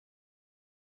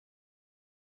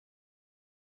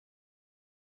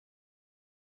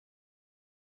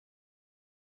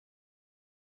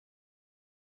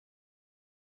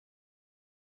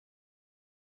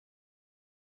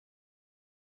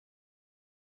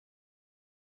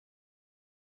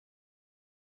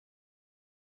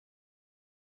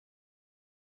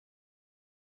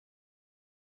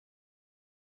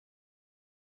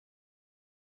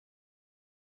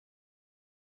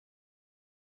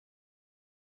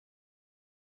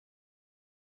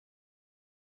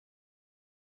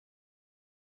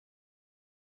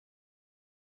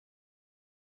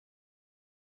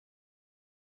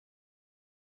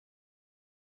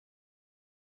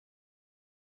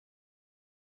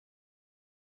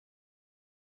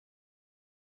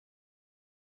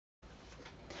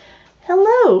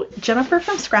Hello, Jennifer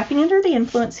from Scrapping Under the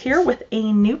Influence here with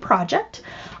a new project.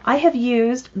 I have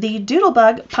used the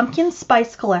Doodlebug Pumpkin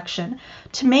Spice collection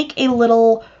to make a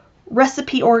little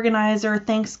recipe organizer,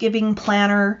 Thanksgiving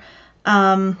planner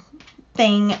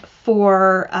thing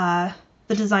for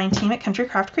the design team at Country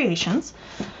Craft Creations.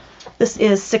 This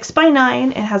is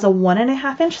 6x9. It has a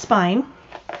 1.5 inch spine.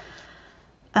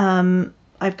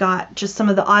 I've got just some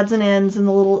of the odds and ends and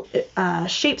the little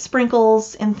shape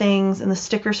sprinkles and things and the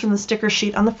stickers from the sticker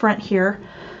sheet on the front here,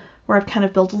 where I've kind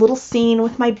of built a little scene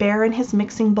with my bear and his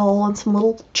mixing bowl and some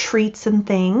little treats and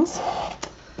things.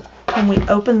 When we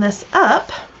open this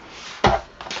up,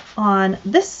 on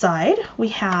this side we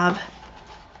have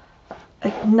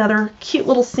another cute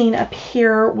little scene up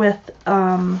here with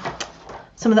some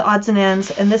of the odds and ends,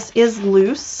 and this is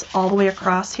loose all the way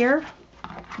across here.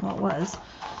 Well, it was.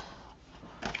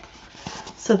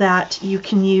 So that you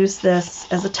can use this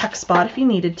as a tuck spot if you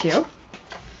needed to.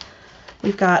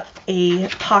 We've got a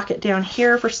pocket down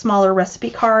here for smaller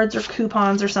recipe cards or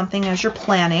coupons or something as you're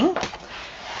planning.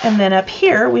 And then up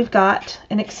here we've got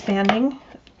an expanding,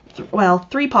 well,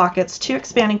 3 pockets, 2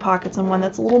 expanding pockets and one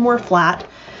that's a little more flat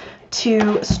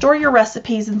to store your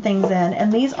recipes and things in.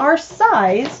 And these are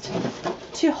sized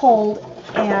to hold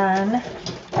an,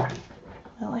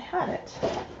 well, I had it.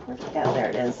 Where'd it go? There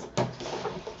it is.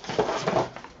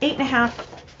 8.5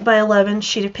 by 11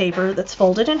 sheet of paper that's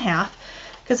folded in half,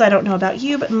 because I don't know about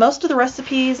you, but most of the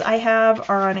recipes I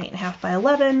have are on 8.5 by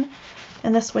 11,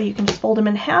 and this way you can just fold them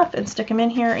in half and stick them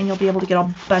in here, and you'll be able to get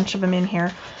a bunch of them in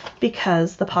here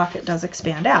because the pocket does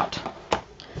expand out.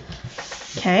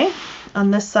 Okay, on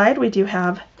this side we do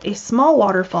have a small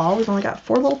waterfall. We've only got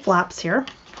 4 little flaps here,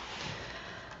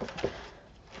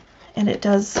 and it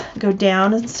does go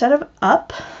down instead of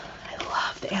up.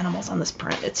 The animals on this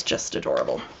print, it's just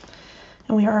adorable.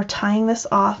 And we are tying this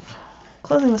off,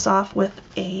 closing this off with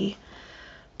a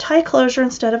tie closure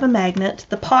instead of a magnet.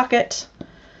 The pocket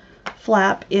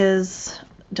flap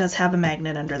does have a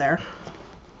magnet under there.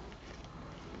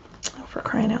 Oh, for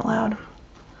crying out loud.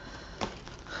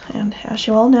 And as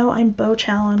you all know, I'm bow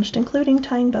challenged, including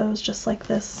tying bows just like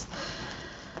this.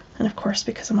 And of course,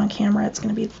 because I'm on camera, it's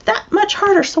going to be that much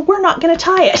harder, so we're not going to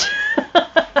tie it.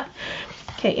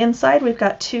 Okay, inside we've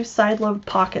got 2 side load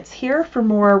pockets here for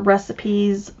more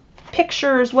recipes,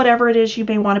 pictures, whatever it is you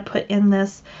may want to put in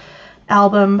this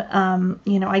album.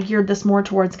 You know, I geared this more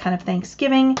towards kind of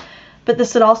Thanksgiving, but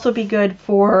this would also be good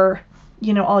for,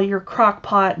 you know, all your crock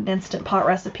pot and instant pot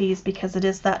recipes, because it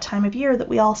is that time of year that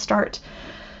we all start,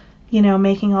 you know,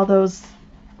 making all those,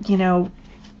 you know,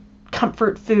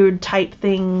 comfort food type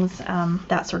things,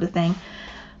 that sort of thing.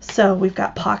 So we've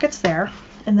got pockets there,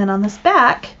 and then on this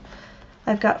back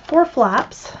I've got 4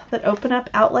 flaps that open up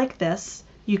out like this.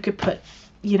 You could put,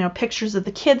 you know, pictures of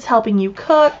the kids helping you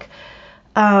cook,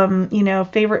 you know,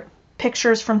 favorite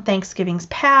pictures from Thanksgiving's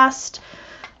past.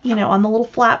 You know, on the little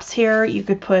flaps here, you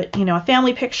could put, you know, a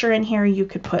family picture in here. You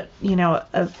could put, you know,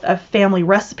 a family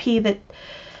recipe that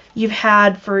you've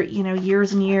had for, you know,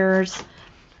 years and years,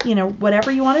 you know, whatever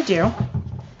you want to do.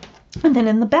 And then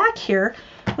in the back here,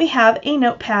 we have a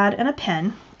notepad and a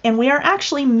pen, and we are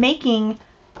actually making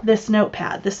this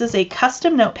notepad. This is a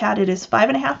custom notepad. It is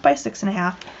 5.5 by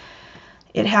 6.5.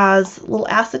 It has a little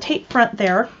acetate front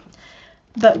there,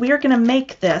 but we are going to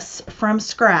make this from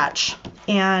scratch.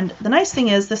 And the nice thing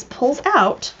is this pulls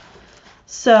out,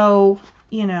 so,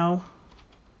 you know,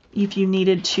 if you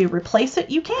needed to replace it,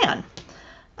 you can.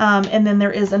 And then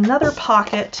there is another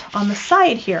pocket on the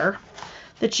side here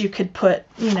that you could put,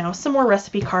 you know, some more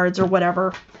recipe cards or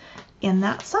whatever in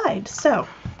that side. So,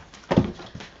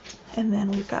 and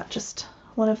then we've got just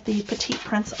one of the petite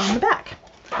prints on the back.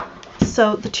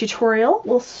 So the tutorial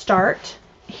will start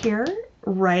here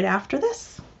right after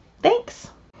this. Thanks.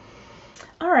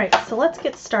 All right, so let's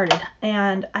get started.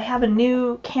 And I have a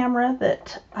new camera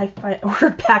that I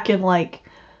ordered back in like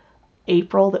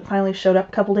April that finally showed up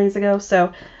a couple days ago.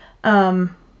 So I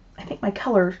think my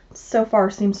color so far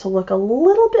seems to look a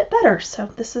little bit better. So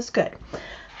this is good.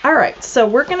 All right, so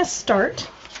we're going to start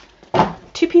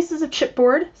 2 pieces of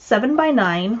chipboard,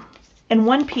 7x9, and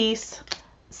 1 piece,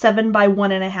 7 by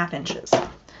 1.5 inches.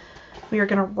 We are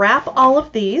going to wrap all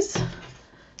of these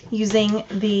using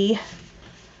the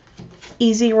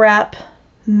Easy Wrap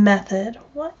method.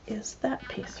 What is that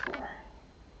piece for?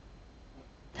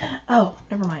 Oh,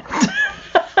 never mind.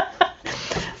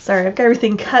 Sorry, I've got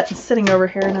everything cut and sitting over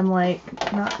here, and I'm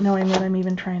like not knowing what I'm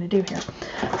even trying to do here.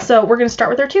 So we're going to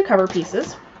start with our 2 cover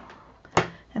pieces.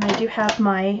 And I do have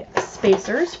my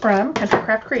spacers from Country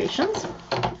Craft Creations.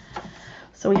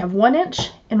 So we have 1 inch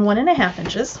and 1.5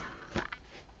 inches.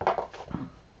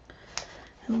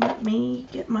 And let me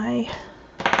get my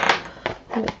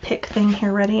little pick thing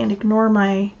here ready, and ignore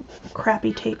my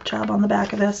crappy tape job on the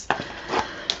back of this.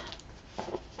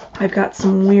 I've got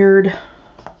some weird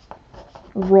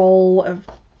roll of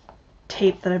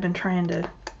tape that I've been trying to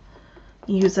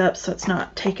use up so it's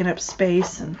not taking up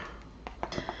space, and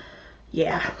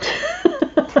yeah.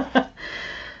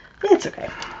 It's okay.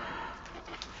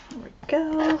 There we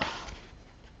go.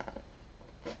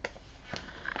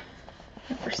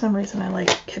 And for some reason I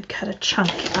had cut a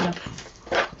chunk out of,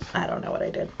 I don't know what I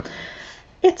did.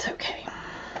 It's okay.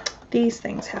 These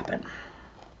things happen.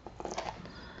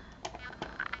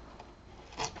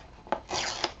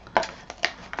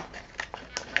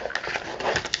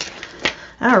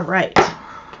 All right.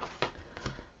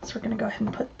 So we're going to go ahead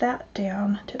and put that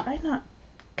down. Did I not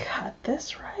cut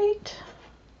this right?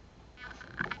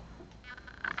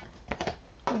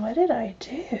 What did I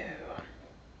do?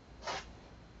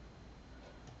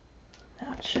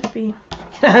 That should be...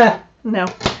 No,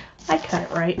 I cut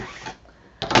it right.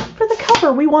 For the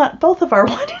cover, we want both of our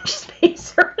 1-inch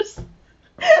spacers.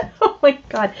 Oh my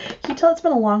god. Can you tell it's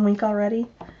been a long week already?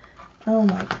 Oh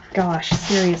my gosh,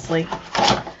 seriously.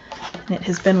 And it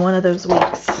has been one of those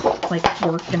weeks, like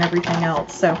work and everything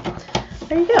else. So,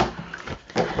 there you go.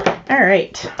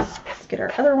 Alright, let's get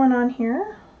our other one on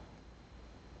here.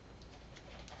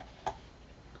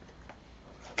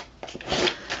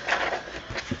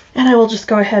 And I will just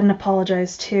go ahead and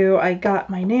apologize too. I got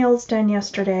my nails done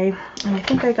yesterday, and I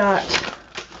think I got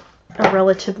a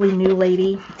relatively new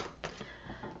lady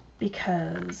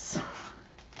because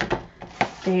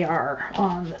they are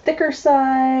on the thicker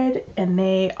side and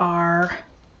they are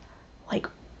like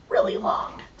really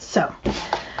long. So,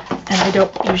 and I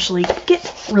don't usually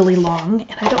get really long,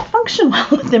 and I don't function well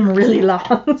with them really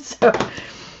long. So,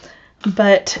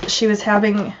 but she was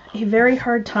having a very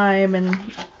hard time,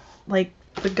 and like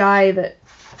the guy that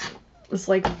was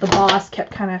like the boss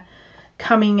kept kind of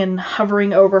coming and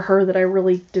hovering over her that I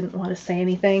really didn't want to say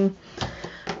anything.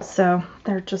 So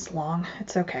they're just long.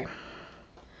 It's okay.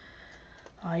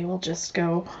 I will just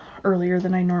go earlier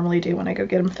than I normally do when I go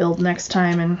get them filled next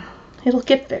time, and it'll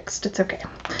get fixed. It's okay.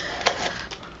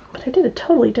 But I did a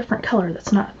totally different color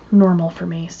that's not normal for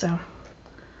me, so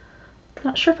I'm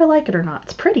not sure if I like it or not.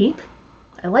 It's pretty.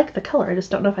 I like the color. I just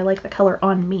don't know if I like the color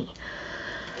on me.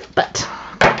 But,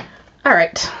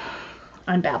 alright,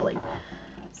 I'm babbling.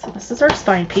 So this is our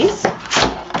spine piece. I'm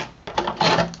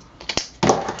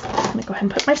going to go ahead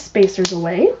and put my spacers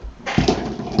away.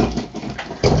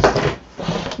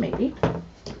 Maybe.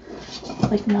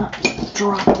 Like not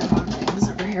drop them on things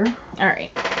over here.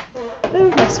 Alright,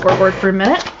 move my scoreboard for a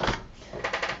minute.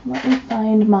 Let me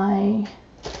find my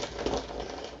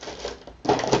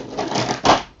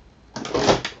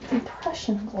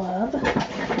impression glove,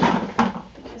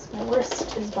 because my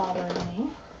wrist is bothering me.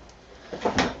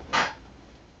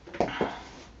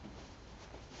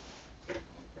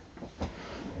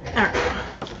 Alright.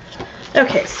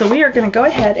 Okay, so we are going to go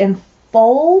ahead and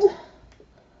fold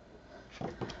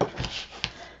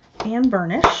and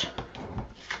burnish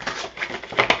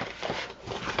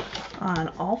on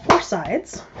all 4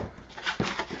 sides.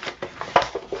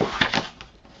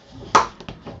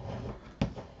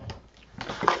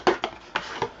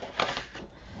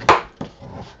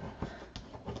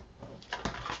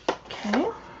 Okay,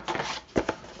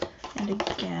 and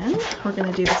again, we're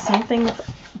going to do the same thing with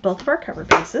both of our cover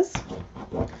pieces.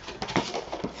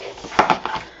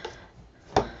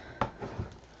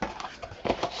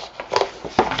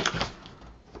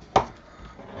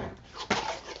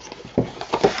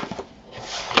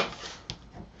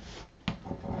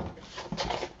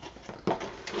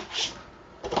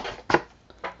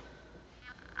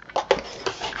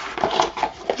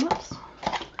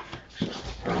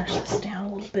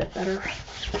 Bit better.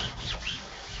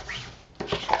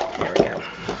 There we go.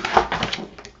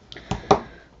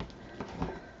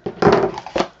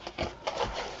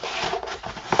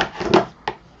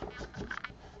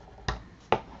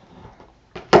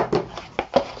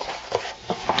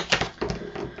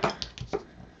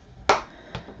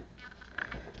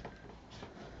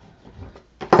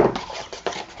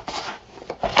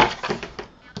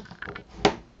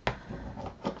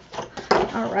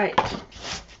 All right.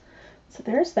 So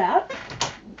there's that.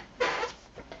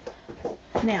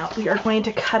 Now we are going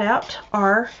to cut out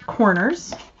our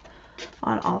corners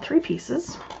on all 3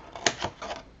 pieces.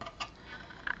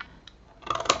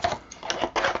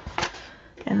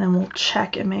 And then we'll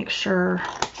check and make sure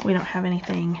we don't have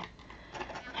anything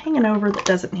hanging over that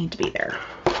doesn't need to be there.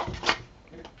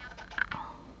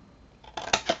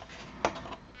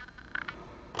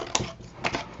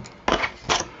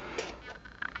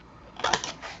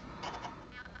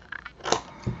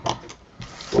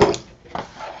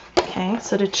 Okay,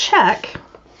 So to check,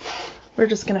 we're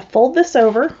just going to fold this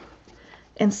over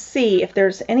and see if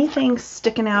there's anything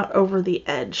sticking out over the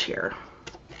edge here.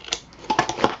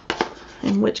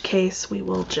 In which case we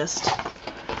will just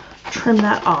trim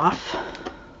that off.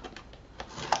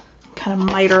 Kind of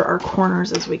miter our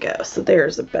corners as we go. So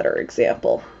there's a better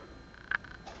example.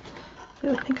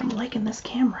 Ooh, I think I'm liking this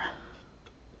camera.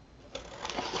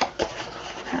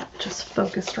 That just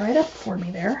focused right up for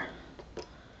me there.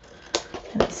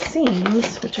 And it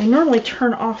seems, which I normally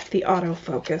turn off the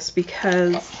autofocus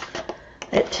because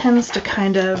it tends to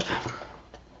kind of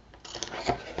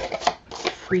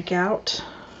freak out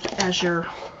as you're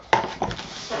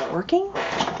working,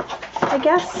 I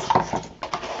guess.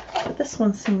 But this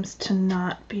one seems to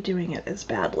not be doing it as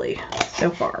badly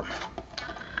so far.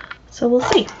 So we'll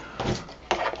see.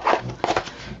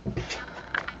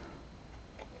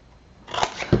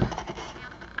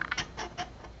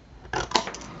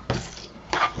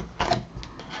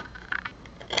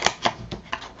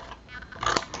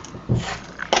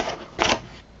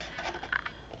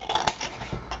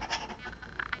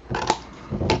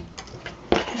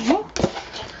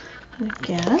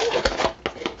 Again,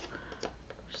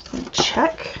 just going to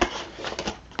check,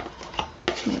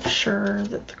 make sure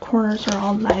that the corners are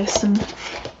all nice and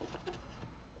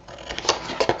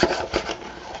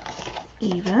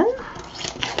even.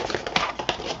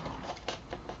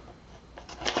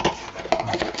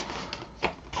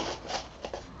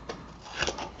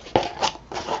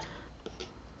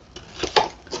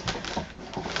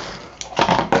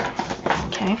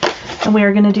 Okay, and we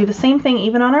are going to do the same thing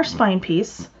even on our spine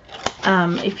piece.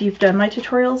 If you've done my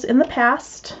tutorials in the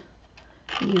past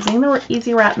using the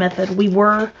easy wrap method, we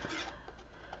were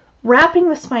wrapping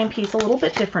the spine piece a little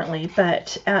bit differently,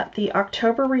 but at the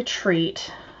October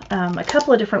retreat, a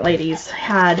couple of different ladies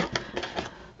had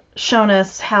shown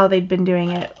us how they'd been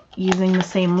doing it using the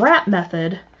same wrap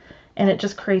method, and it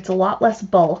just creates a lot less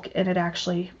bulk and it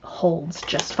actually holds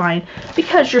just fine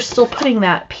because you're still putting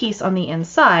that piece on the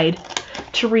inside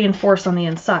to reinforce on the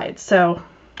inside. So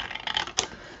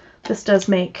this does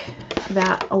make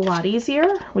that a lot easier.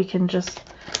 We can just,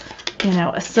 you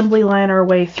know, assembly line our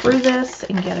way through this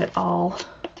and get it all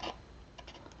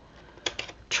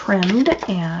trimmed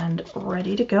and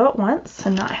ready to go at once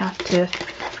and not have to,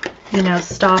 you know,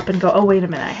 stop and go, oh, wait a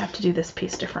minute, I have to do this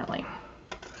piece differently.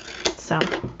 So,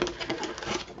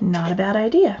 not a bad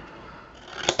idea.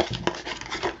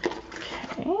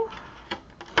 Okay.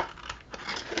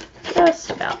 Just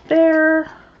about there.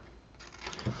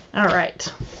 All right.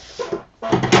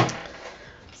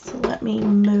 So let me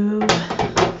move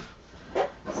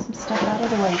some stuff out of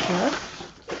the way here.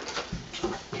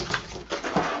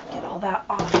 Get all that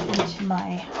off into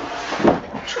my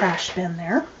trash bin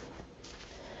there.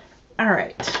 All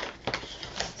right.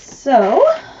 So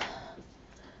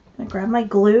I'm going to grab my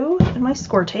glue and my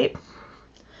score tape.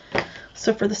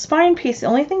 So for the spine piece, the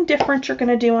only thing different you're going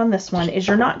to do on this one is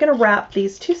you're not going to wrap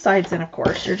these two sides in, of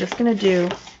course. You're just going to do,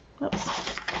 oops,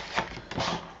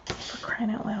 for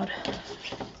crying out loud.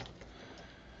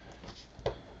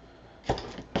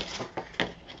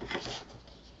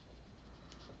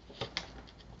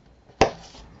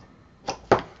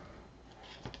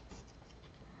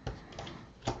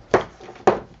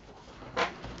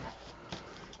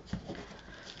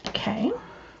 Okay.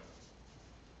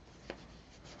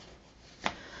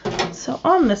 So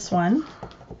on this one,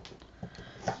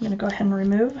 I'm going to go ahead and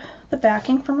remove the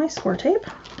backing from my score tape.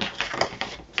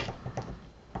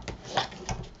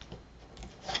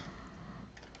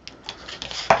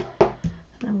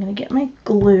 And I'm going to get my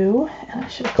glue, and I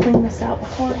should have cleaned this out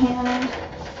beforehand,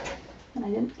 and I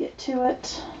didn't get to it.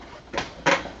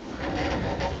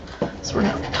 So we're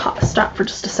going to stop for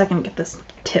just a second and get this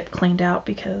tip cleaned out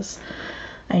because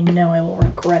I know I will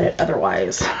regret it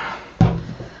otherwise.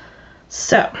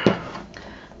 So,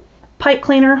 pipe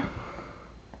cleaner,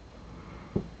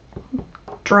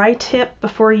 dry tip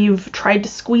before you've tried to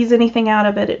squeeze anything out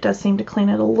of it. It does seem to clean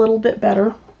it a little bit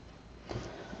better.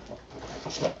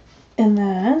 And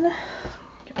then,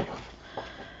 get my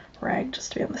rag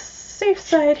just to be on the safe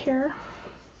side here.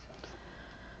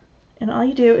 And all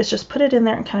you do is just put it in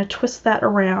there and kind of twist that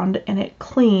around, and it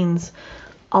cleans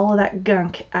all of that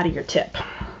gunk out of your tip.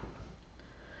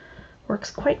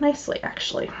 Works quite nicely,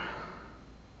 actually.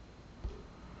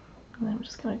 And I'm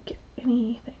just going to get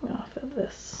anything off of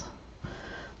this.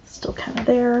 Still kind of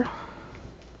there.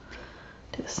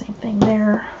 Do the same thing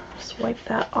there. Just wipe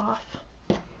that off.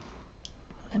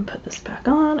 And put this back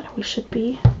on, and we should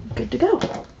be good to go.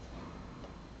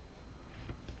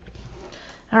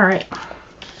 Alright.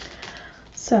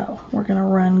 So we're going to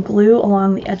run glue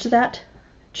along the edge of that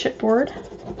chipboard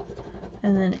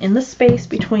And then in the space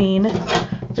between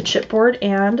the chipboard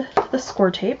and the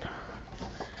score tape,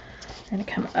 I'm going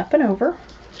to come up and over,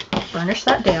 burnish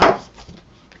that down,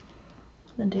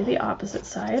 then do the opposite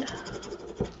side.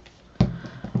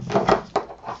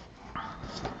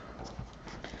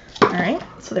 Alright,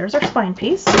 so there's our spine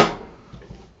piece.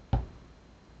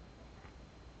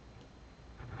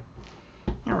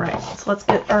 Alright, so let's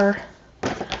get our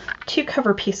 2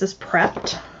 cover pieces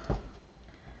prepped.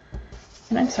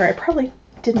 And I'm sorry, I probably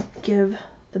didn't give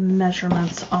the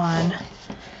measurements on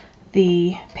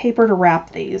the paper to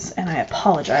wrap these, and I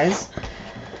apologize.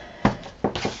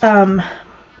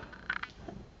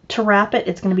 To wrap it,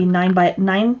 it's going to be 9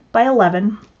 by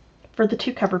 11 for the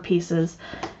 2 cover pieces,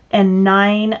 and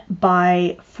 9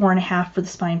 by 4.5 for the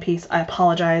spine piece. I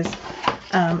apologize.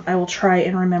 I will try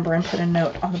and remember and put a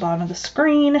note on the bottom of the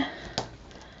screen.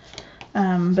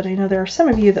 But I know there are some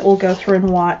of you that will go through and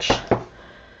watch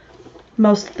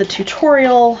most of the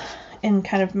tutorial and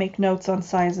kind of make notes on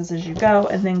sizes as you go,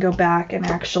 and then go back and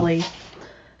actually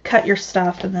cut your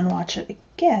stuff and then watch it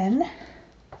again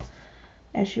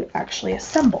as you actually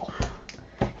assemble.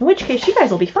 In which case you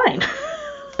guys will be fine.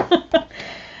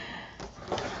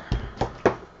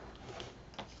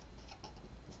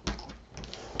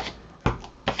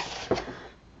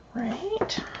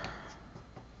 Right.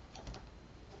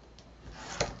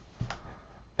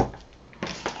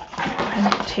 I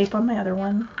have tape on my other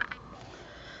one.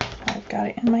 I've got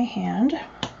it in my hand.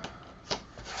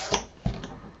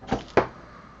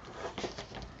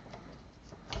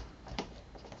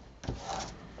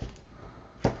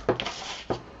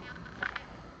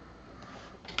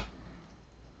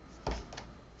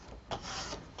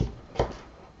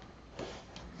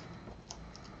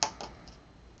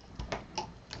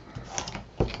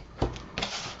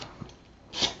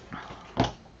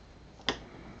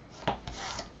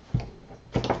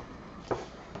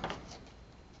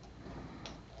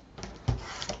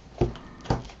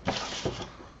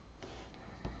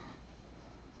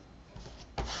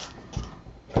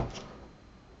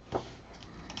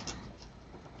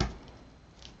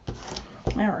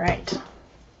 All right,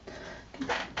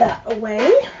 get that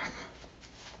away.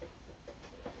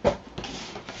 And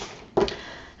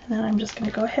then I'm just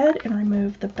going to go ahead and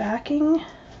remove the backing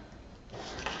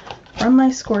from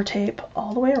my score tape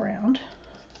all the way around.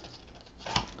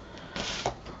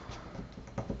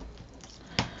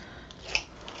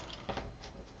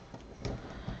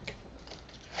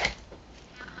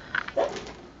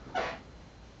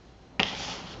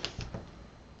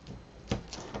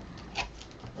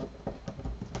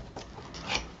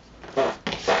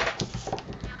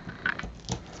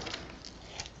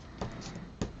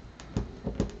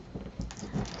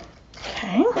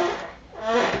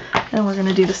 And we're going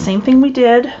to do the same thing we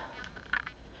did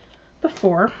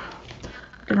before.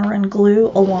 We're going to run glue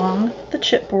along the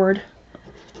chipboard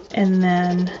and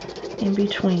then in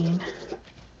between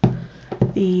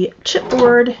the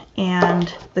chipboard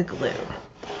and the glue.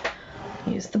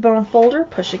 Use the bone folder,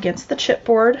 push against the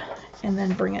chipboard, and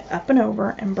then bring it up and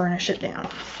over and burnish it down.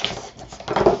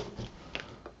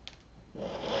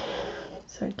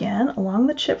 So again, along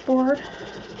the chipboard,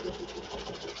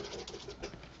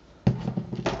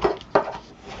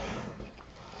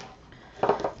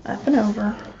 up and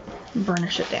over, and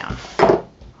burnish it down.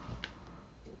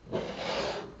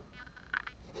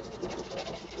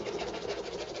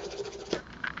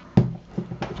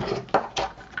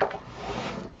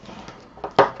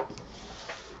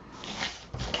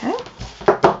 Okay.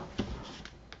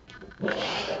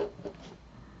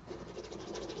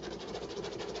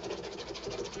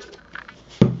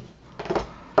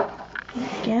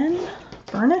 Again,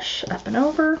 burnish up and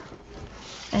over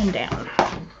and down.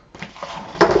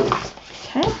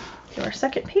 Okay, do our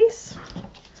second piece,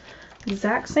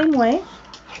 exact same way.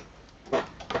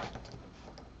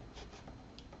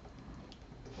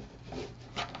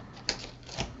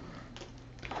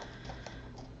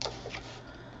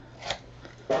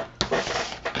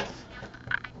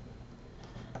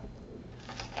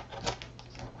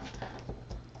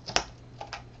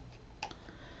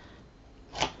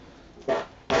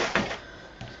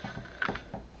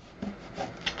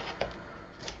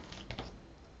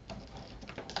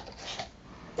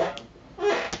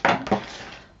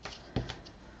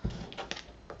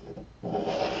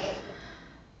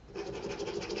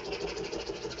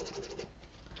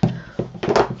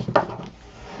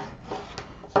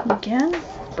 Again,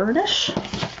 burnish,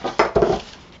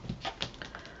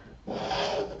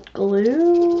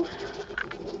 glue,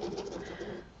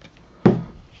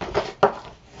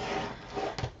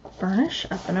 burnish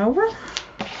up and over,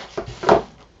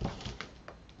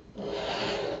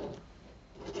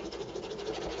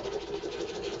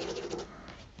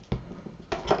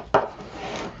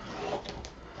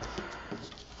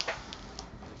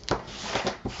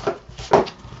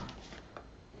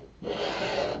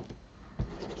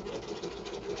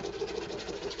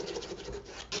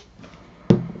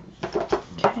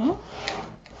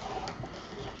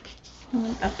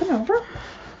 up and over.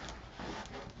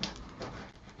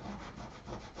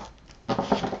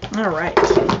 All right.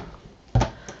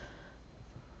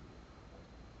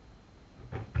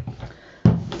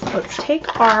 So let's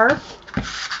take our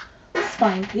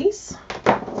spine piece,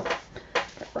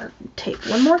 or tape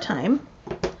one more time,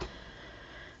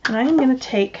 and I'm going to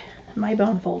take my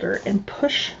bone folder and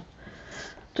push,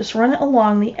 just run it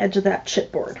along the edge of that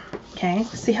chipboard. Okay,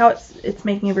 see how it's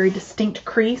making a very distinct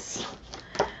crease?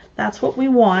 That's what we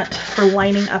want for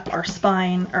lining up our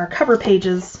spine, our cover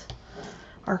pages,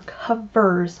 our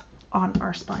covers on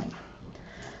our spine.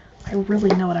 I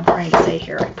really know what I'm trying to say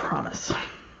here, I promise.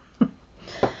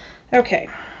 Okay.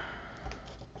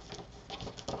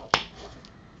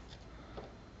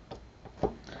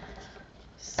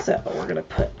 So we're going to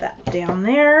put that down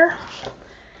there.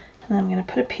 And I'm going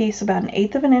to put a piece about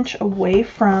 1/8 of an inch away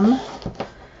from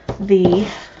the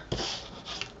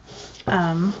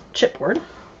chipboard.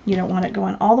 You don't want it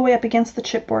going all the way up against the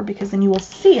chipboard because then you will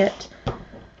see it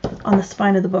on the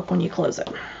spine of the book when you close it.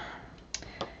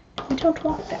 We don't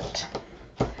want that.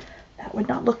 That would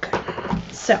not look good.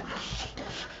 So,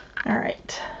 all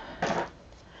right. I'm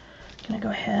going to go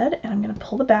ahead and I'm going to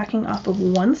pull the backing off of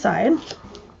one side.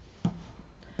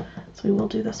 So we will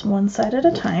do this one side at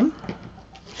a time.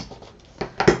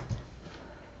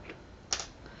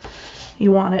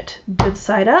 You want it good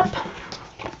side up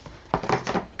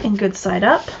and good side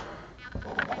up.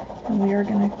 And we are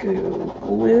going to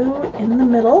glue in the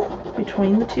middle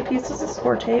between the two pieces of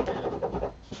score tape.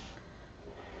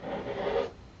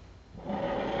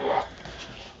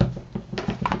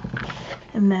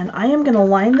 And then I am going to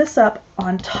line this up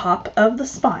on top of the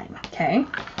spine, okay?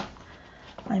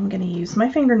 I'm going to use my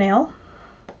fingernail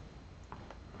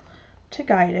to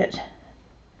guide it,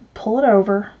 pull it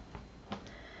over,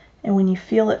 and when you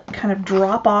feel it kind of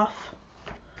drop off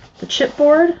the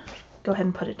chipboard, go ahead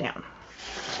and put it down.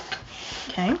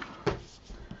 Okay,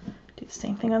 do the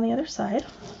same thing on the other side.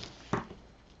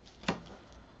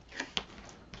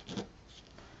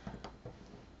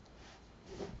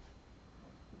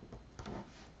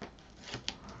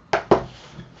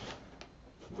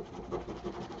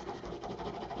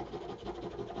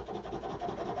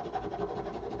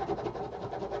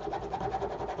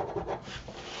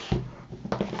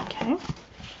 Okay,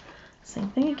 same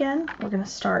thing again. We're going to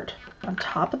start on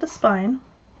top of the spine.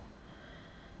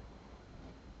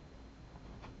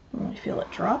 When we feel it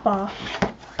drop off,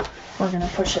 we're going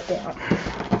to push it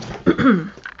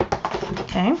down.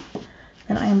 Okay,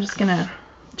 then I am just going to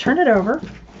turn it over.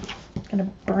 I'm going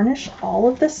to burnish all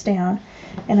of this down,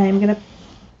 and I'm going to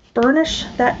burnish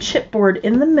that chipboard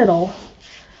in the middle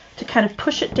to kind of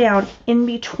push it down in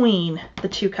between the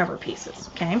two cover pieces,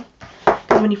 okay?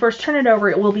 Because when you first turn it over,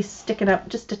 it will be sticking up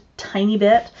just a tiny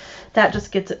bit. That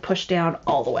just gets it pushed down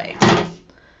all the way.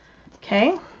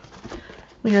 Okay?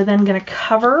 We are then going to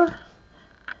cover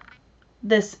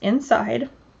this inside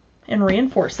and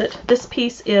reinforce it. This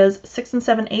piece is 6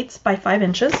 7/8 by 5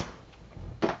 inches.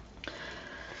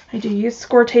 I do use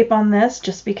score tape on this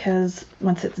just because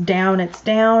once it's down, it's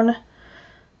down.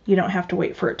 You don't have to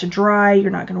wait for it to dry. You're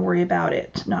not going to worry about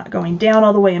it not going down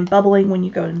all the way and bubbling when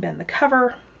you go and bend the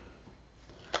cover.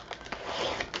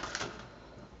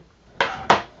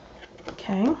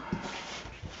 Okay.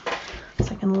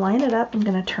 So I can line it up. I'm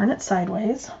going to turn it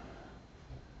sideways.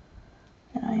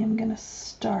 And I am going to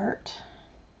start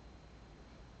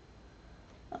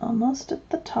almost at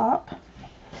the top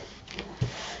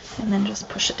and then just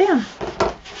push it down.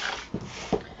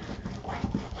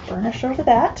 Burnish over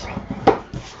that.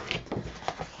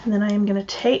 And then I am going to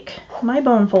take my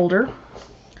bone folder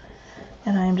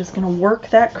and I am just going to work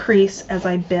that crease as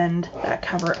I bend that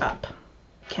cover up.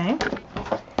 Okay.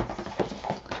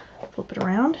 Flip it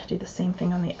around, do the same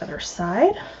thing on the other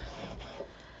side.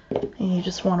 And you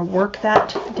just want to work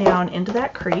that down into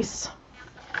that crease.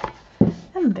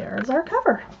 And there's our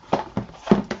cover.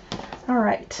 All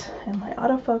right, and my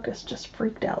autofocus just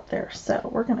freaked out there, so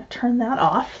we're going to turn that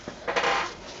off.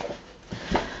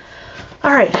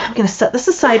 All right, I'm going to set this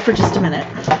aside for just a minute.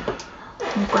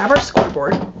 Grab our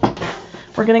scoreboard.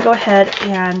 We're going to go ahead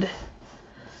and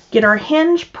get our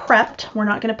hinge prepped. We're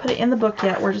not going to put it in the book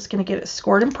yet. We're just going to get it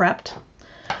scored and prepped.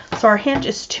 So our hinge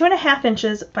is 2.5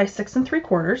 inches by 6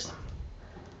 3/4.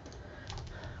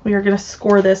 We are going to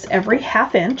score this every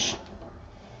 1/2 inch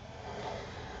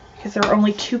because there are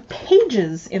only 2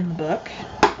 pages in the book.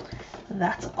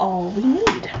 That's all we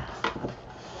need.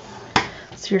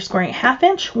 So you're scoring 1/2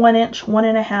 inch, 1 inch, 1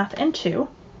 1/2, and 2.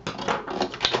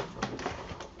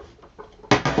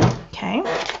 Okay.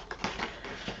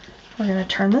 We're going to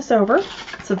turn this over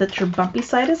so that your bumpy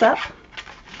side is up.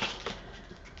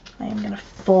 I am going to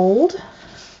fold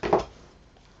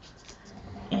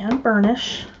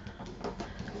burnish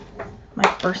my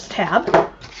first tab.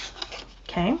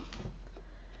 Okay.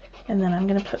 And then I'm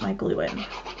going to put my glue in.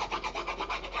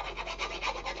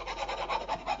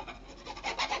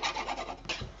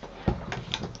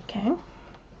 Okay.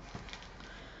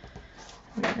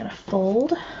 We're going to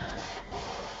fold,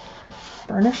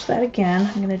 burnish that again.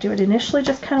 I'm going to do it initially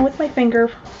just kind of with my finger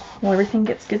while everything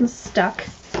gets good and stuck.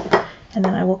 And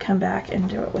then I will come back and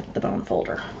do it with the bone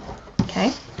folder.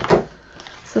 Okay.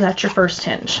 So that's your first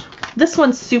hinge. This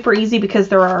one's super easy because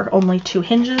there are only 2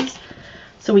 hinges.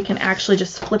 So we can actually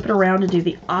just flip it around and do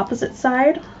the opposite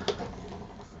side.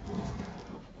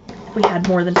 If we had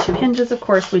more than 2 hinges, of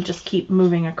course, we just keep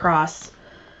moving across,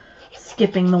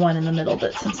 skipping the one in the middle.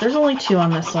 But since there's only 2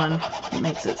 on this one, it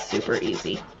makes it super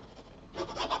easy.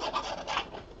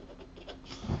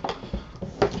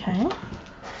 Okay.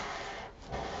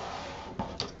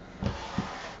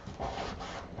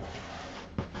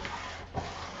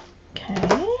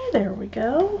 Okay, there we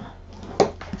go.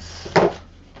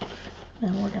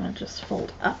 Then we're going to just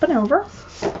fold up and over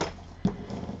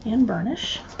and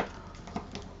burnish.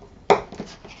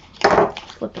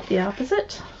 Flip it the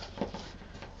opposite,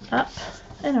 up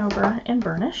and over and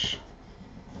burnish.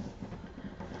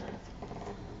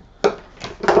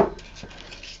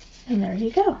 And there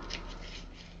you go.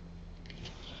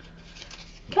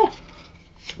 Okay,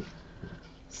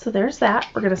 so there's that.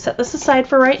 We're going to set this aside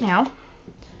for right now,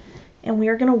 and we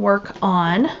are going to work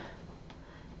on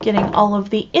getting all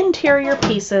of the interior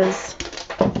pieces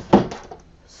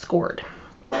scored.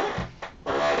 Bear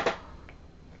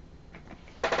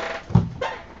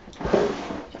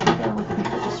with me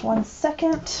for just 1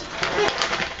 second.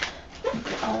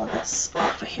 Get all of this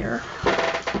off of here,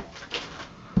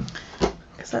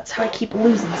 because that's how I keep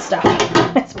losing stuff.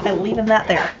 It's by leaving that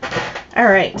there. All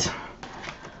right.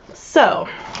 So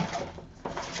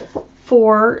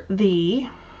for the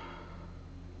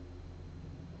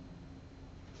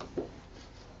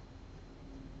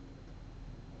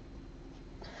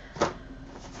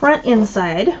front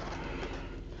inside,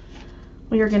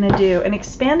 we are going to do an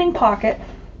expanding pocket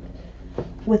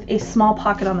with a small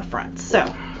pocket on the front. So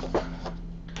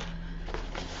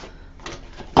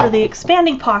for the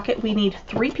expanding pocket, we need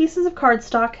 3 pieces of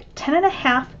cardstock,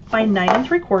 10.5 by 9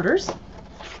 3/4.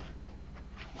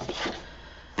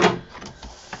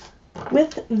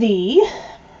 With the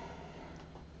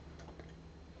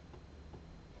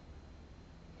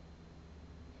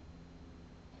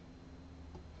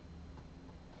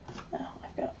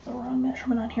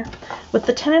measurement on here. With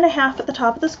the 10.5 at the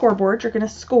top of the scoreboard, you're going to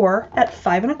score at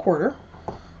 5 1/4.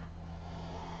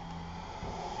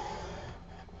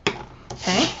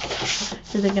 Okay.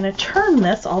 You're then going to turn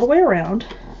this all the way around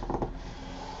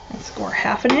and score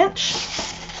 1/2 inch.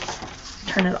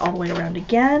 Turn it all the way around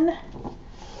again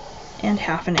and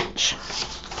 1/2 inch.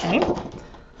 Okay.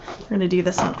 We're going to do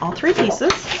this on all 3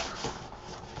 pieces.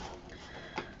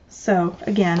 So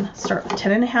again, start with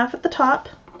 10.5 at the top.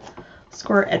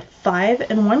 Score at 5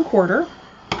 1/4,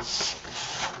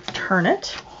 turn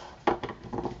it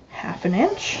 1/2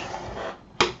 inch,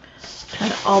 turn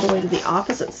it all the way to the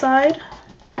opposite side,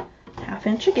 1/2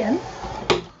 inch again.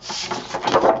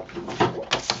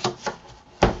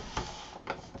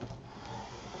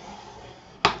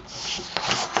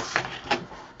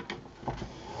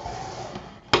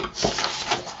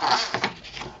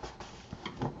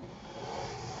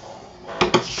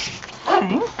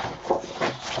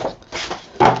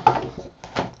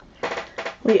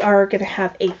 We are going to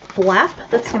have a flap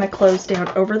that's going to close down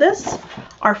over this.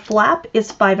 Our flap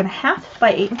is 5.5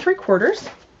 by 8 3/4.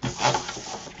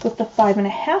 With the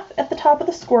 5.5 at the top of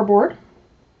the scoreboard,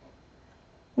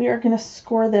 we are going to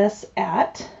score this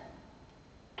at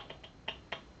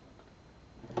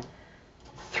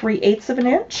 3/8 of an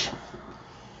inch.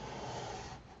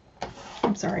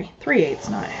 I'm sorry, 3/8,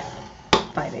 not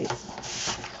 5/8.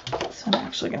 So I'm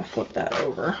actually going to flip that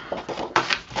over.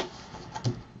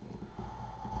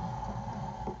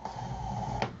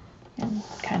 And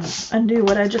kind of undo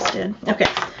what I just did. Okay,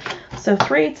 so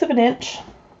 3/8 of an inch.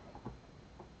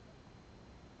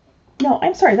 No,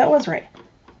 I'm sorry, that was right.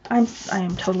 I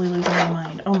am totally losing my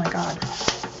mind. Oh my God.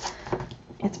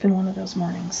 It's been one of those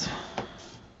mornings.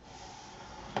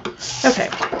 Okay,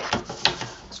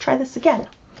 let's try this again.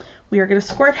 We are going to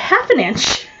score it 1/2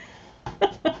 inch.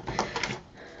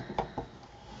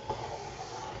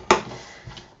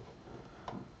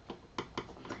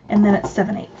 And then it's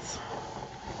 7/8.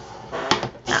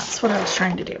 That's what I was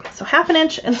trying to do. So 1/2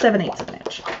 inch and 7/8 of an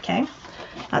inch. Okay,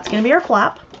 that's going to be our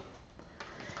flap.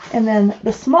 And then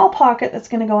the small pocket that's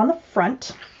going to go on the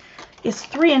front is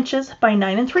 3 inches by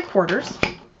 9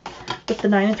 3/4. with the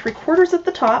 9 3/4 at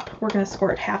the top, we're going to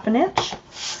score it 1/2 inch,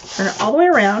 turn it all the way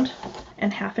around,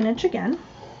 and 1/2 inch again.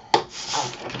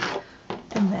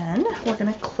 And then we're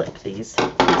going to clip these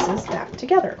pieces back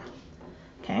together.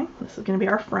 Okay, this is going to be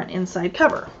our front inside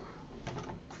cover.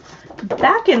 The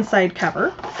back inside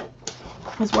cover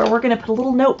is where we're going to put a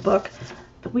little notebook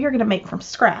that we are going to make from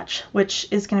scratch, which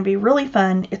is going to be really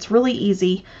fun. It's really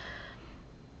easy.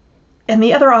 And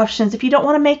the other options, if you don't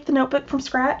want to make the notebook from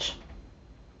scratch,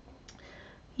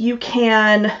 you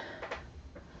can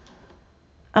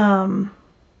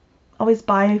always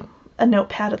buy a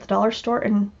notepad at the dollar store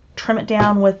and trim it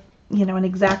down with, you know, an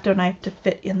X-Acto knife to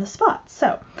fit in the spots.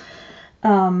 So,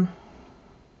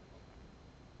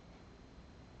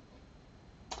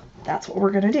 that's what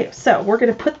we're going to do. So we're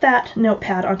going to put that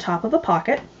notepad on top of a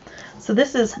pocket. So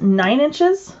this is 9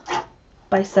 inches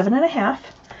by 7.5.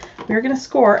 We're going to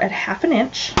score at 1/2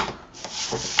 inch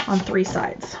on 3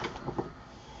 sides.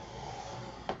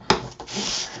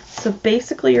 So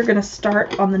basically you're going to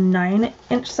start on the 9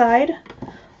 inch side,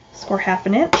 score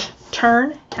 1/2 inch,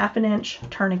 turn, 1/2 inch,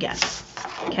 turn again.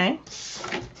 Okay?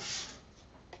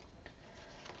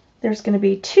 There's going to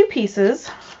be 2 pieces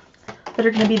that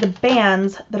are going to be the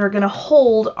bands that are going to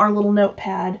hold our little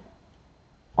notepad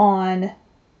on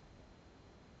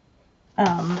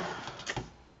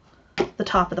the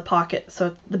top of the pocket.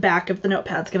 So the back of the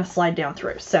notepad is going to slide down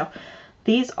through. So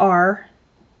these are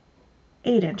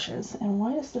 8 inches. And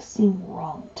why does this seem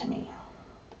wrong to me?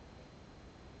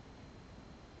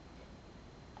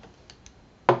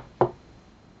 I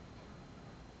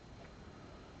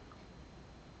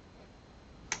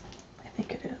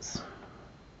think it is.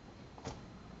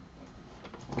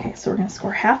 Okay, so we're going to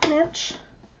score 1/2 inch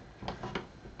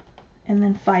and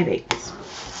then 5/8.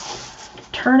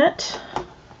 Turn it.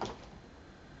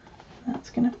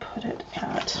 That's going to put it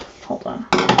at, hold on,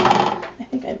 I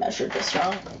think I measured this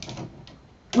wrong.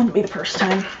 Wouldn't be the first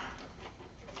time.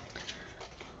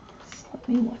 So let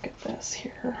me look at this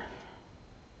here.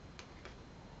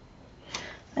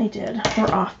 I did.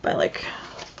 We're off by like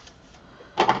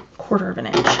 1/4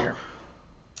 inch here.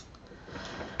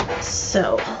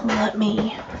 So let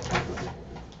me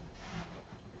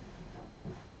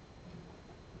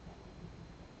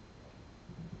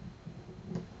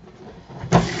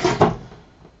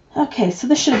okay, so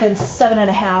this should have been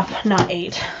 7.5, not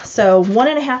 8. So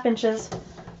 1.5 inches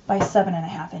by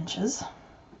 7.5 inches,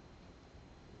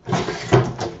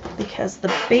 because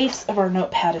the base of our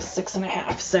notepad is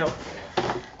 6.5. So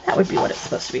that would be what it's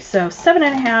supposed to be. So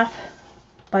 7.5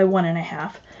 by 1.5.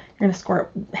 You're going to score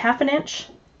it 1/2 inch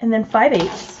and then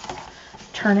 5/8.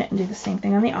 Turn it and do the same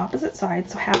thing on the opposite side.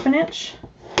 So 1/2 inch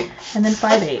and then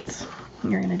 5/8.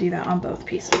 You're going to do that on both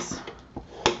pieces.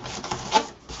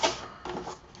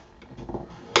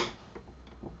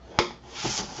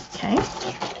 Okay.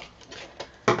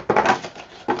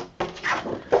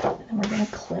 And we're going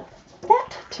to clip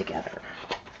that together.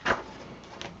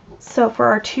 So for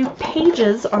our 2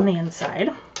 pages on the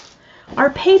inside, our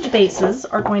page bases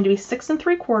are going to be 6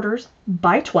 3/4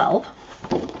 by 12.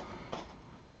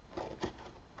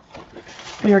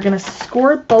 We are going to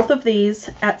score both of these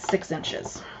at 6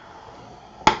 inches.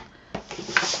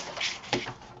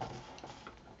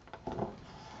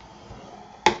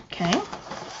 Okay.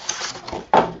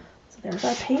 So there's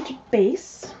our page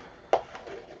base.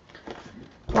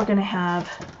 We're going to have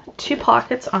 2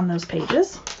 pockets on those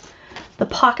pages. The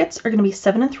pockets are going to be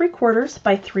 7 3/4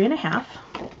 by 3.5.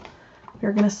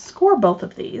 We're going to score both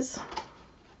of these.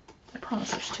 I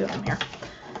promise there's 2 of them here.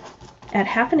 At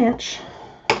 1/2 inch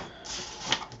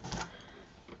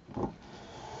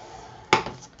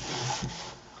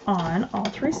on all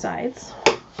 3 sides.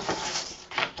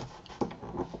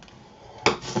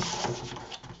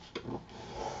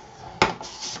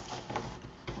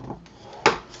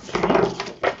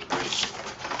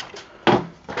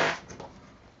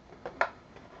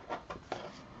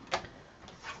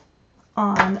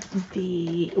 On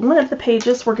one of the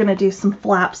pages, we're going to do some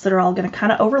flaps that are all going to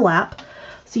kind of overlap.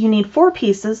 So you need 4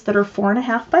 pieces that are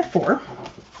 4.5 by 4.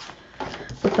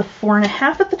 With the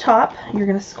 4.5 at the top, you're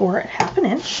going to score at 1/2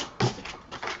 inch.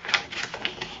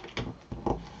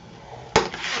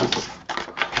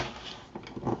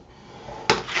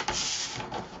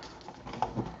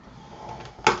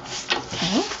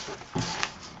 Okay.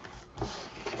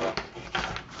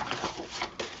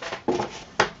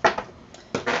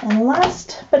 And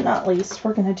last but not least,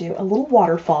 we're going to do a little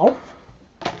waterfall.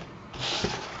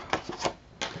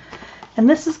 And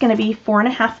this is going to be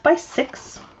 4.5 by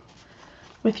 6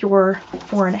 with your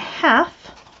 4.5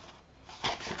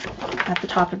 at the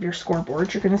top of your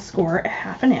scoreboard. You're going to score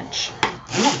at 1/2 inch.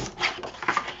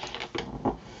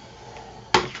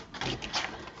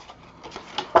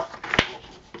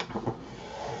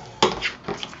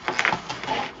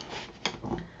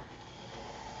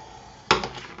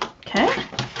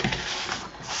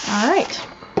 All right.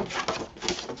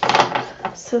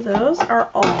 So those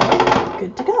are all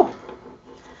good to go.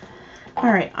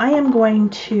 All right, I am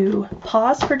going to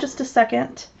pause for just a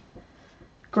second,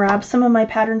 grab some of my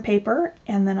pattern paper,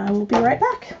 and then I will be right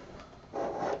back.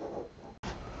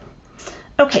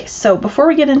 Okay, so before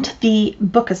we get into the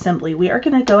book assembly, we are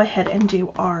going to go ahead and do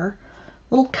our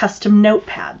little custom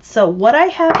notepad. So what I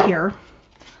have here,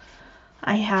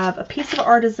 I have a piece of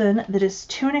artisan that is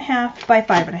 2.5 by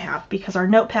 5.5 because our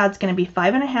notepad's going to be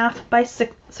 5.5 by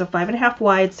 6, so 5.5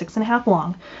 wide, 6.5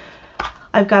 long.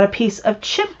 I've got a piece of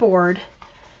chipboard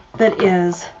that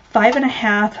is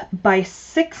 5.5 by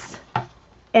 6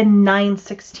 and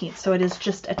 9/16. So it is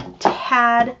just a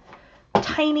tad,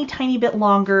 tiny bit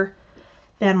longer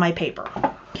than my paper.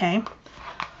 Okay.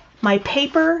 My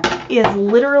paper is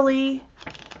literally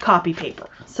copy paper.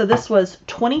 So this was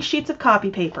 20 sheets of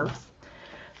copy paper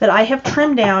that I have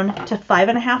trimmed down to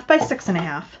 5.5 by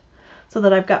 6.5 so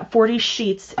that I've got 40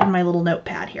 sheets in my little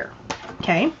notepad here.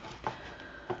 Okay.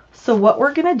 So what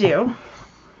we're going to do,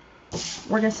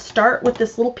 we're going to start with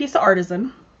this little piece of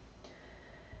artisan,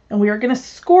 and we are going to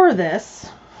score this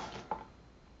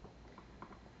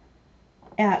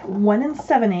at 1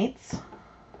 7/8.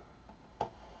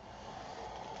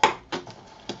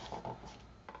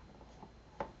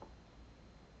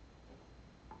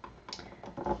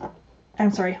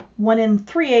 I'm sorry, 1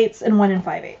 3/8 and 1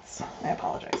 5/8. I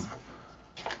apologize.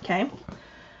 Okay.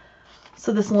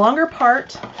 So this longer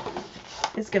part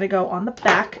is going to go on the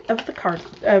back of the card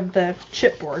of the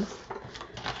chipboard.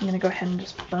 I'm going to go ahead and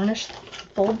just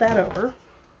fold that over.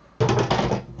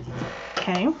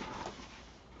 Okay.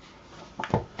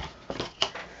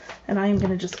 And I am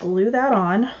going to just glue that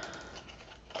on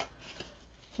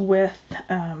with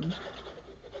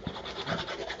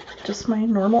just my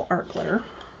normal art glitter.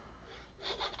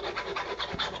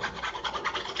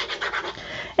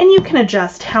 And you can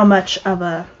adjust how much of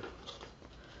a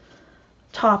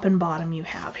top and bottom you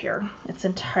have here. It's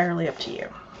entirely up to you.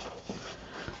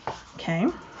 Okay.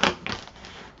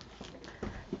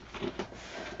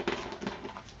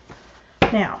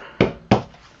 Now,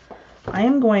 I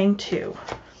am going to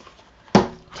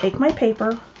take my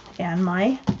paper and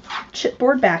my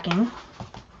chipboard backing.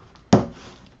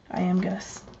 I am going to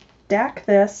stack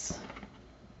this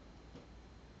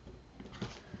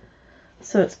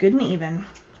so it's good and even.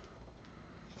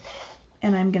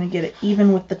 And I'm going to get it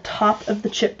even with the top of the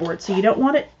chipboard. So you don't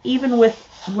want it even with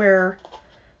where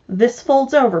this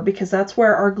folds over, because that's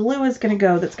where our glue is going to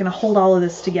go that's going to hold all of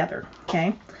this together.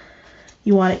 Okay.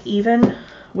 You want it even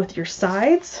with your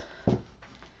sides,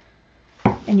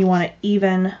 and you want it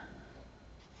even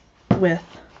with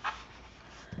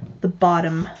the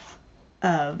bottom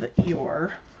of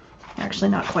your,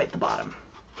 actually not quite the bottom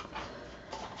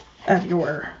of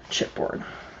your chipboard.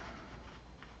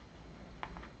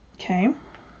 Okay.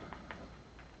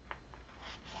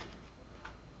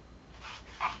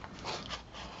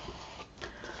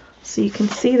 So you can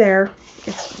see there,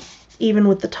 it's even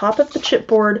with the top of the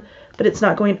chipboard, but it's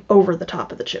not going over the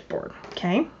top of the chipboard.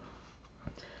 Okay.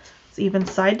 It's even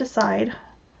side to side.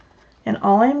 And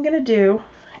all I'm going to do,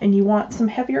 and you want some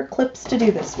heavier clips to do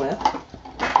this with.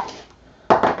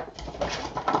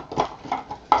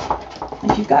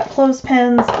 If you've got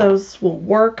clothespins, those will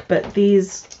work, but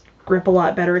these grip a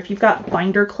lot better. If you've got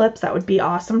binder clips, that would be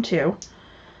awesome too.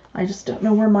 I just don't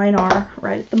know where mine are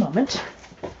right at the moment.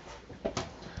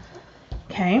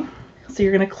 Okay, so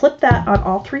you're going to clip that on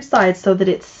all 3 sides so that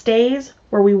it stays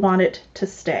where we want it to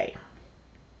stay.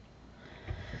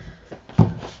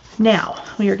 Now,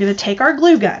 we are going to take our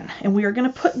glue gun and we are going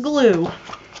to put glue,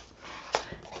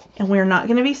 and we are not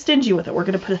going to be stingy with it. We're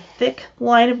going to put a thick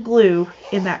line of glue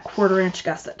in that 1/4 inch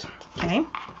gusset. Okay.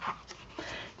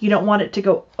 You don't want it to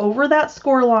go over that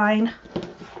score line.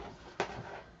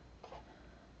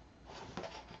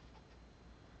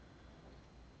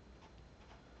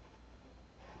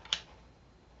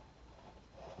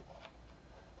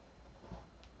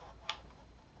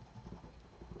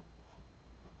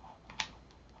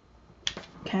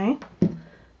 Okay.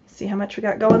 See how much we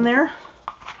got going there?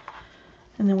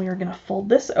 And then we are going to fold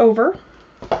this over.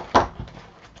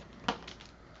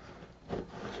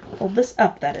 Fold this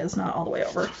up, that is, not all the way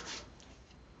over.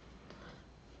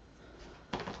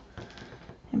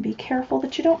 And be careful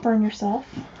that you don't burn yourself.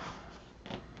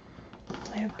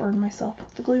 I have burned myself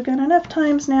with the glue gun enough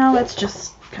times now. It's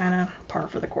just kind of par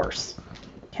for the course.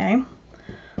 Okay,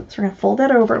 so we're going to fold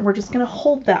that over, and we're just going to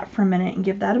hold that for a minute and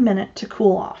give that a minute to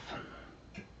cool off.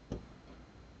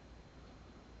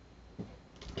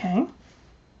 Okay.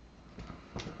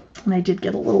 And I did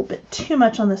get a little bit too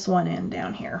much on this one end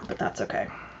down here, but that's okay.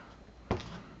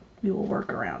 We will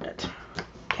work around it.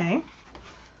 Okay.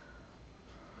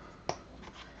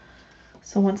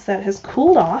 So once that has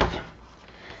cooled off,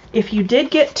 if you did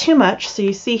get too much, so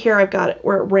you see here I've got it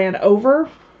where it ran over,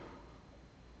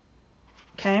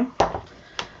 okay,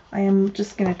 I am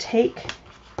just going to take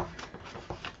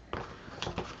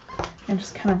and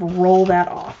just kind of roll that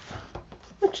off,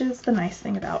 which is the nice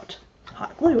thing about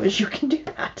hot glue is you can do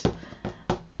that.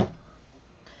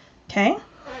 Okay,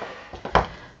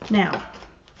 now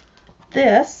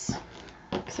this,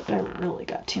 except I really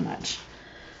got too much,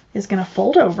 is going to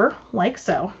fold over like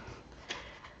so.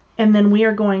 And then we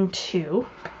are going to,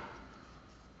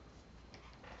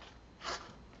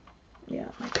 yeah,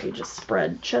 my pages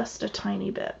spread just a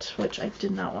tiny bit, which I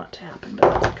did not want to happen,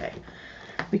 but that's okay.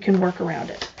 We can work around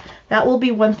it. That will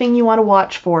be one thing you want to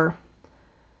watch for.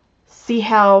 See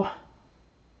how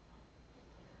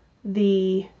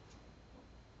the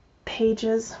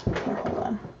pages, here, hold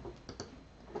on.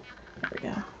 There we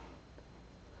go.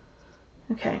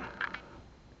 Okay.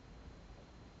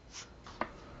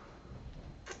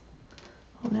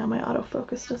 Well, now my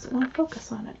autofocus doesn't want to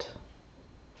focus on it.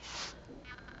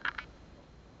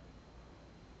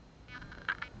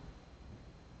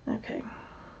 Okay.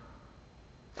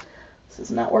 This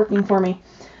is not working for me.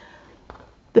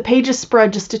 The pages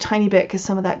spread just a tiny bit because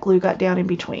some of that glue got down in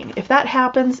between. If that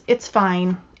happens, it's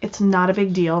fine. It's not a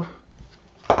big deal.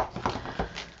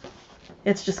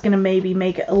 It's just going to maybe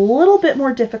make it a little bit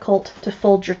more difficult to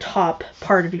fold your top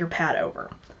part of your pad over,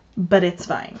 but it's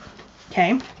fine.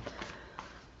 Okay.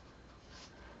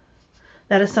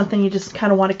 That is something you just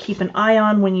kind of want to keep an eye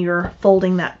on when you're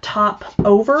folding that top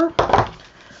over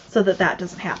so that that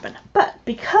doesn't happen. But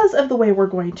because of the way we're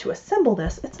going to assemble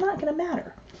this, it's not going to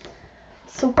matter.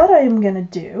 So what I'm going to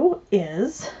do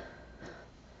is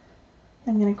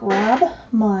I'm going to grab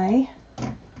my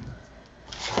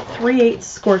 3/8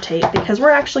 score tape because we're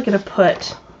actually going to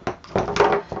put, let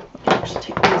me actually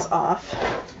take these off.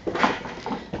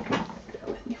 Bear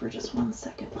with me for just 1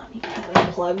 second. Let me get it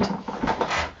unplugged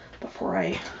before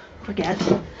I forget.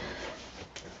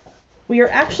 We are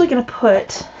actually going to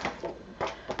put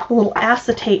a little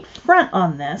acetate front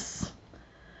on this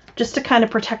just to kind of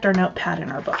protect our notepad in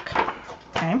our book.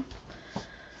 Okay,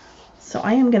 so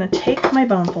I am going to take my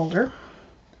bone folder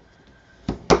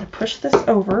and push this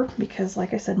over because,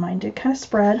 like I said, mine did kind of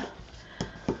spread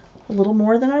a little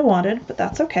more than I wanted, but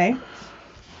that's okay.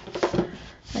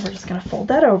 And we're just going to fold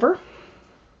that over.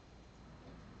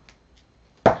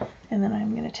 And then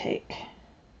I'm going to take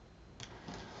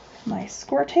my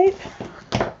score tape,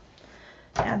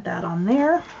 add that on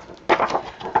there.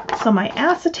 So my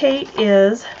acetate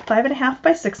is 5.5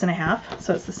 by 6.5,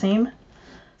 so it's the same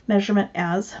measurement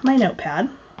as my notepad.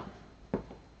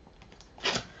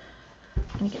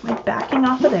 I'm going to get my backing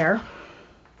off of there.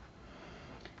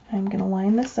 I'm going to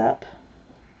line this up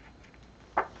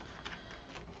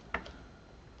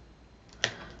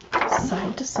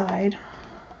side to side.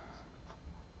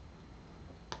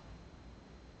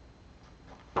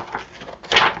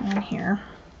 And here,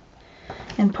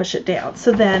 and push it down.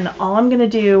 So then all I'm going to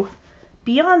do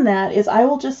beyond that is I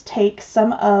will just take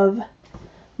some of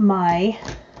my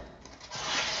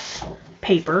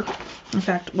paper. In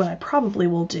fact, what I probably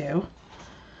will do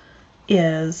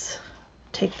is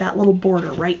take that little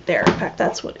border right there. In fact,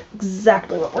 that's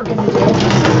exactly what we're going to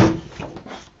do.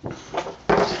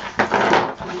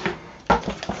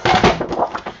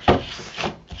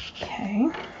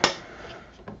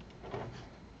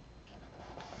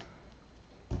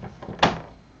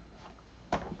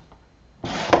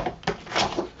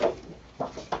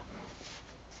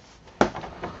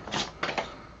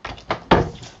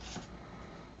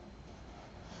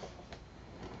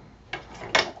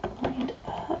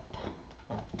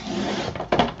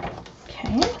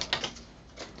 Okay.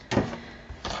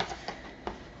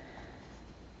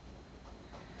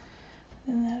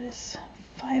 And that is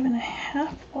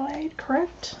 5.5 wide,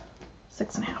 correct?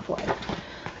 6.5 wide.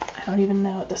 I don't even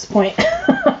know at this point.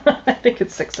 I think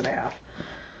it's 6.5.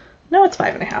 No, it's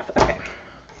 5.5. Okay.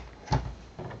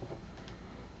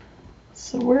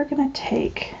 So we're going to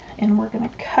take and we're going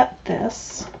to cut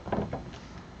this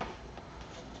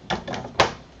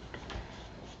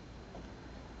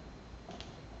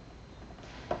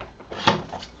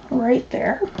right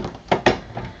there.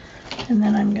 And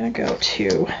then I'm going to go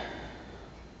to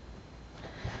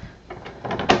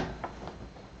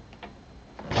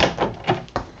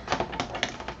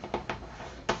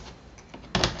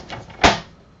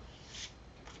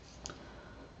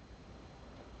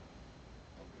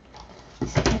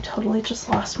totally just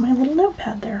lost my little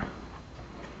notepad there.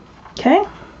 Okay.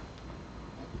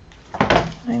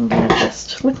 I'm going to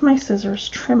just, with my scissors,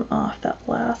 trim off that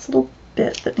last little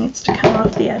bit that needs to come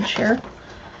off the edge here.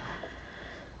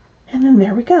 And then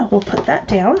there we go. We'll put that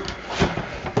down.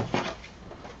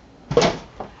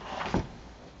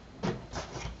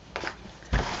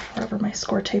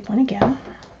 score tape one again.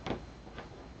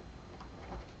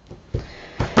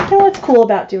 Now what's cool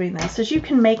about doing this is you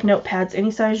can make notepads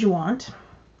any size you want.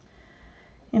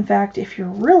 In fact, if you're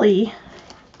really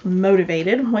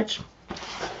motivated, which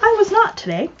I was not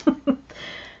today,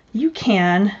 you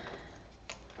can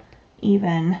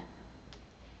even,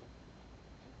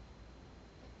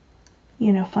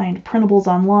 you know, find printables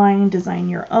online, design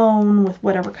your own with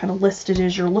whatever kind of list it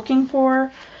is you're looking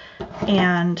for,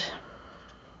 and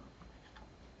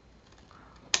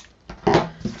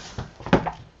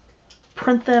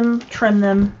print them, trim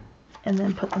them, and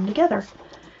then put them together.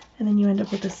 And then you end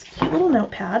up with this cute little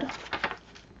notepad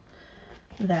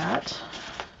that,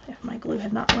 if my glue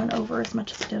had not run over as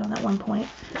much as it did on that one point,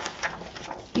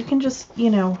 you can just,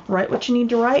 you know, write what you need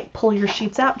to write, pull your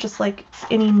sheets out just like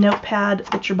any notepad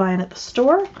that you're buying at the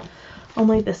store,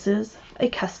 only this is a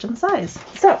custom size.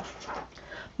 So I'm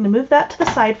going to move that to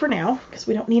the side for now because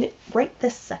we don't need it right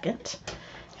this second.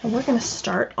 And we're going to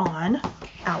start on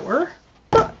our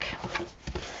book.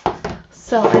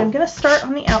 So I'm going to start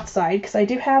on the outside because I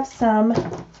do have some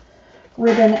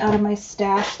ribbon out of my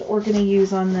stash that we're going to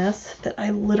use on this that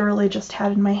I literally just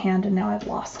had in my hand and now I've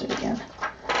lost it again.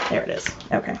 There it is.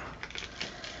 Okay.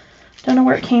 Don't know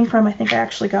where it came from. I think I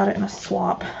actually got it in a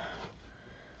swap,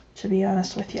 to be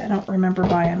honest with you. I don't remember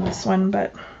buying this one,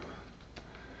 but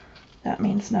that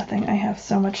means nothing. I have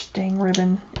so much dang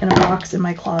ribbon in a box in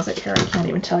my closet here, I can't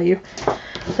even tell you,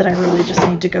 that I really just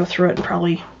need to go through it and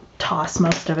probably toss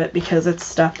most of it because it's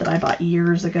stuff that I bought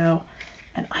years ago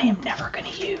and I am never going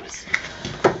to use.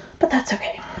 But that's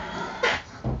okay.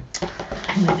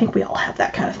 And I think we all have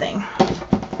that kind of thing.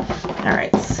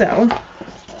 Alright, so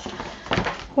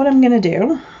what I'm going to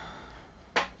do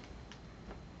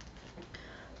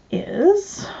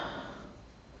is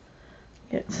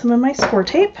get some of my score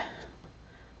tape.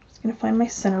 I'm just going to find my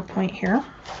center point here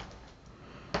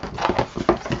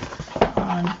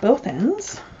on both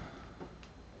ends.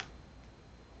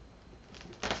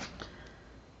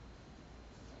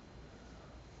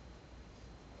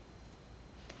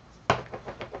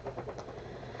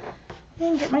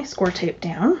 And get my score tape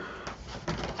down.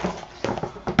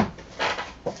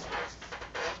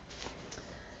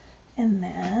 And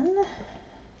then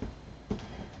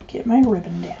get my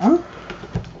ribbon down.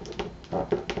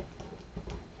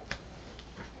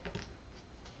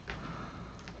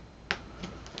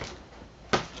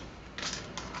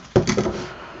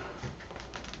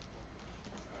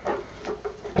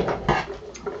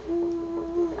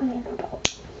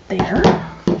 About there.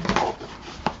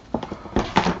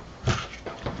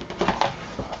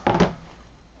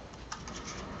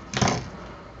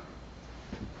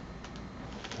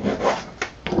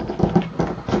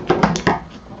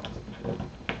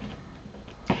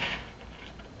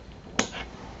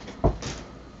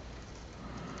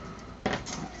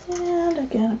 And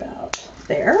again about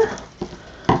there.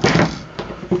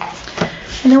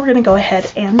 And then we're going to go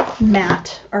ahead and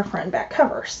mat our front and back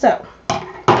cover. So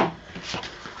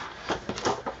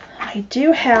I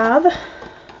do have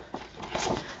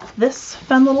this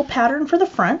fun little pattern for the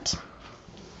front.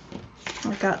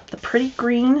 I've got the pretty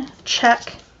green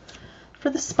check for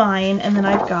the spine, and then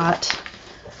I've got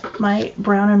my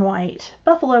brown and white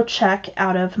buffalo check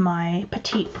out of my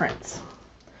petite prints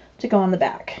to go on the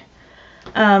back.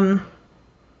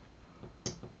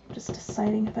 Just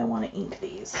deciding if I want to ink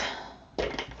these,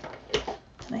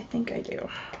 and I think I do.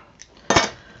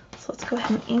 So let's go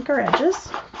ahead and ink our edges.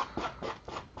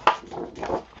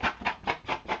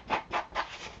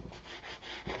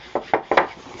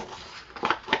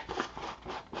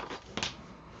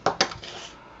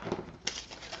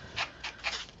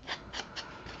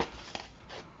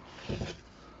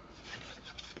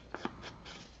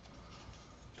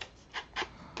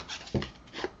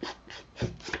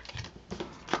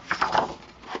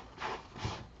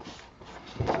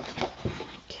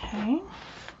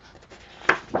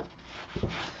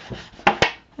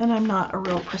 And I'm not a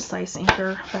real precise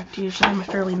inker. In fact, usually I'm a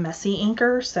fairly messy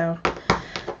inker, so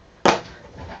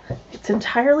it's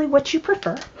entirely what you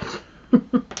prefer.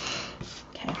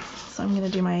 Okay, so I'm going to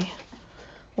do my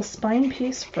little spine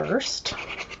piece first.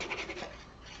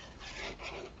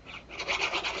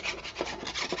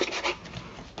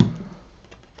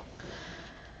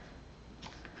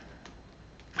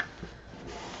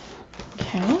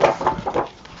 Okay,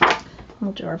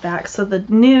 we'll do our back. So the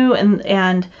new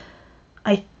and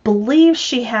I believe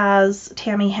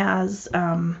Tammy has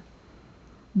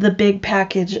the big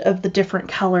package of the different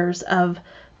colors of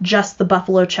just the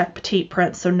buffalo check petite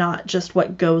print, so not just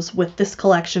what goes with this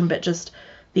collection, but just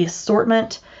the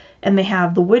assortment. And they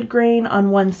have the wood grain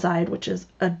on one side, which is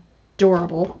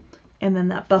adorable, and then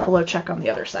that buffalo check on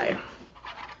the other side.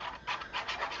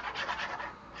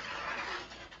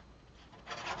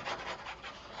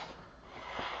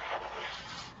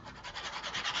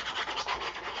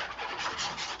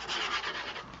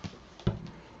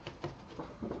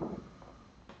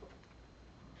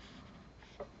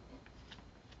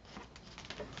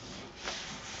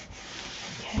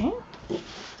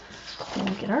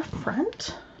 our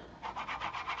front.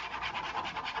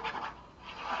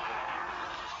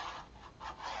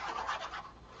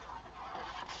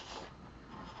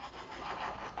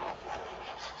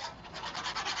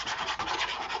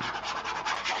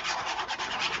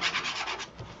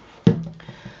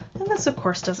 And this, of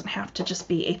course, doesn't have to just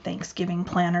be a Thanksgiving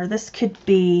planner. This could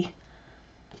be,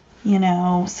 you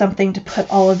know, something to put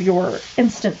all of your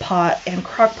Instant Pot and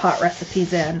Crock Pot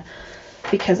recipes in,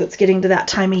 because it's getting to that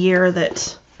time of year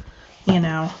that, you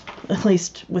know, at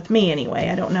least with me anyway,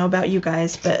 I don't know about you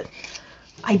guys, but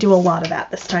I do a lot of that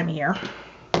this time of year.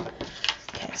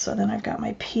 Okay, so then I've got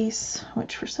my piece,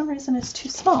 which for some reason is too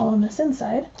small on this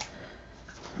inside.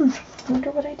 I wonder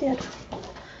what I did.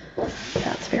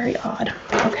 That's very odd.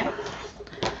 Okay,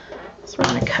 so we're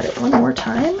going to cut it one more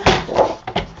time.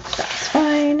 That's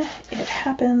fine. It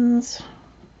happens.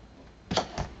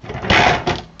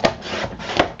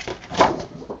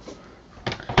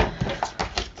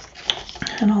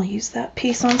 And I'll use that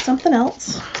piece on something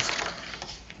else.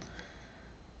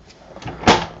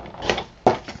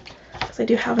 Because I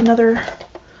do have another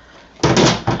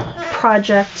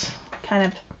project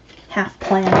kind of half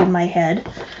planned in my head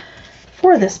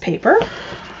for this paper.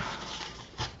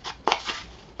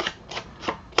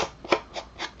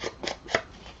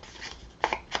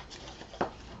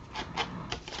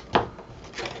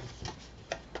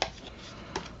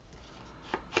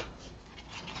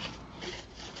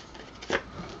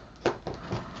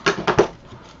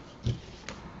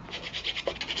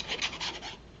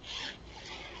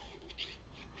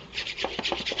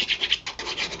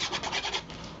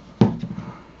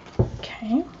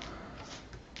 Okay.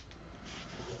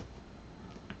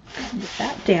 Get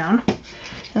that down, and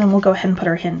then we'll go ahead and put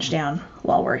our hinge down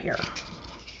while we're here.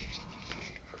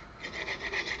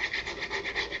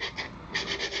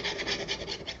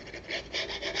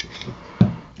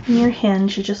 In your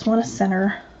hinge, you just want to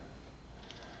center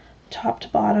top to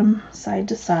bottom, side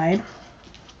to side.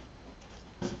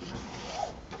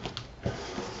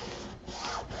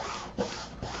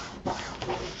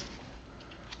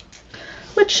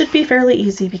 Which should be fairly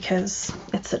easy because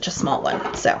it's such a small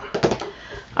one. So,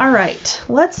 all right,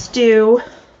 let's do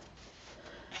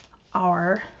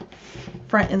our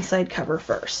front inside cover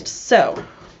first. So,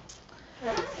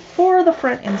 for the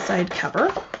front inside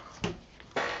cover,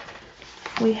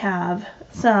 we have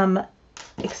some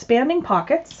expanding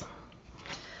pockets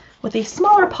with a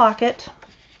smaller pocket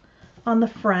on the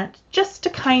front just to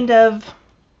kind of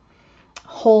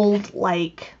hold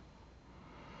like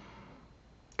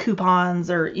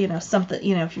coupons or, you know, something,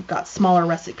 you know, if you've got smaller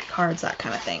recipe cards, that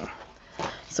kind of thing.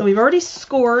 So we've already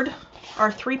scored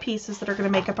our 3 pieces that are going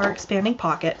to make up our expanding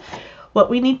pocket. What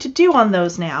we need to do on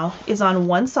those now is on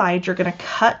one side, you're going to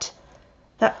cut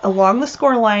that along the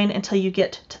score line until you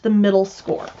get to the middle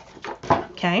score.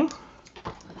 Okay.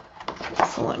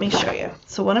 So let me show you.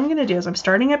 So what I'm going to do is I'm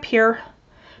starting up here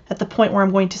at the point where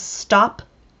I'm going to stop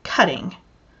cutting,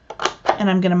 and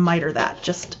I'm going to miter that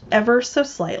just ever so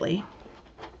slightly.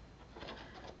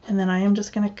 And then I am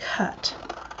just going to cut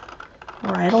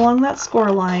right along that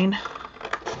score line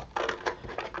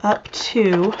up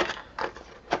to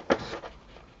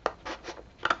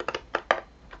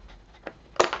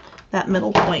that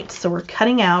middle point. So we're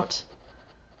cutting out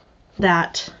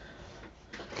that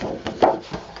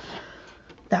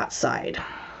side.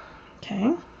 Okay.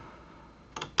 You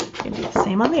can do the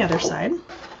same on the other side.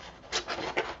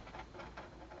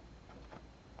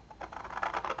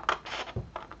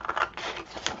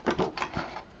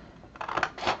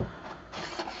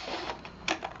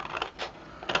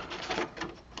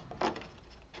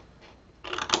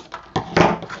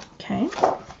 Okay.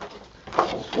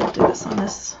 We'll do this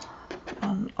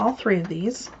on all 3 of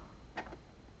these.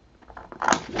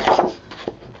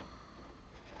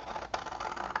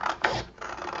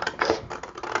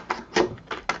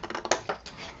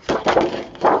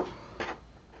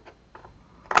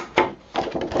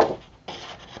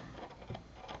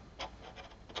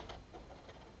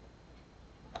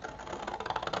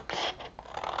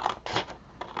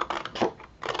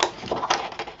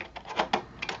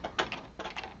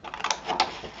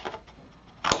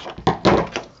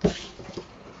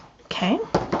 Okay,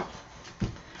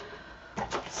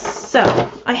 so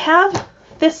I have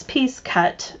this piece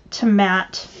cut to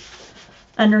mat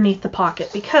underneath the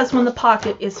pocket, because when the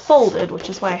pocket is folded, which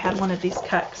is why I had one of these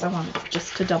cut, because I wanted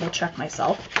just to double check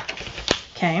myself.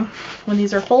 Okay, when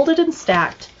these are folded and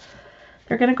stacked,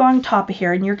 they're going to go on top of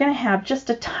here, and you're going to have just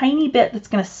a tiny bit that's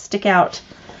going to stick out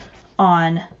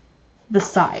on the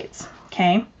sides.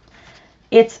 Okay,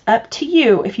 it's up to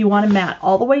you if you want to mat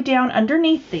all the way down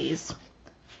underneath these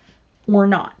or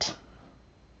not.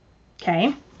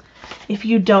 Okay, If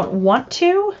you don't want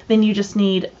to, then you just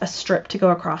need a strip to go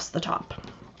across the top.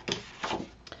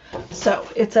 So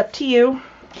it's up to you.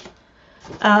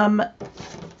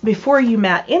 Before you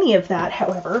mat any of that,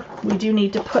 however, we do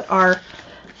need to put our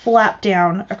flap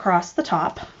down across the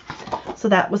top. So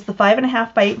that was the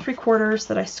 5.5 by 8 3/4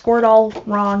 that I scored all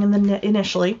wrong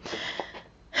initially,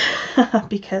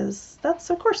 because that's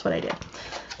of course what I did.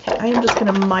 Okay, I am just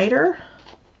going to miter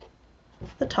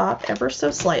the top ever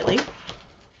so slightly.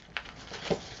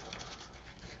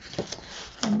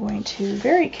 I'm going to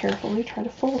very carefully try to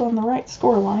fold on the right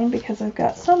score line because I've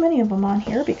got so many of them on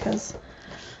here, because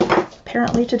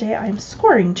apparently today I'm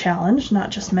scoring challenged,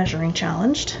 not just measuring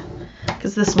challenged,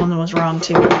 because this one was wrong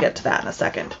too. We'll get to that in a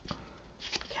second.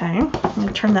 Okay, I'm going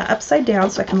to turn that upside down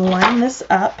so I can line this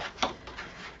up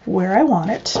where I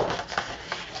want it.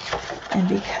 And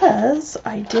because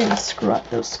I did screw up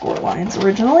those score lines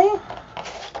originally,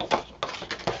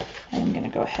 I'm going to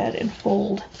go ahead and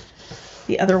fold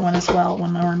the other one as well,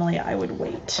 when normally I would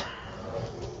wait.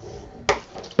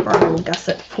 Or I will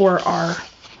gusset for our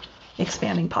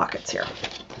expanding pockets here.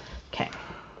 Okay.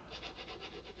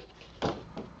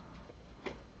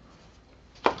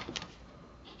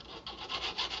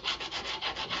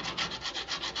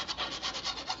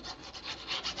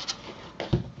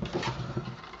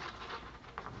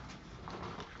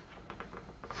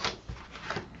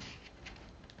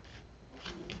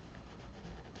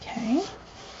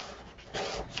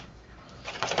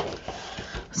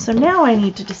 So now I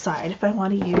need to decide if I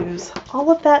want to use all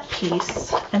of that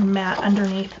piece and mat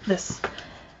underneath this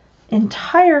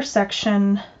entire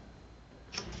section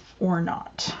or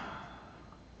not.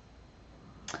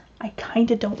 I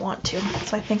kind of don't want to,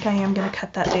 so I think I am going to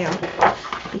cut that down,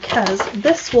 because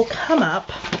this will come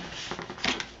up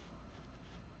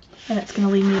and it's going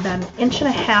to leave me about 1.5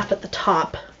 inches at the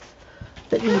top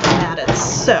that needs matted.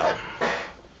 So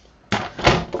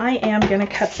I am going to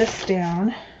cut this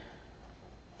down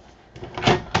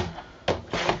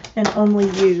and only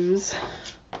use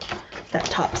that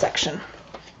top section.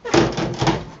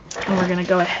 And we're going to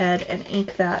go ahead and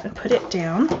ink that and put it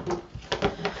down.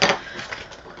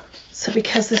 So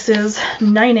because this is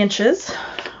 9 inches,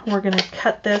 we're going to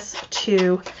cut this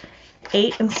to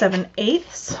 8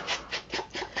 7/8.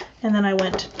 And then I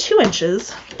went 2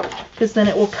 inches, because then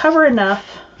it will cover enough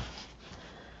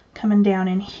coming down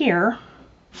in here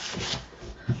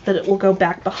that it will go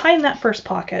back behind that first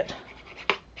pocket.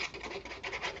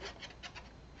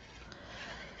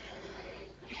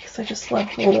 I just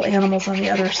love little animals on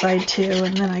the other side too,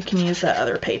 and then I can use that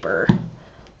other paper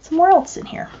somewhere else in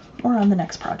here or on the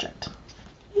next project.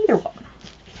 Either one.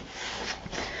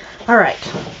 All right,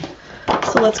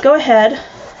 so let's go ahead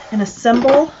and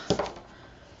assemble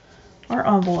our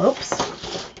envelopes.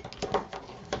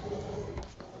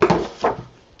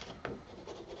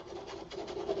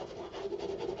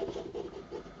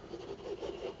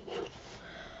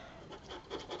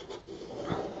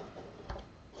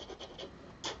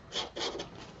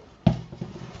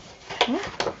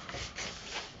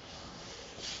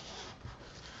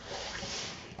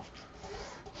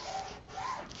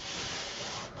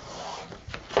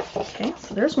 Okay,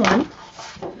 so there's one.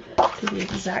 Do the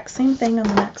exact same thing on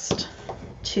the next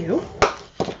two,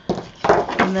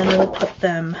 and then we'll put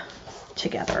them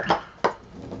together.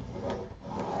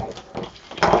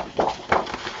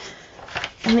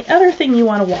 And the other thing you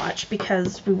want to watch,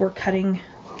 because we were cutting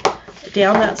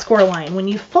down that score line, when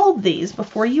you fold these,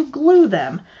 before you glue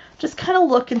them, just kind of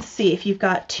look and see if you've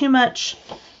got too much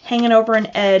hanging over an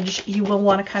edge. You will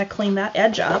want to kind of clean that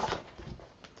edge up,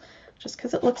 just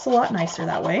because it looks a lot nicer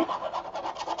that way.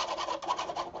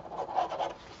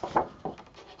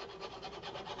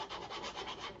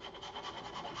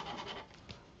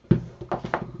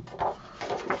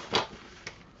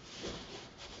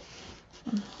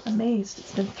 I'm amazed.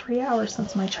 It's been 3 hours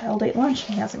since my child ate lunch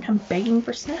and he hasn't come begging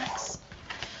for snacks.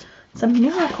 It's a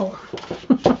miracle.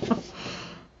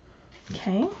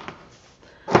 Okay,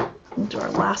 we'll do our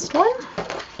last one.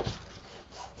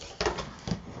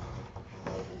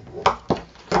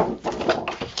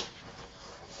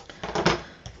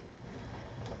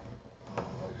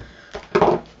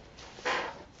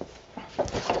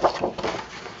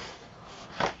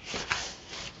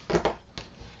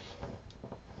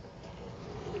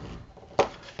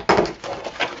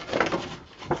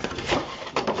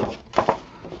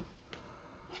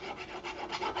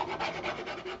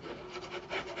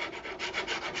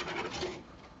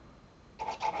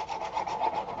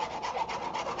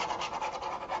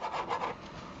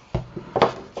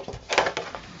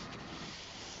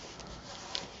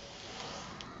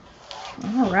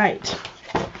 All right,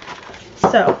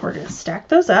 so we're going to stack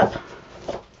those up.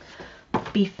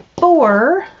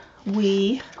 before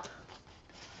we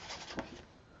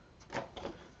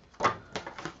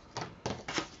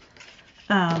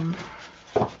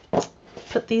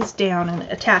put these down and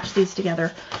attach these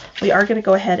together, we are going to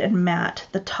go ahead and mat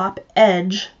the top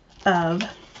edge of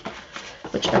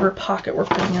whichever pocket we're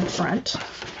putting in front.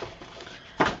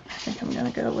 I think I'm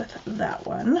going to go with that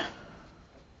one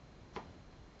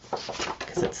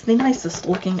because it's the nicest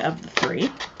looking of the three.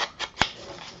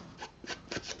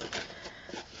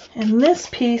 And this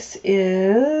piece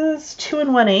is 2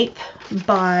 1/8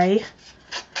 by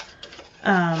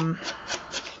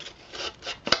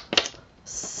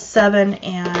 7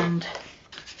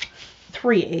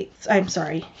 3/8. I'm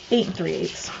sorry, 8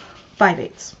 3/8,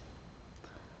 5/8.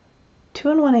 2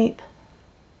 1/8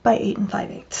 by 8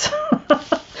 5/8.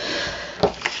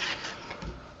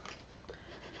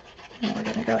 And we're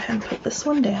going to go ahead and put this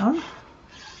one down.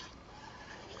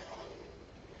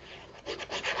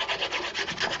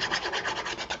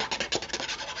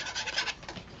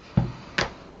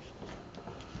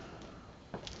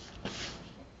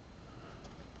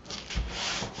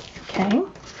 Okay,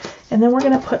 and then we're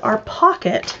going to put our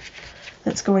pocket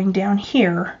that's going down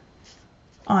here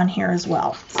on here as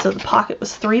well. So the pocket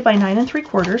was 3 by 9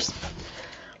 3/4.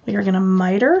 We are going to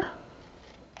miter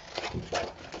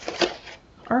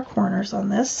our corners on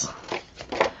this.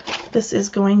 This is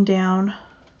going down.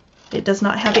 It does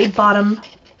not have a bottom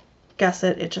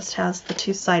gusset. It just has the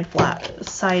two side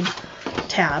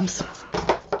tabs.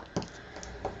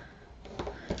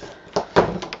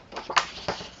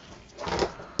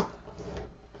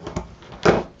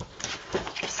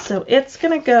 So it's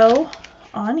going to go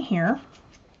on here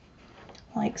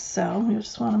like so. We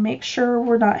just want to make sure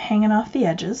we're not hanging off the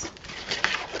edges.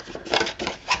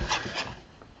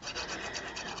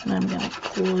 And I'm going to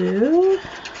glue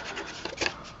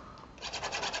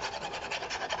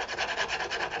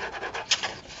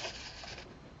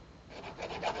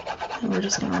and we're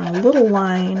just going to run a little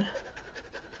line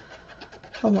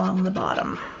along the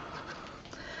bottom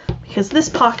because this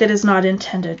pocket is not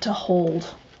intended to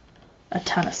hold a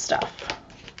ton of stuff.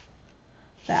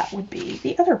 That would be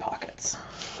the other pockets.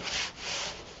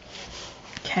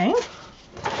 Okay.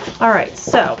 All right,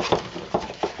 so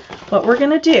what we're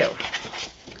going to do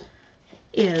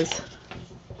is,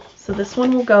 so this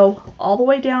one will go all the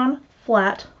way down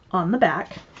flat on the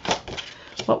back.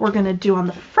 What we're going to do on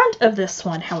the front of this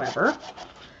one, however,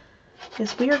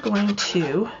 is we are going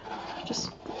to just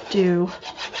do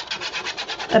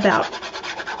about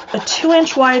a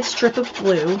 2-inch wide strip of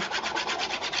glue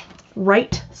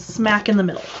right smack in the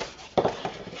middle.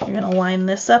 You're going to line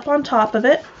this up on top of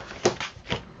it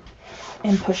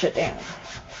and push it down.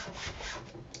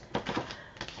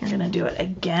 You're going to do it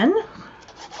again.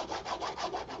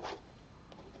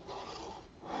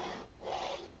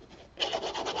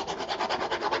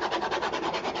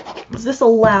 This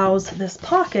allows this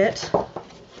pocket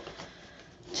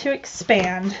to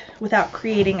expand without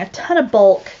creating a ton of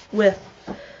bulk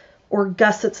or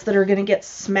gussets that are going to get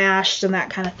smashed and that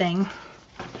kind of thing.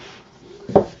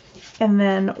 And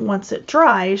then once it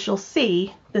dries, you'll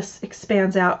see this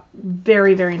expands out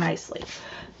very, very nicely.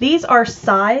 These are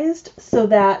sized so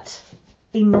that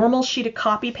a normal sheet of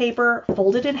copy paper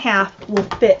folded in half will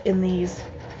fit in these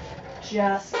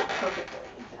just perfectly.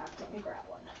 In fact, let me grab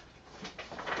one.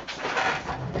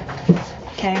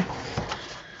 Okay,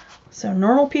 so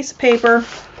normal piece of paper,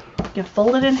 you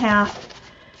fold it in half,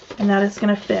 and that is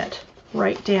going to fit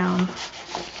right down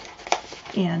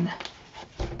in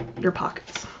your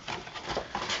pockets.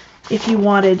 If you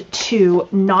wanted to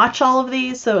notch all of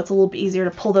these so it's a little bit easier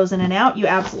to pull those in and out, you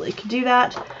absolutely could do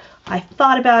that. I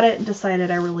thought about it and decided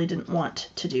I really didn't want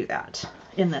to do that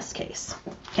in this case.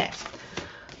 Okay,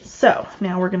 so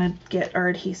now we're going to get our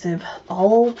adhesive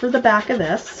all over the back of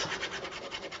this.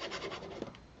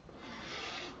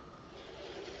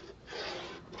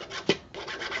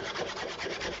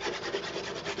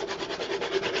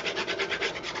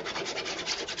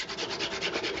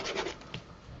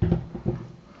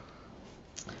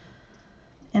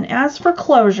 And as for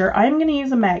closure, I'm going to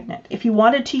use a magnet. If you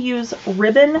wanted to use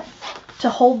ribbon to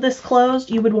hold this closed,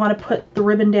 you would want to put the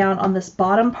ribbon down on this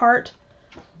bottom part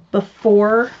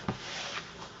before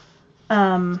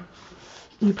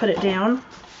you put it down.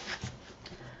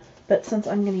 But since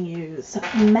I'm going to use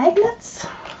magnets,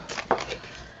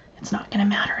 it's not going to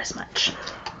matter as much.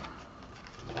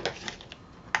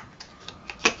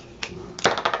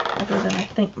 Other than I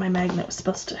think my magnet was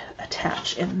supposed to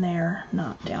attach in there,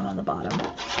 not down on the bottom.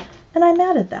 And I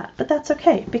matted that, but that's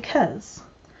okay because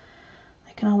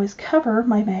I can always cover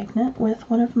my magnet with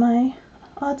one of my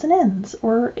odds and ends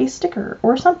or a sticker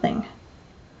or something.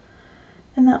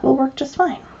 And that will work just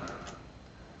fine.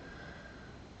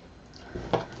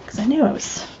 because I knew I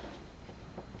was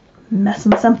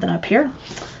messing something up here.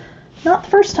 Not the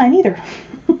first time either.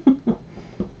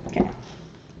 Okay.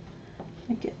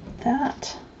 I get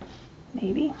that.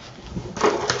 Maybe.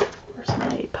 Where's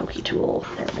my pokey tool?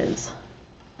 There it is.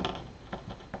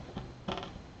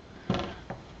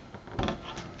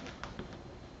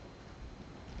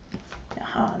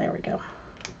 Aha, there we go.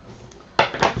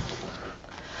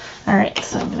 Alright,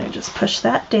 so I'm going to just push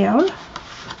that down.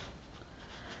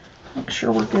 Make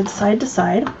sure we're good side to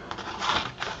side.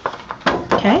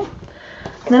 Okay.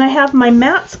 And then I have my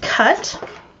mats cut.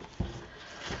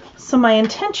 So my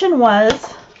intention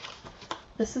was,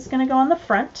 this is going to go on the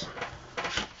front.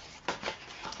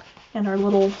 And our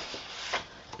little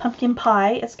pumpkin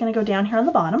pie is going to go down here on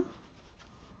the bottom.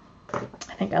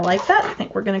 I think I like that. I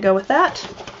think we're going to go with that.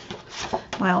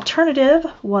 My alternative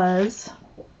was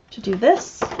to do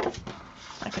this.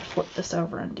 I could flip this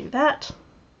over and do that.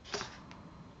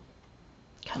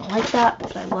 Kind of like that,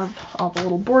 but I love all the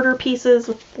little border pieces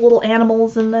with little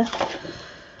animals and the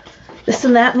this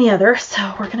and that and the other,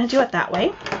 so we're going to do it that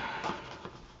way.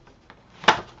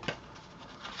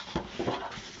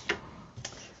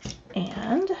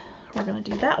 And we're going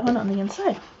to do that one on the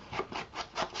inside.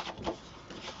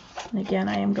 And again,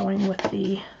 I am going with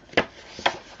the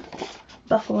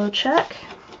buffalo check.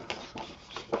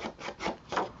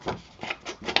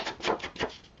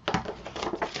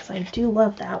 Because I do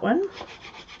love that one.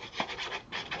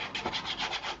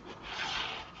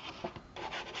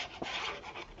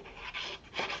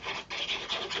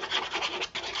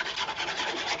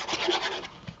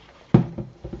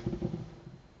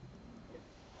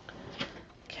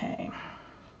 Okay.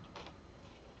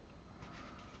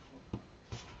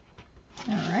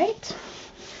 All right.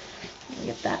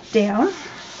 Get that down.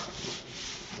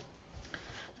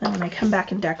 And when I come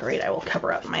back and decorate, I will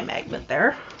cover up my magnet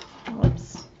there.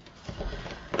 Whoops.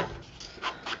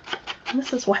 And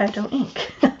this is why I don't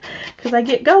ink. Because I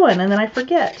get going and then I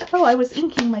forget, oh, I was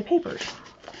inking my papers.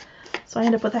 So I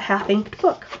end up with a half-inked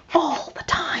book all the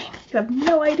time. You have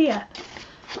no idea.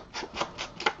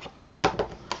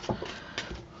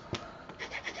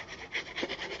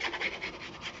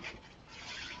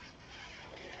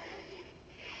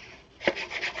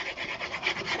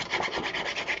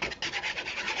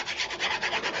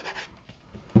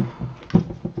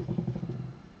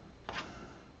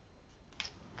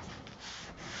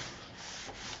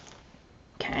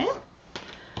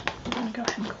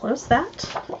 Close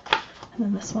that, and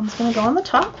then this one's going to go on the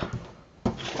top.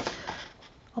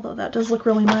 Although that does look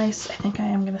really nice, I think I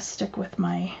am going to stick with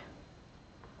my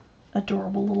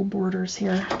adorable little borders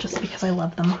here just because I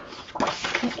love them. Oops.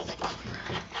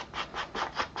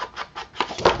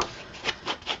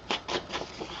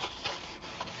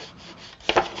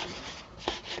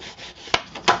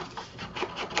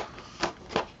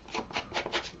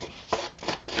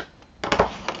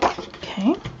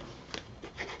 Okay.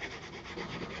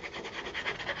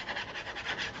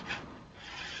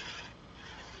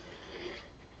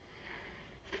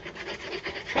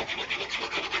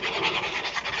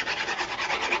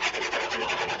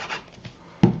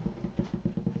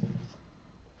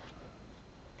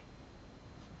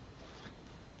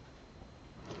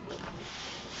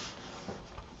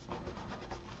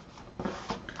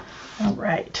 All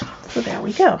right, so there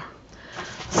we go.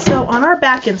 So on our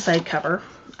back inside cover,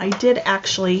 I did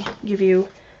actually give you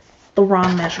the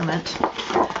wrong measurement.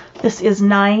 This is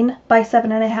 9 by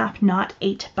 7.5, not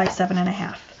 8 by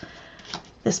 7.5.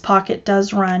 This pocket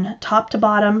does run top to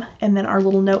bottom, and then our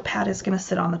little notepad is going to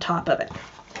sit on the top of it.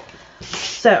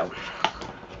 So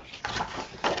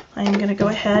I'm going to go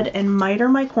ahead and miter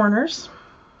my corners.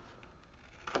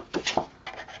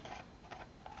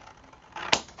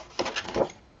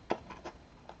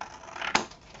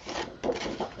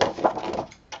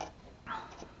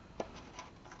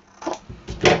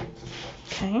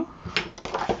 Okay,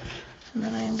 and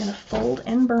then I am going to fold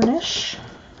and burnish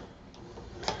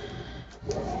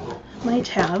my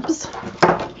tabs.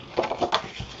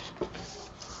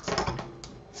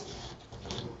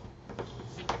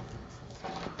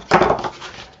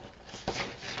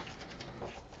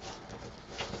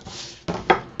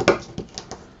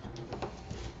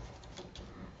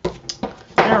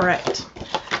 All right,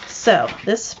 so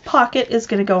this pocket is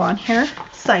going to go on here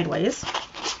sideways.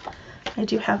 I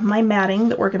do have my matting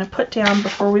that we're going to put down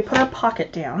before we put our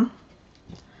pocket down.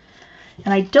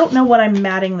 And I don't know what I'm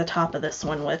matting the top of this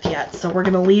one with yet, so we're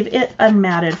going to leave it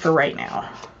unmatted for right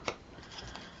now.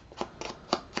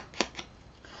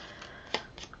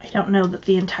 I don't know that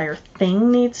the entire thing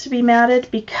needs to be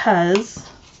matted because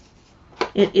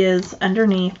it is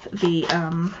underneath the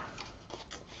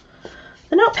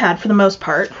notepad for the most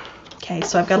part. Okay. Okay,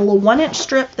 so I've got a little 1-inch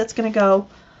strip that's going to go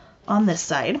on this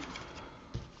side.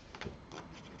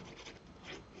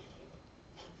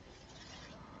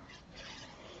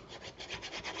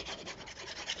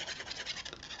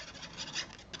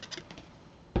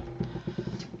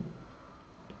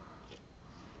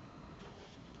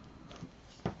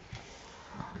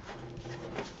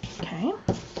 Okay.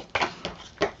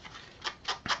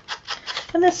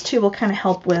 And this too will kind of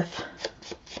help with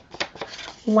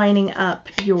lining up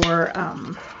your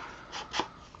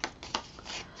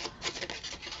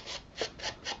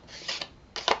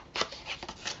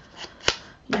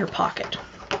pocket.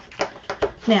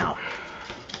 Now,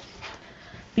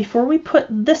 before we put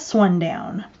this one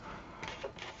down,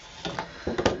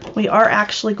 we are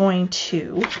actually going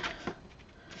to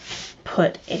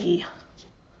put a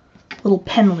little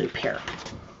pen loop here.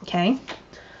 Okay,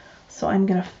 so I'm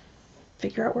going to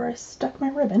figure out where I stuck my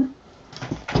ribbon.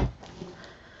 And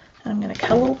I'm going to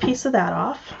cut a little piece of that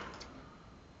off.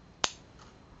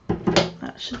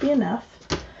 That should be enough.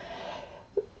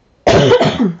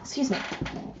 Excuse me.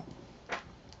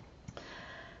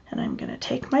 And I'm going to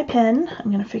take my pen.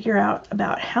 I'm going to figure out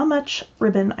about how much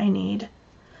ribbon I need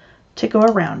to go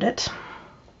around it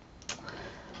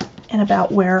and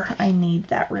about where I need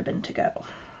that ribbon to go.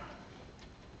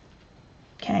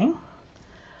 Okay.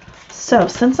 So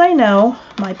since I know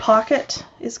my pocket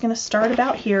is going to start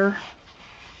about here,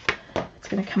 it's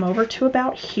going to come over to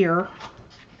about here,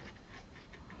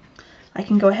 I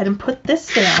can go ahead and put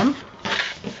this down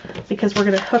because we're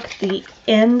going to hook the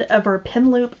end of our pin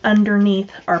loop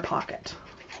underneath our pocket.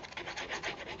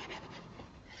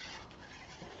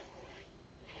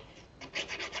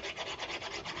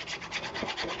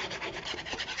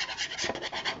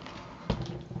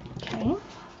 Okay.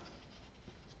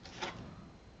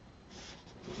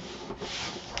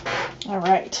 All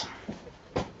right.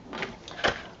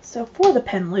 So for the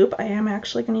pen loop, I am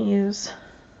actually going to use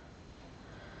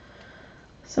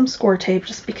some score tape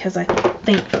just because I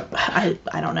think, I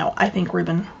don't know, I think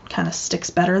ribbon kind of sticks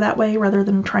better that way rather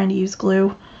than trying to use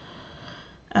glue.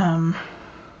 That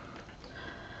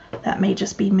may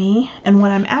just be me. And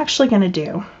what I'm actually going to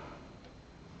do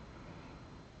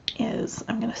is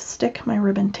I'm going to stick my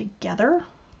ribbon together.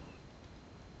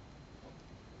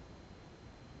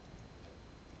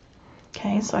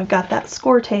 Okay, so I've got that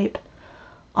score tape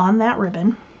on that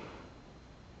ribbon.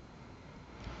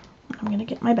 I'm going to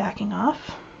get my backing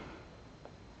off.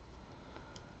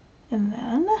 And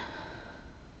then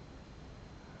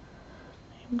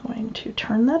I'm going to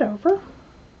turn that over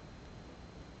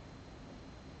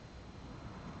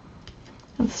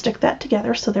and stick that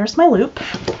together. So there's my loop.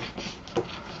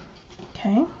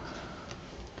 Okay.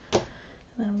 And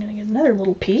then I'm going to get another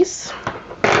little piece.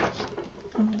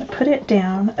 I'm going to put it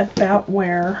down about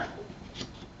where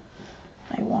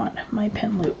I want my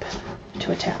pin loop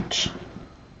to attach.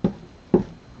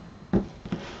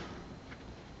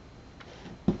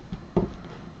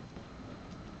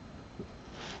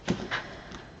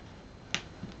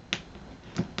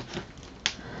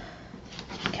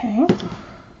 Okay.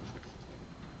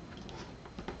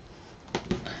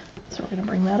 So we're going to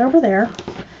bring that over there.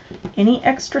 Any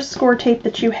extra score tape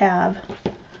that you have,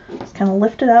 just kind of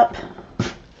lift it up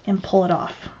and pull it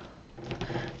off,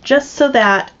 just so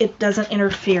that it doesn't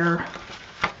interfere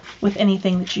with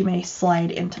anything that you may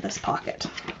slide into this pocket.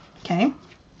 Okay,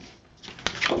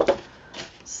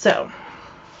 so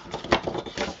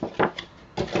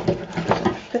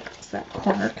fix that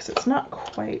corner because it's not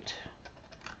quite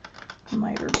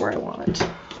mitered where I want it.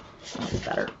 That's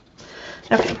better.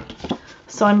 Okay,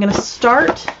 so I'm going to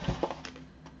start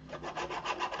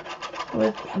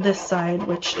with this side,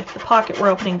 which if the pocket were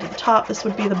opening to the top, this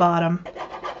would be the bottom.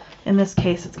 In this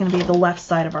case, it's going to be the left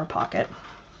side of our pocket.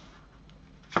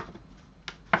 I'm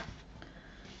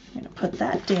going to put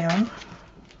that down.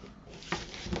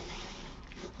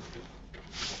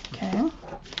 Okay.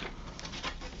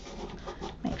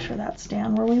 Make sure that's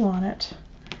down where we want it.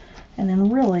 And then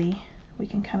really, we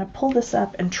can kind of pull this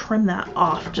up and trim that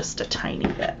off just a tiny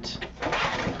bit,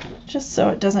 just so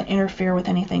it doesn't interfere with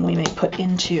anything we may put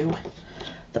into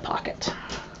the pocket.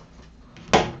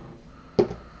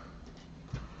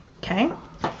 Okay,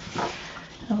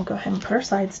 and we'll go ahead and put our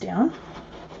sides down.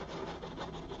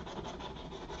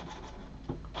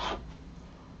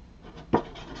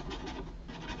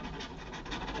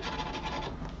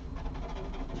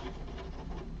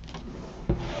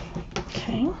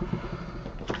 Okay,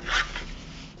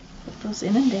 put those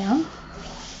in and down.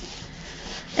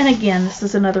 And again, this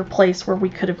is another place where we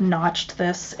could have notched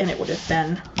this and it would have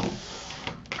been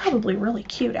probably really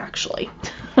cute, actually.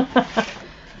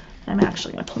 I'm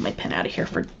actually going to pull my pin out of here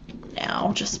for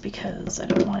now just because I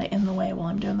don't want it in the way while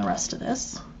I'm doing the rest of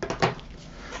this.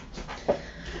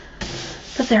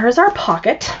 But there is our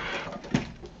pocket.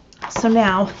 So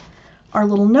now our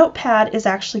little notepad is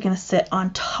actually going to sit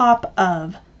on top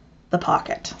of the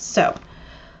pocket. So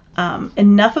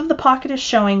enough of the pocket is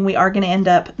showing. We are going to end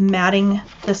up matting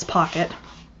this pocket.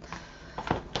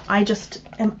 I just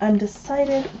am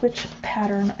undecided which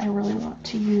pattern I really want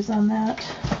to use on that.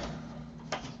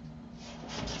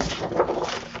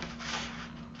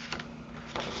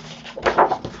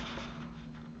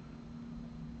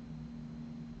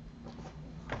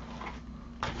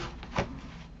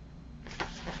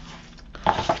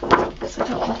 So I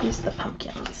don't want to use the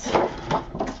pumpkins.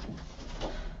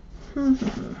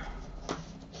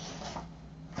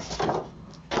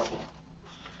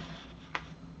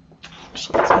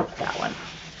 Actually, let's go with that one.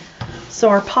 So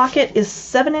our pocket is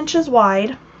 7 inches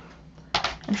wide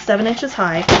and 7 inches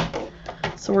high.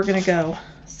 So we're going to go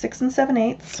 6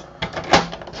 7/8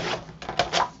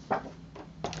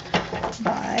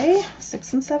 by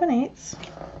 6 7/8.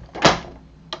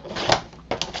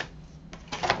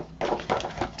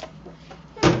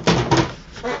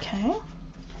 Okay,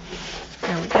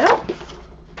 there we go.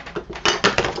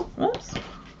 Whoops,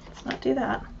 let's not do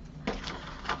that.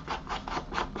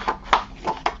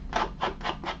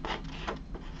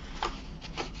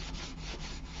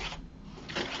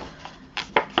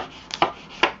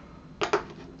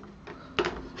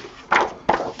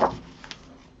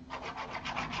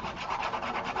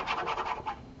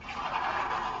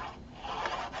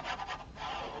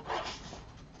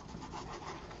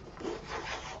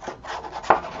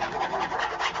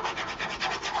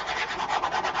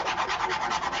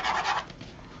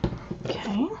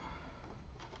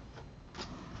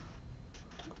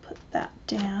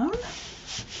 Down.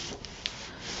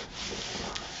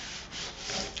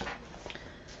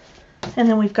 And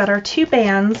then we've got our 2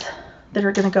 bands that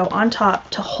are going to go on top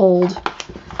to hold,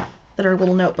 that our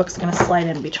little notebook's going to slide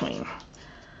in between.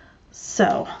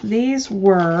 So these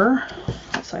were,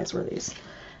 what size were these?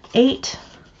 8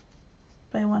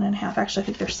 by 1.5. Actually, I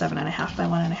think they're 7.5 by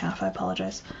 1.5. I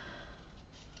apologize.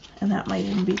 And that might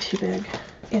even be too big.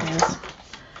 It is.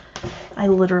 I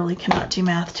literally cannot do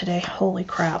math today. Holy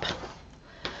crap.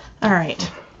 All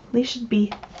right, these should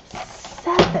be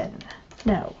 7.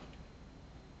 No.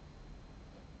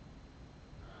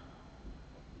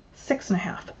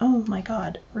 6.5. Oh my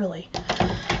God, really?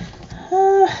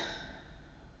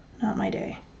 Not my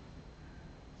day.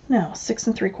 No, 6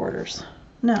 3/4.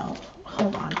 No,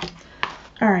 hold on.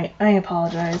 All right, I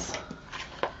apologize.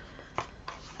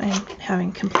 I am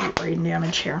having complete brain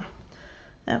damage here.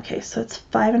 Okay, so it's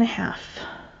 5.5.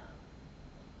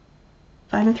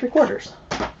 5 3/4.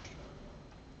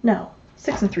 No,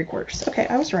 6 3/4. Okay,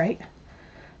 I was right.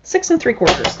 6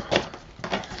 3/4.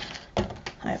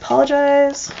 I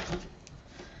apologize,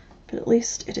 but at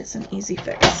least it is an easy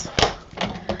fix.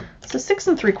 So 6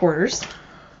 3/4,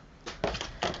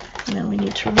 and then we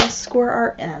need to rescore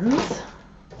our ends.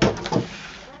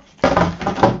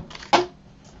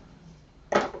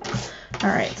 All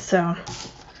right, so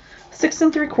 6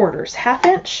 3/4, 1/2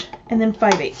 inch, and then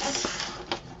 5/8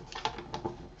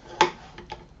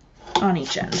 on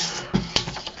each end.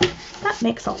 That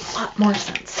makes a lot more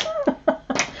sense.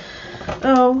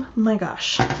 Oh my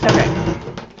gosh. Okay.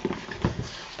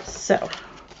 So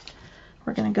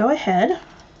we're going to go ahead,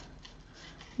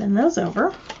 bend those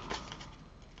over.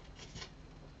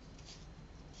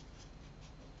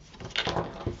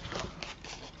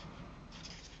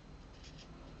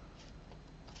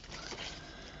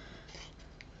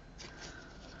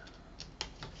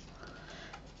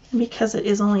 Because it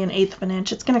is only 1/8 of an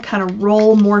inch, it's going to kind of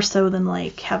roll more so than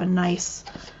like have a nice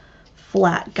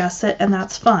flat gusset, and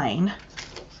that's fine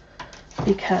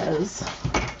because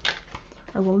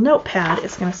our little notepad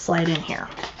is going to slide in here.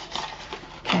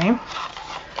 Okay,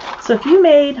 so if you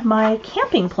made my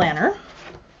camping planner,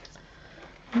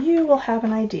 you will have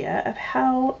an idea of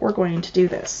how we're going to do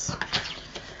this.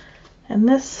 And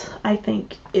this, I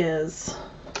think, is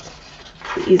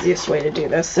the easiest way to do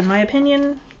this. In my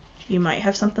opinion, you might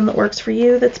have something that works for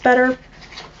you that's better.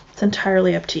 It's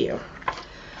entirely up to you.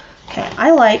 Okay,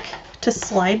 I like to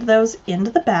slide those into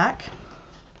the back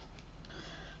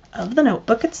of the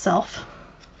notebook itself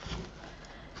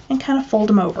and kind of fold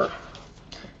them over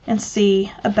and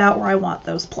see about where I want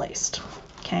those placed.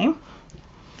 Okay,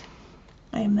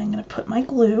 I am then going to put my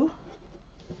glue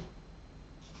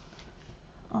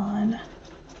on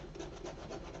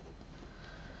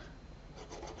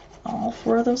all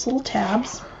 4 of those little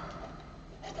tabs.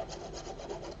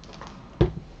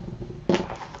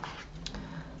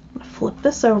 Flip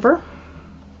this over.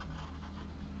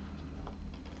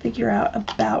 figure out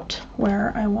about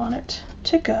where I want it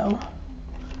to go.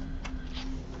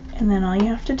 And then all you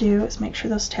have to do is make sure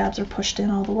those tabs are pushed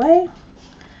in all the way.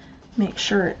 Make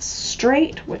sure it's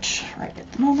straight, which right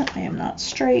at the moment I am not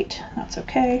straight. That's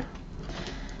okay.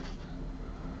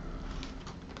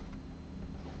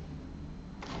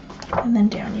 And then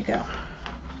down you go.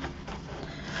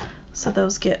 So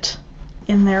those get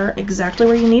in there exactly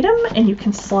where you need them, and you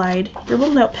can slide your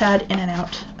little notepad in and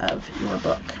out of your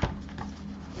book.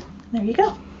 There you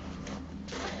go.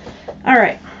 All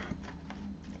right.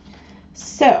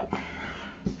 So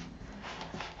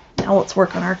now let's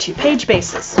work on our 2-page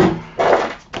bases.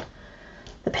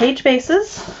 The page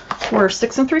bases were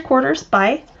 6 3/4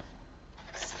 by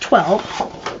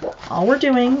 12. All we're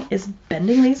doing is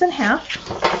bending these in half.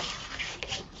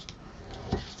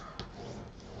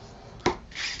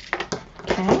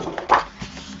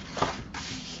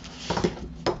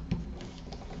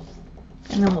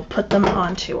 And then we'll put them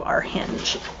onto our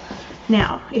hinge.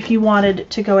 Now, if you wanted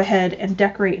to go ahead and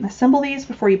decorate and assemble these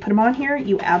before you put them on here,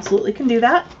 you absolutely can do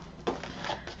that.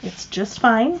 It's just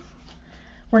fine.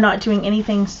 We're not doing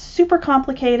anything super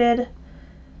complicated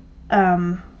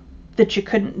that you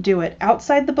couldn't do it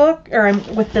outside the book or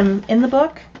with them in the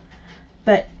book,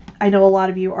 but I know a lot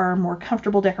of you are more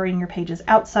comfortable decorating your pages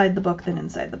outside the book than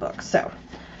inside the book. So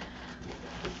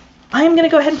I am going to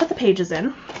go ahead and put the pages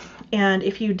in. And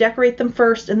if you decorate them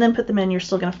first and then put them in, you're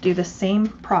still going to have to do the same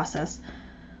process.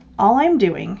 All I'm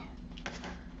doing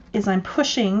is I'm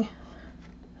pushing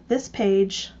this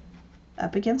page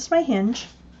up against my hinge,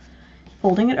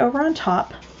 folding it over on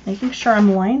top, making sure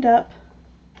I'm lined up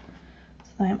so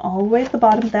that I'm all the way at the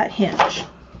bottom of that hinge.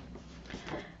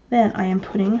 Then I am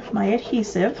putting my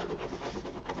adhesive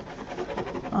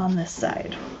on this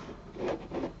side.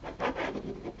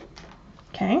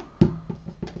 Okay.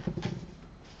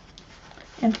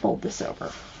 And fold this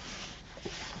over.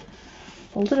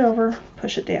 Fold it over,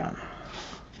 push it down.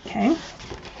 Okay.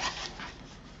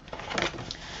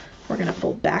 We're going to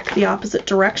fold back the opposite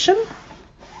direction,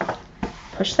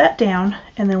 push that down,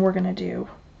 and then we're going to do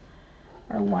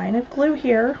our line of glue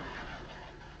here.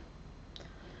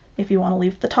 If you want to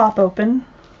leave the top open,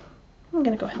 I'm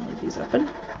going to go ahead and leave these open.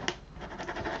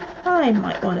 I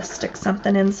might want to stick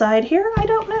something inside here. I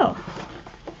don't know.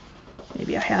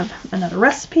 Maybe I have another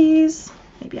recipes.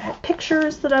 Maybe I have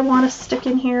pictures that I want to stick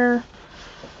in here.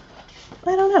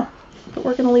 I don't know, but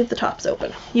we're going to leave the tops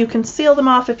open. You can seal them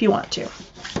off if you want to.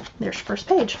 There's your first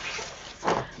page.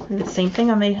 And the same thing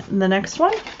on the next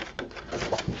one.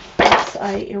 Once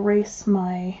I erase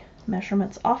my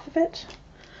measurements off of it,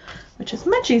 which is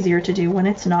much easier to do when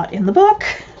it's not in the book.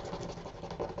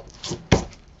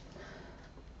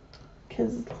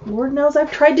 Because Lord knows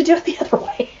I've tried to do it the other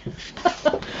way.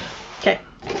 Okay.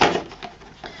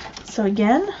 So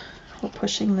again, we're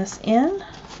pushing this in,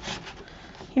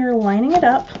 here lining it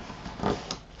up,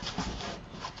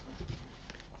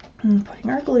 and putting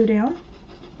our glue down.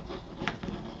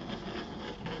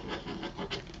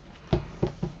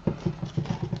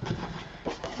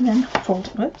 And then fold,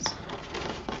 whoops,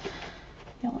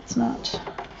 yeah, let's not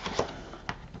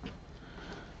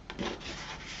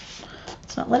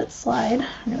let it slide.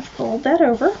 I'm going to fold that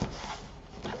over,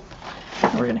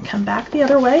 and we're going to come back the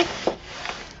other way.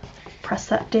 Press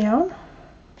that down.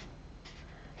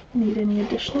 Need any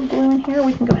additional glue in here,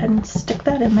 we can go ahead and stick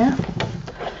that in there.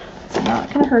 It's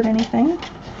not going to hurt anything.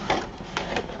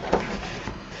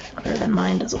 Other than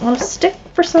mine doesn't want to stick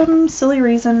for some silly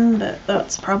reason, but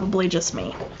that's probably just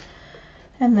me.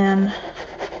 And then,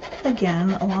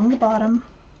 again, along the bottom.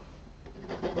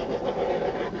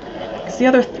 Because the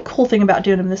other cool thing about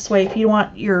doing them this way, if you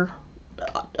want your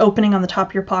opening on the top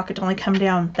of your pocket to only come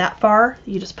down that far,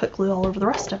 you just put glue all over the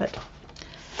rest of it.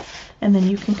 And then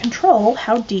you can control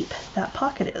how deep that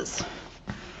pocket is.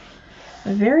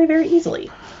 Very, very easily.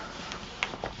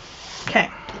 Okay.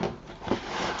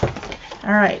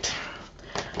 All right.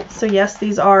 So yes,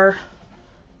 these are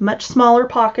much smaller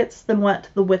pockets than what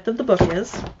the width of the book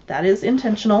is. That is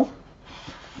intentional.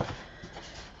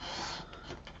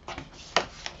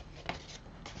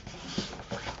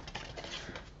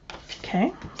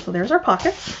 Okay, so there's our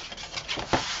pockets.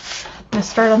 I'm going to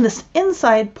start on this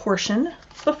inside portion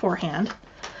beforehand,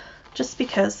 just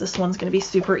because this one's going to be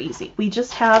super easy. We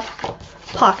just have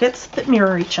pockets that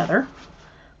mirror each other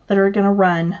that are going to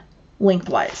run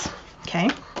lengthwise. Okay,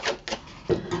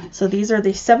 so these are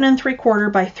the 7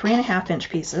 3/4 by 3.5 inch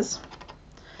pieces.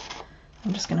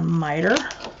 I'm just going to miter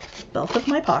both of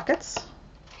my pockets.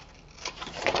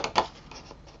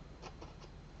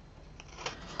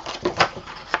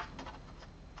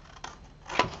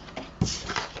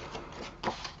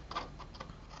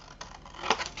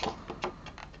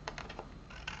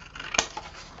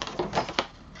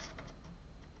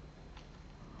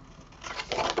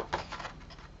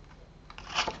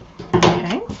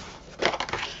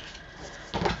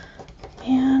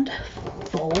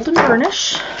 mold and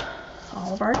burnish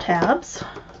all of our tabs.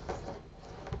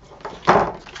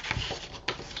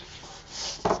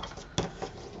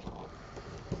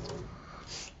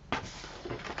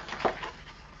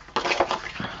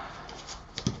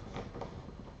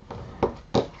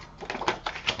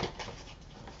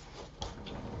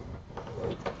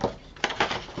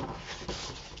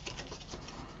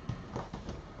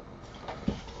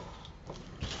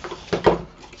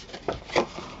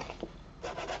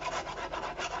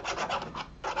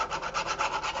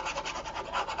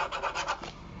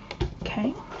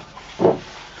 Okay,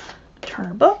 turn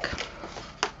our book.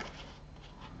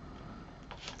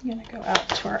 I'm going to go out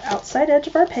to our outside edge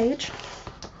of our page,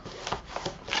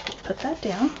 put that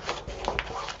down,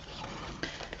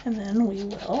 and then we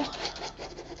will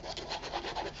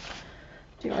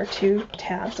do our 2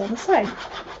 tabs on the side.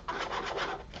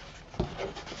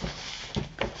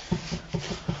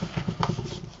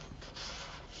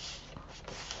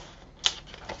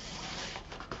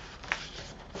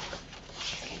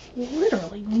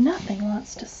 Literally nothing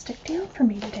wants to stick down for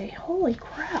me today. Holy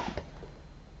crap.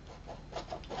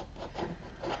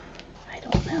 I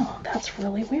don't know. That's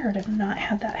really weird. I've not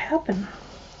had that happen.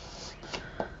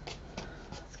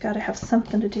 It's got to have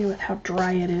something to do with how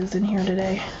dry it is in here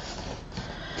today.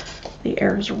 The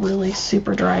air is really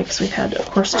super dry because we've had, of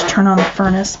course, to turn on the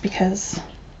furnace because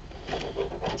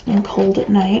it's been cold at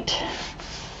night.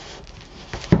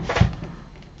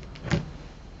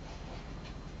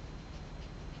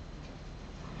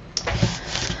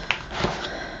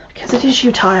 It is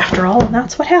Utah after all, and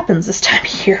that's what happens this time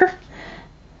of year.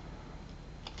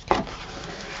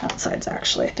 Outside's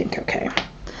actually, I think, okay.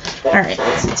 Alright,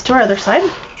 let's do our other side.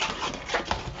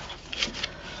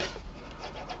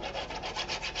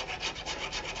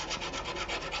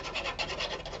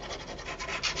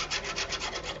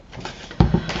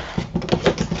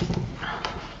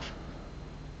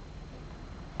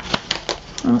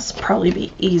 This will probably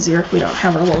be easier if we don't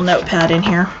have our little notepad in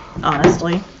here,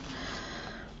 honestly.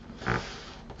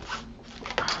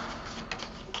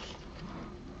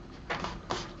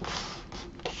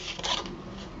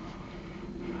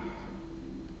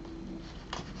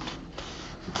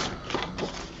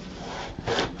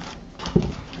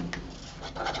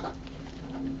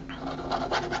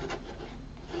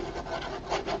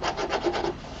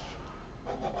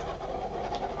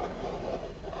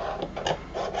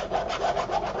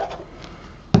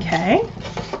 Okay.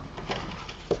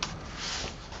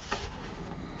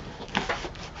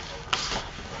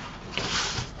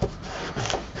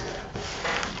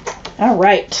 All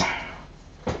right.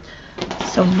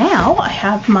 So now I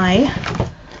have my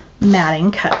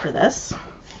matting cut for this.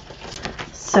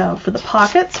 So for the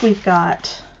pockets, we've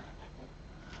got,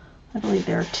 I believe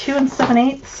they're 2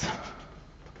 7/8.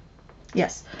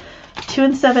 Yes,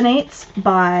 2 7/8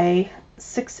 by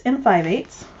 6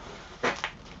 5/8.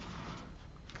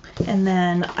 And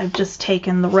then I've just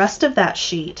taken the rest of that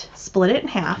sheet, split it in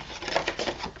half,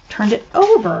 turned it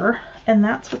over, and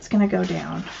that's what's going to go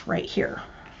down right here.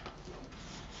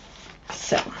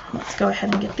 So let's go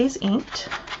ahead and get these inked.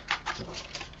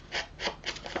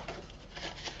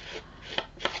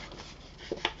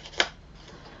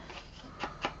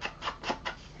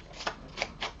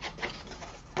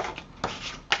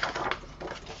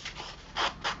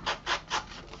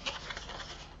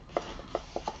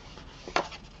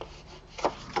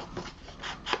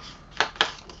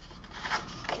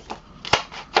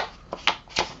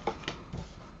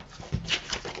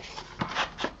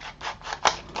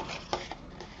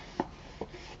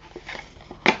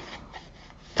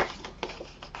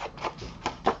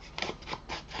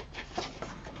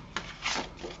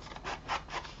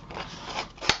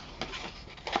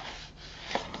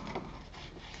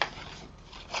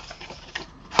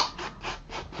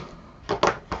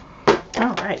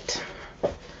 All right,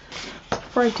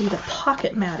 before I do the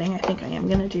pocket matting, I think I am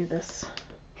going to do this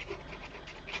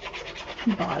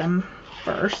bottom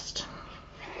first.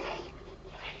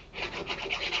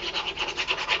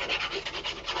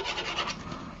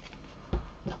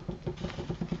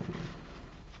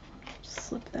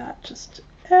 Slip that just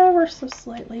ever so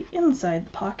slightly inside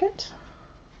the pocket.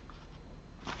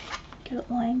 Get it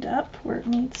lined up where it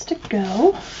needs to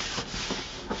go.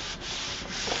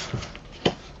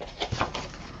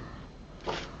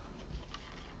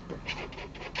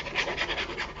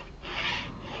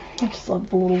 I just love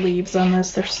the little leaves on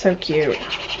this. They're so cute.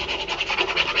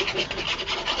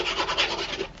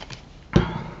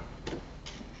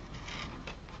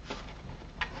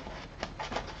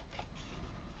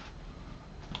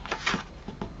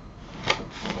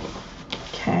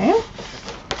 Okay.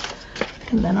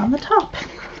 And then on the top.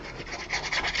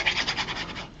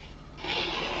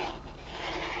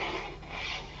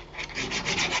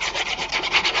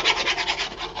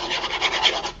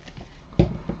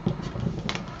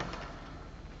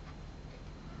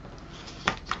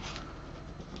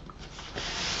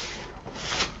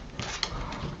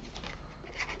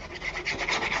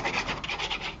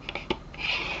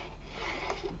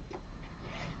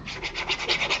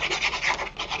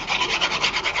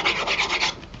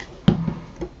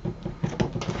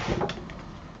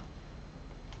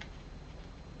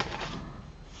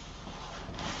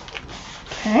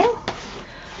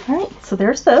 so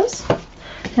there's those.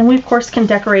 And we of course can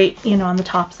decorate, you know, on the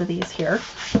tops of these here.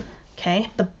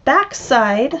 Okay, the back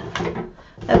side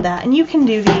of that, and you can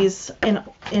do these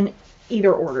in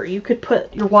either order. You could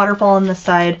put your waterfall on this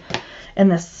side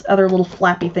and this other little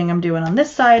flappy thing I'm doing on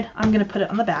this side. I'm going to put it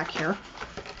on the back here.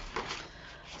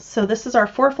 So this is our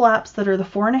 4 flaps that are the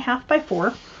 4.5 by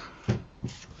 4.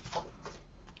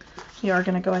 We are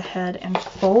going to go ahead and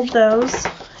fold those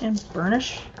and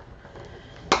burnish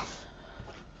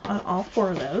on all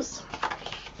 4 of those.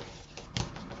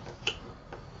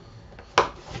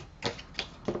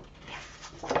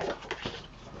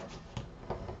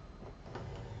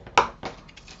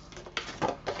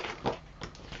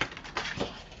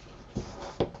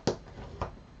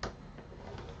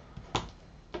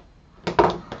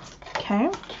 Okay,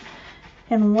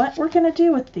 and what we're going to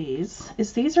do with these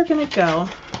is these are going to go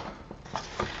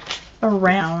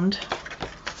around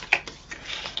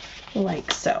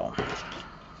like so.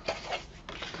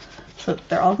 So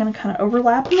they're all going to kind of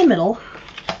overlap in the middle.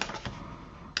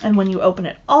 And when you open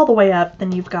it all the way up,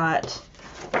 then you've got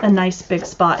a nice big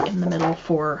spot in the middle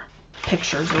for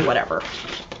pictures or whatever.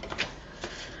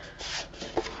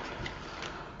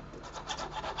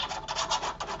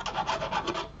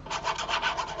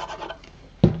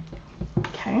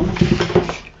 Okay.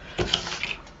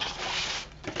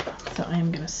 So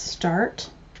I'm going to start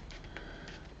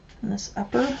in this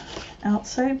upper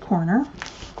outside corner.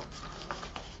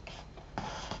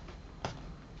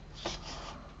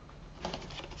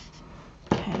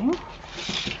 Okay. I'm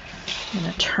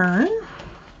going to turn.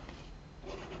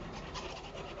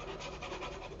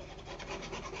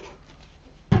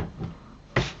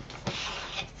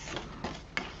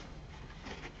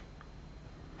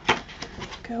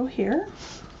 Go here.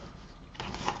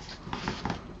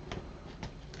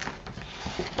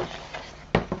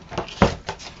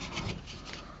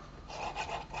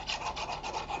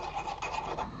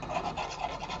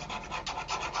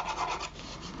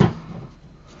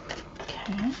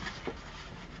 Okay.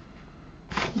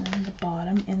 And then the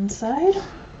bottom inside.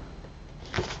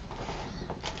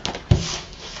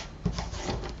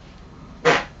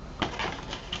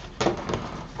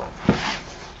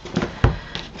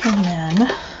 And then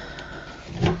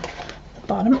the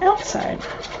bottom outside.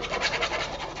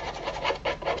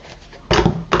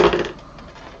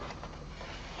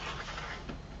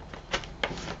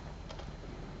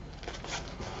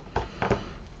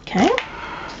 Okay.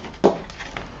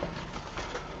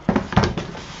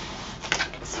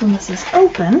 So when this is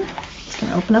open, it's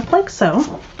going to open up like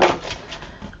so.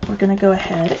 We're going to go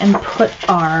ahead and put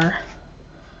our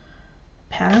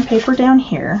pattern paper down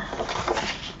here.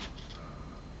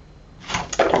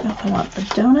 I want the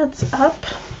donuts up.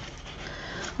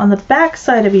 On the back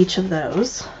side of each of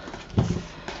those,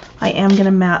 I am going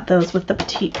to mat those with the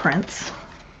petite prints.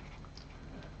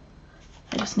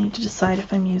 I just need to decide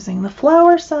if I'm using the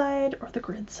flower side or the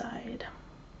grid side.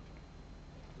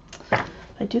 If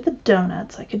I do the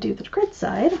donuts, I could do the grid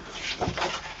side.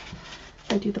 If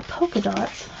I do the polka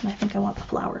dots, and I think I want the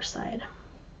flower side.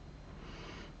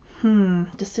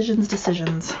 Decisions,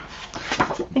 decisions.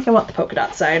 I think I want the polka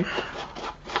dot side.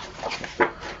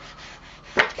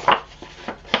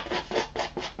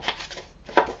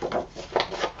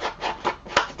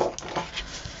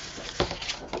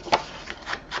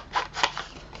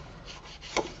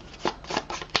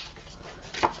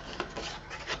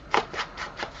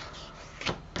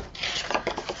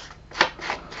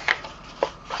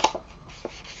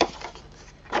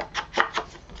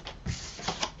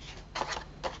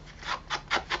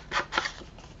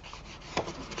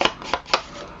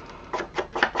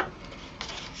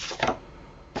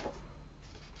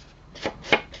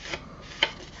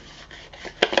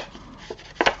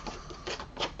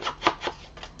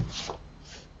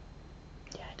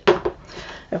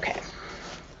 Okay,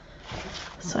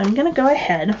 so I'm going to go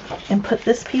ahead and put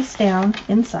this piece down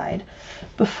inside.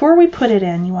 Before we put it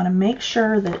in, you want to make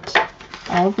sure that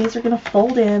all of these are going to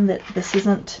fold in, that this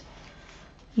isn't,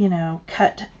 you know,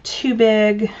 cut too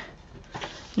big.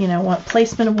 You know, what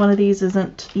placement of one of these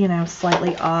isn't, you know,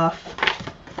 slightly off.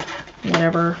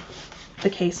 Whatever the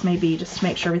case may be, just to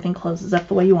make sure everything closes up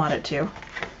the way you want it to.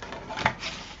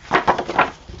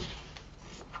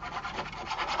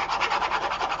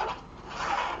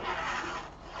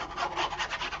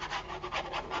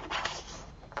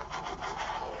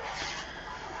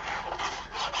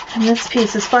 And this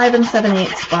piece is 5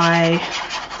 7/8 by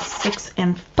 6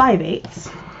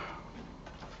 5/8.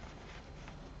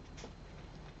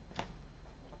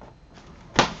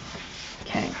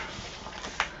 Okay,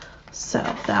 so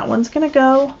that one's gonna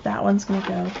go, that one's gonna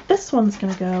go, this one's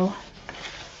gonna go,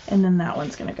 and then that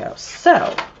one's gonna go.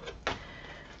 So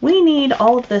we need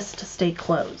all of this to stay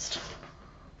closed.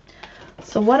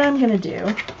 So what I'm going to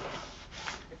do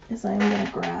is I'm going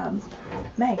to grab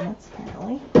magnets,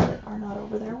 apparently, that are not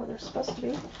over there where they're supposed to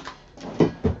be.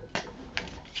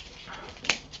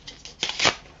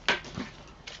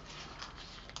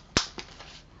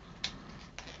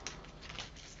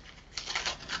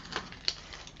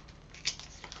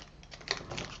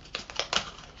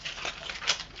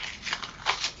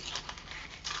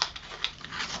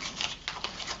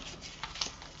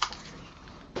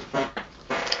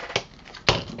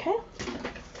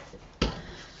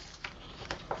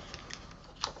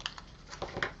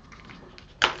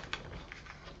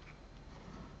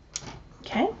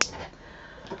 Okay,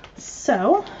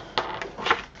 so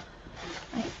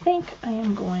I think I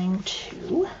am going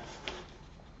to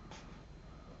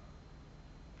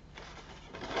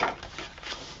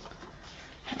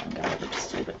go over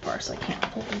just a little bit far so I can't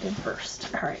fold it in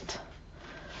first. All right.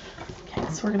 Okay,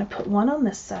 so we're going to put one on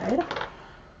this side.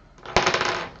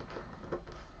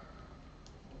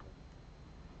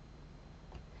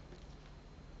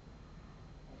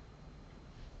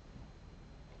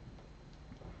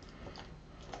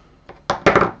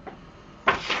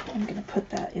 I'm going to put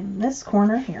that in this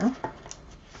corner here.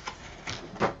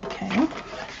 Okay,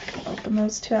 open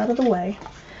those two out of the way,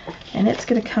 and it's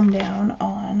going to come down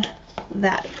on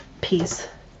that piece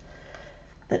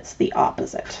that's the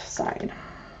opposite side.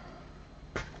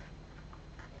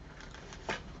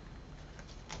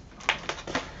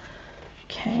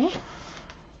 Okay,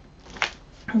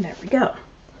 and there we go.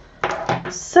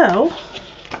 So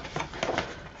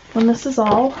when this is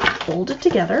all folded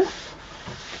together,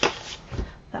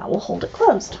 that will hold it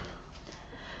closed.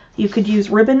 You could use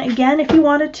ribbon again if you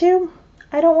wanted to.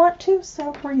 I don't want to,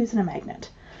 so we're using a magnet.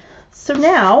 So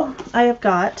now I have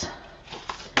got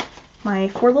my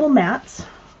 4 little mats,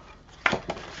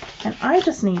 and I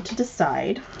just need to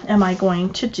decide, am I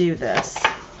going to do this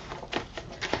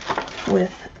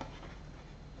with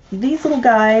these little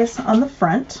guys on the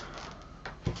front?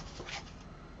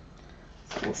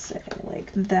 So we'll say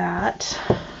like that.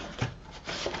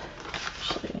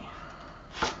 Actually,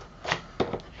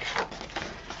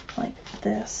 like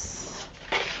this,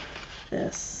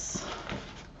 this,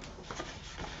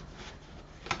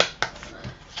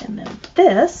 and then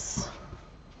this,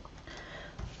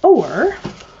 or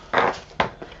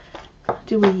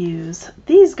do we use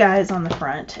these guys on the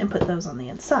front and put those on the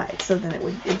inside? So then it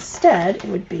would, instead, it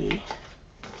would be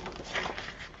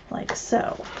like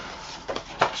so.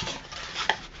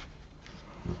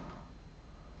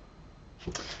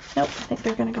 Nope, I think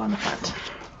they're going to go on the front.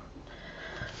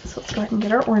 So let's go ahead and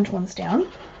get our orange ones down.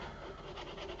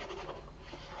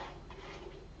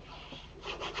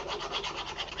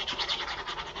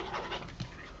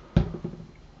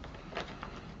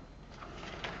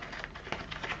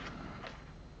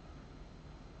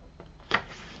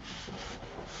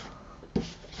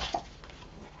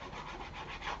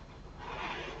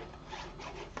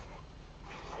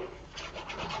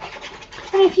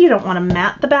 And if you don't want to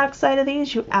mat the back side of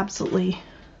these, you absolutely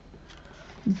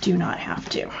do not have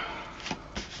to.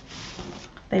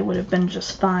 They would have been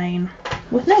just fine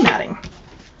with no matting.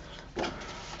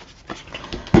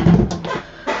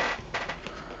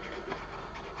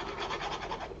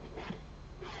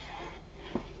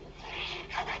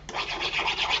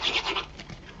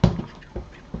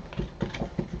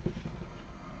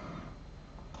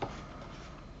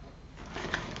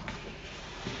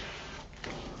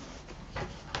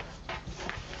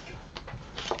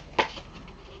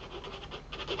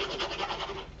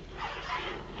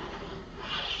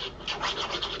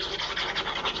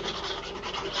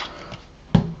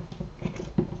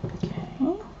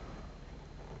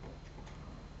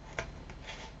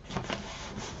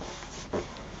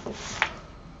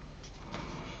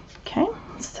 Okay,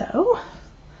 so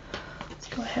let's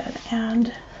go ahead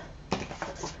and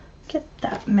get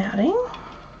that matting.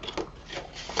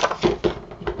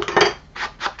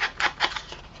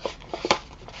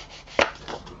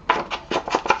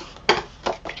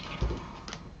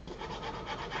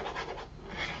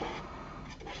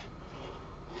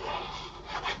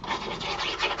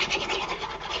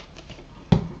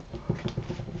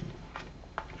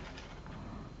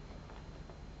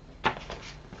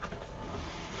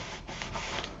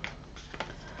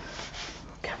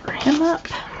 Him up.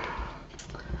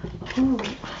 Ooh. Do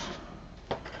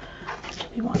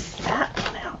we want that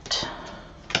one out?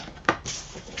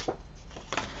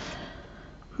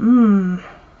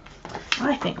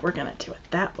 I think we're gonna do it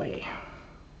that way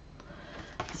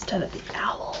instead of the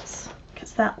owls,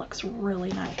 because that looks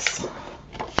really nice. Which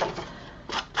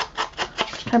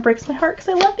kind of breaks my heart because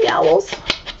I love the owls.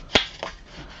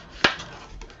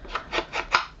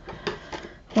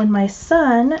 when my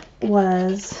son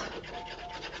was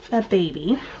a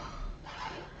baby,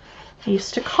 I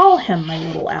used to call him my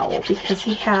little owl because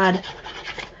he had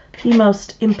the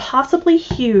most impossibly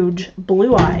huge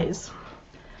blue eyes.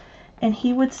 And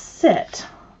he would sit,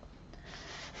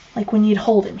 like when you'd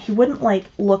hold him, he wouldn't like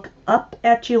look up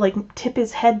at you, like tip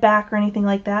his head back or anything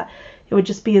like that. It would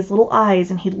just be his little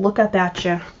eyes and he'd look up at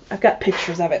you. I've got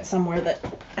pictures of it somewhere that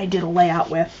I did a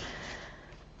layout with.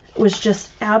 It was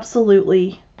just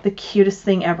absolutely the cutest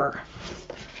thing ever.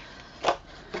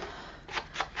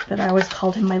 But I always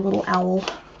called him my little owl.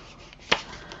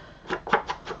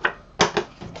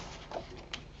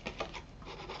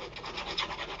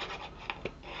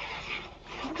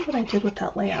 What I did with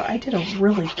that layout. I did a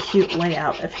really cute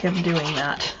layout of him doing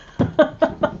that.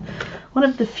 One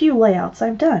of the few layouts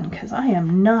I've done, because I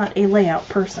am not a layout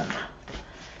person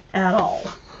at all,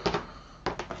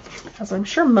 as I'm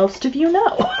sure most of you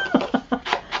know.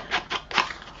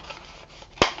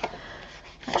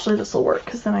 Actually, this will work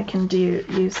because then I can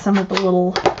use some of the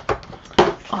little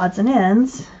odds and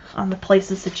ends on the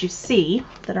places that you see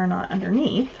that are not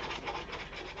underneath.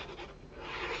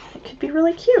 It could be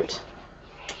really cute.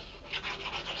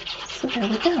 So there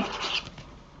we go.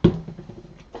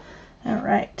 All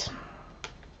right.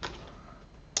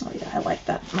 Oh yeah, I like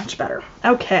that much better.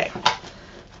 Okay,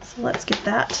 so let's get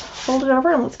that folded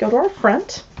over and let's go to our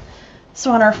front.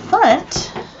 So on our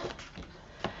front,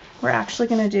 we're actually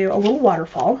going to do a little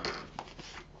waterfall.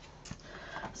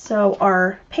 So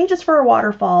our pages for our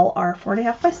waterfall are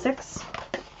 4.5 by 6.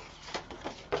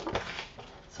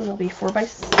 So they'll be 4 by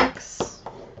 6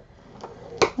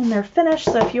 when they're finished.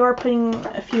 So if you are putting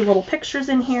a few little pictures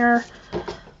in here,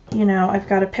 you know, I've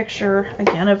got a picture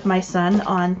again of my son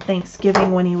on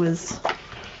Thanksgiving when he was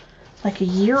like a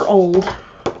year old.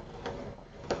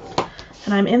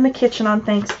 And I'm in the kitchen on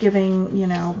Thanksgiving, you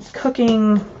know,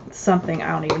 cooking something,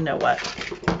 I don't even know what.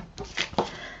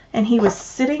 And he was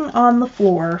sitting on the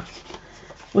floor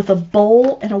with a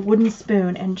bowl and a wooden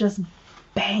spoon and just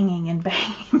banging and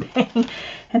banging and banging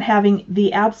and having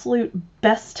the absolute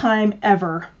best time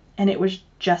ever. And it was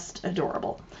just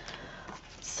adorable.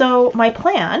 So my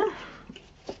plan,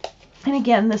 and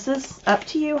again, this is up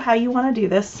to you how you want to do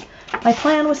this. My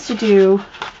plan was to do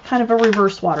kind of a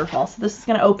reverse waterfall. So this is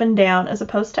going to open down as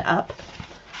opposed to up.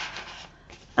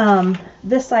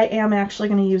 This I am actually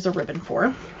going to use a ribbon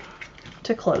for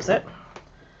to close it.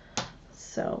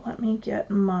 So let me get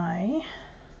my,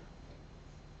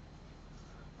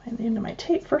 find the end of my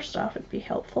tape first off, it'd be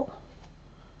helpful.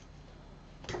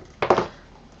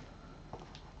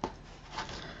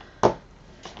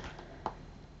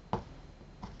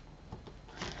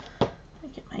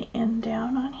 Get my end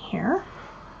down on here.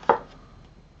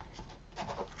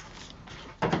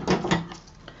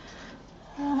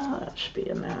 That should be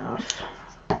enough.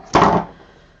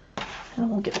 And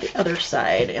we'll get the other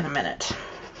side in a minute.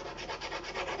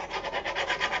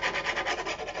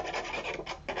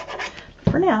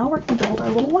 For now, we're going to build our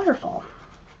little waterfall.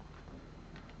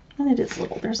 And it is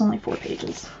little. There's only 4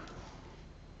 pages.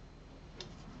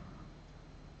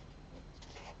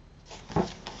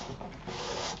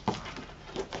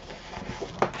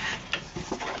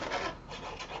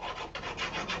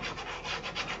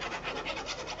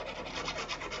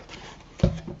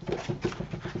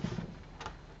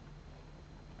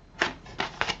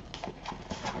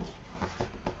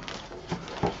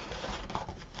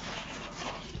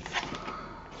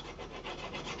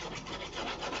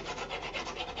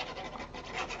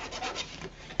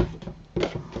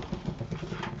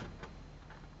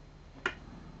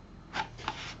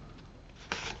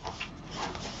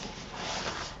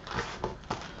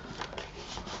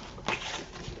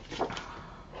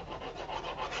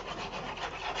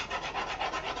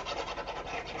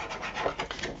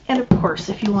 And of course,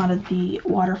 if you wanted the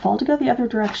waterfall to go the other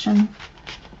direction,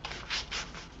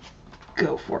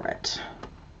 go for it.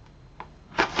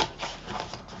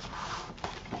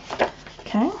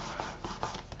 Okay. All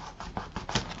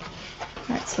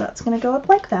right, so that's going to go up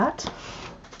like that.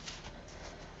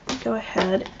 Go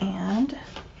ahead and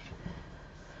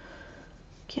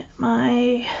get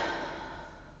my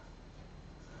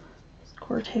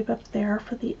score tape up there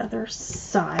for the other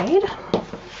side.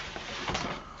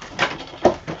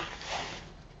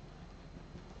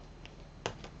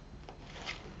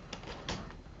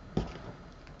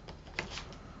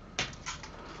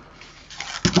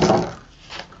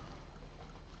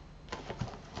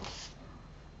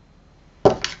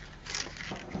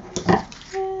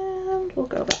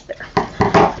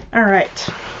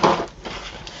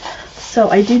 So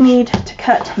I do need to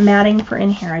cut matting for in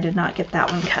here. I did not get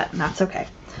that one cut, and that's okay.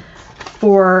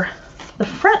 For the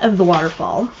front of the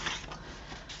waterfall,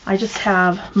 I just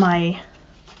have my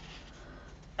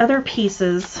other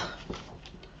pieces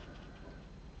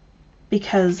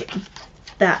because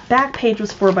that back page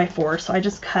was 4x4, so I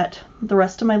just cut the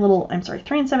rest of my little, 3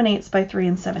 7/8 by 3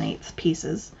 7/8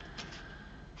 pieces.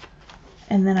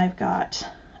 And then I've got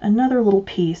another little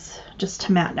piece just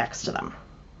to mat next to them.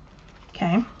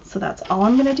 Okay, so that's all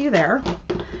I'm going to do there.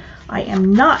 I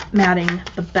am not matting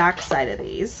the back side of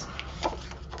these.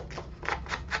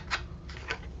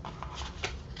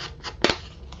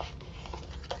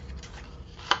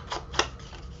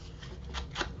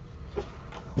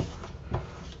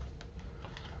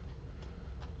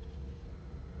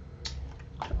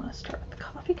 Do I want to start with the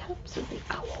coffee cups or the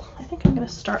owl? I think I'm going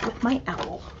to start with my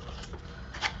owl.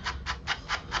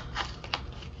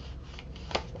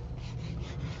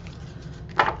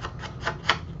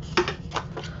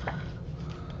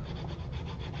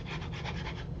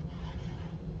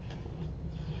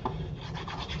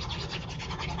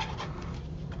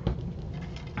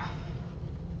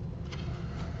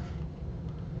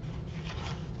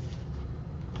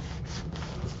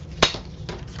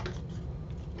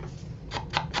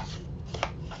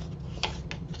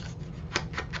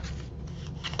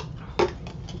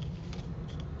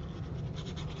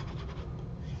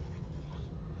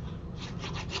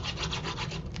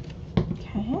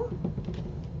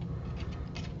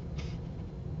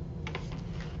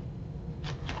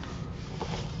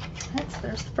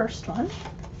 There's the first one.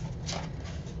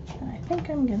 And I think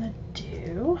I'm gonna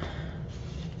do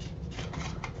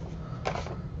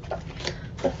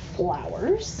the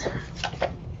flowers.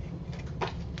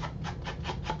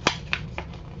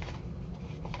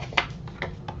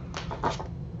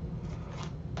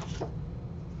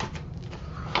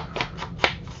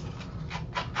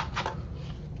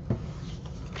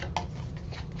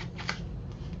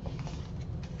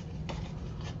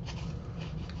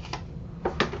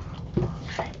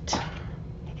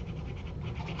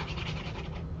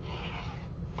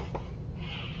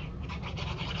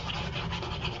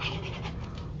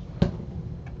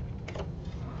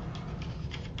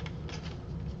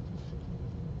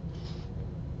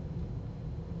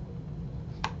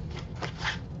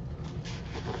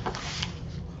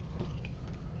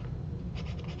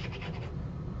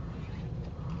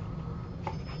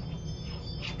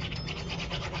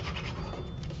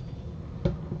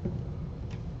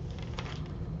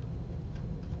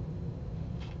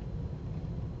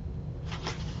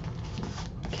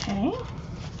 Okay,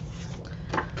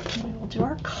 we will do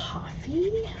our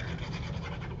coffee.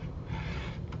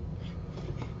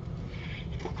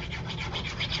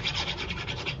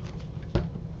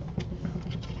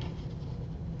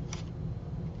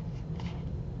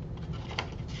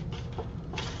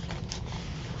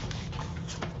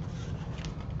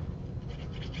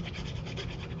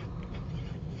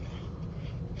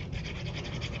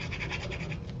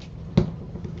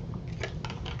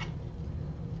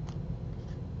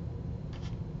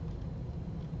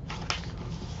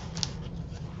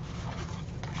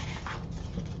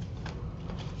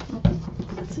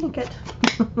 Ink it.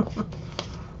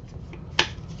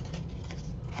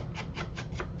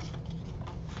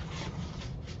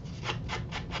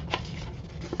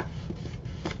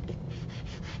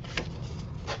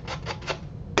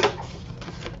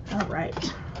 All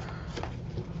right.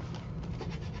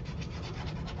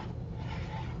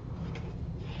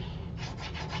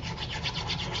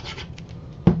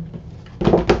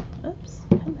 Oops,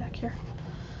 come back here.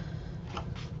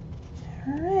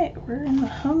 All right, we're in the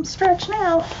home stretch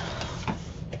now.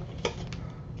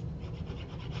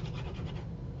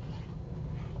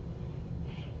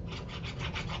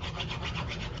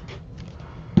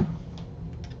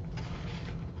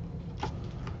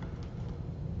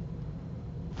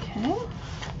 Okay.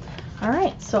 All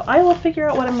right, so I will figure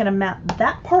out what I'm going to mat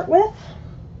that part with.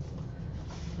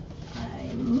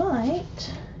 I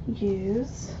might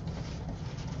use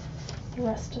the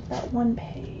rest of that one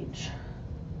page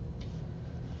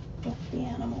with the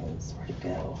animals. Where to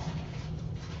go?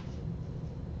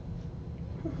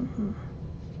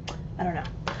 I don't know.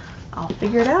 I'll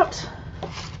figure it out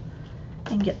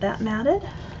and get that matted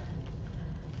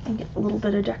and get a little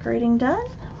bit of decorating done,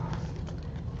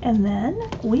 and then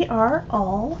we are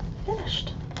all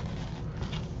finished.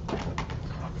 So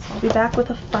I'll be back with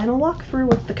a final walkthrough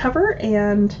with the cover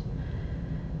and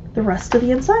the rest of the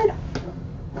inside.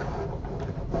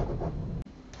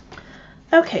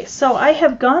 Okay, so I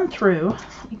have gone through,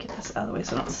 let me get this out of the way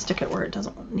so I don't stick it where it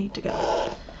doesn't need to go.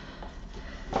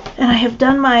 And I have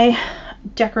done my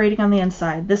decorating on the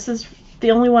inside. This is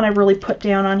the only one I really put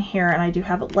down on here, and I do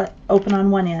have it let open on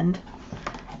one end.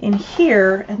 In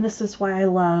here, and this is why I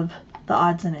love the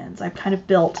odds and ends, I've kind of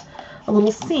built a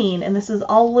little scene, and this is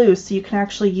all loose, so you can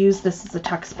actually use this as a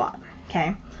tuck spot.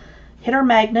 Okay, hit our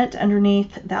magnet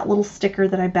underneath that little sticker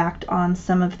that I backed on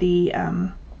some of the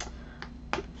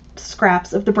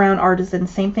scraps of the brown artisan.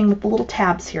 Same thing with the little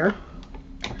tabs here,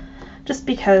 just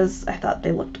because I thought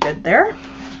they looked good there.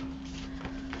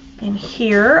 And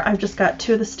here I've just got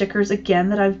 2 of the stickers again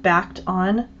that I've backed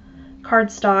on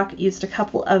cardstock. Used a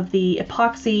couple of the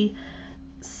epoxy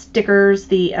stickers,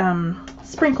 the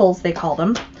sprinkles they call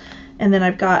them, and then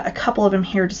I've got a couple of them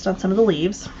here just on some of the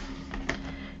leaves.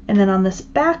 And then on this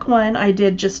back one I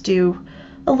did just do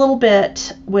a little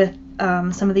bit with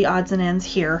some of the odds and ends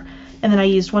here, and then I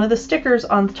used one of the stickers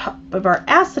on top of our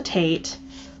acetate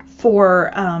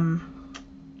for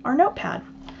our notepad.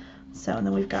 So, and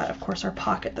then we've got, of course, our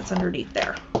pocket that's underneath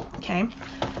there. Okay,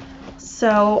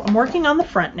 so I'm working on the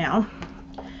front now,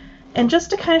 and just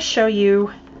to kind of show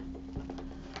you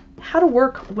how to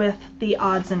work with the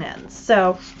odds and ends.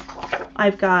 So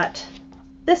I've got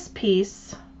this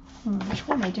piece. Which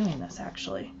way am I doing this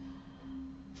actually?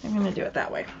 I'm going to do it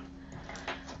that way.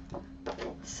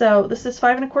 So this is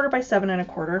 5 1/4 by 7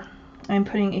 1/4. I'm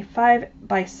putting a 5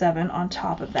 by 7 on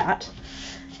top of that.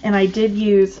 And I did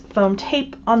use foam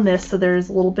tape on this, so there's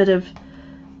a little bit of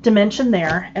dimension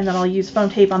there, and then I'll use foam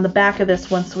tape on the back of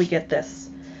this once we get this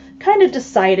kind of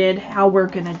decided how we're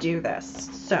going to do this.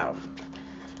 So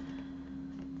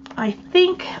I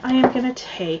think I am going to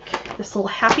take this little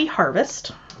Happy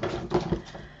Harvest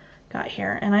got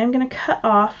here, and I'm going to cut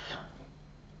off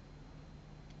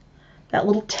that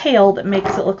little tail that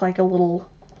makes it look like a little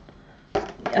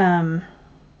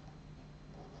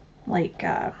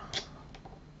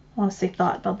I want to say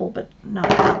thought bubble, but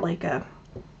not like a,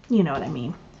 you know what I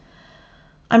mean.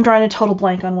 I'm drawing a total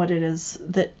blank on what it is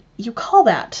that you call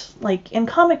that, like in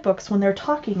comic books when they're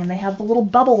talking and they have the little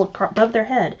bubble above their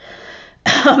head.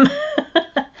 And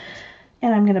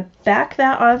I'm going to back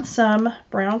that on some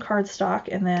brown cardstock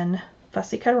and then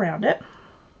fussy cut around it.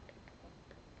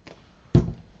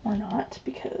 Or not,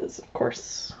 because of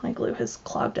course my glue has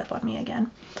clogged up on me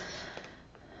again.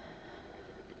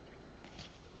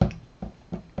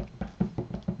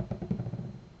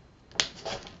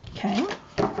 Okay,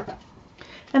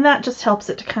 and that just helps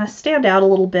it to kind of stand out a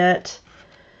little bit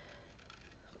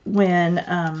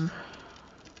when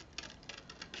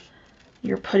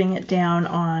you're putting it down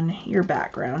on your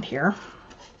background here.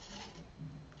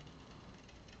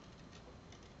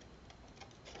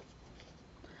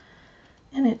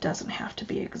 And it doesn't have to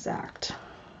be exact.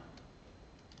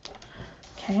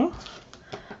 Okay,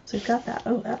 so we've got that.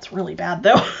 Oh, that's really bad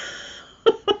though.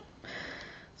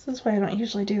 This is why I don't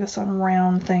usually do this on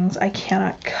round things. I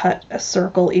cannot cut a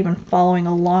circle even following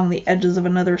along the edges of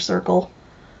another circle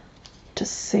to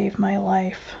save my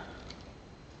life.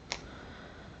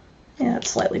 Yeah, it's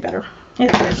slightly better.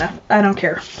 It's good enough. I don't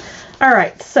care.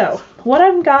 Alright, so what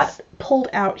I've got pulled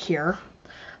out here,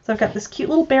 so I've got this cute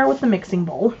little bear with the mixing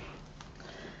bowl,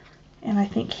 and I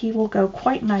think he will go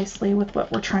quite nicely with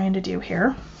what we're trying to do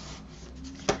here.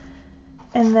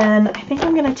 And then I think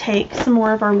I'm going to take some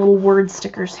more of our little word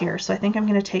stickers here. So I think I'm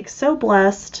going to take So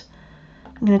Blessed,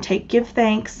 I'm going to take Give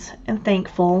Thanks and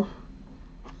Thankful,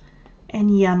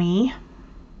 and Yummy,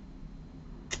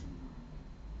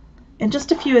 and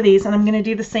just a few of these, and I'm going to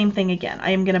do the same thing again.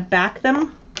 I am going to back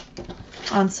them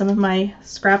on some of my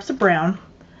scraps of brown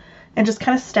and just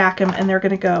kind of stack them, and they're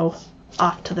going to go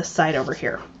off to the side over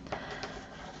here.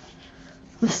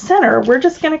 The center, we're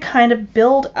just going to kind of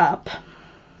build up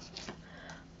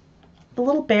the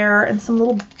little bear and some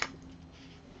little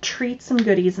treats and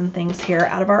goodies and things here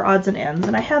out of our odds and ends.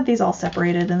 And I had these all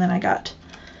separated, and then I got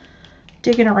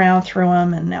digging around through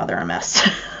them, and now they're a mess.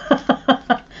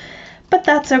 But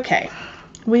that's okay.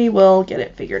 We will get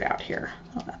it figured out here.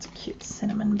 Oh, that's a cute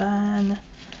cinnamon bun.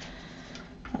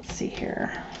 Let's see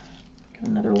here. Got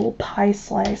another little pie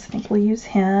slice. I think we'll use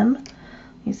him.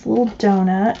 Use a little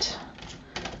donut.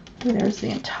 Ooh, there's the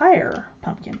entire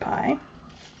pumpkin pie.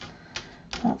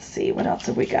 Let's see, what else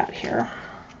have we got here?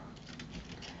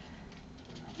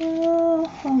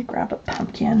 I'll grab a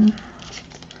pumpkin.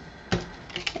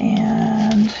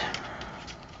 And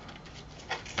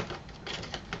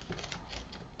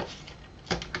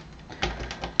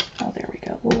oh, there we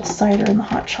go. A little cider and the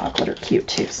hot chocolate are cute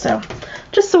too. So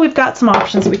just so we've got some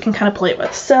options we can kind of play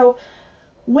with. So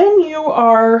when you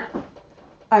are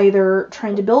either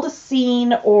trying to build a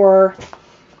scene or,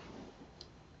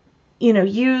 you know,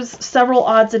 use several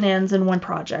odds and ends in one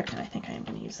project, and I think I am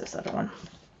going to use this other one.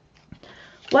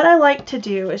 What I like to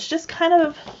do is just kind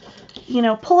of, you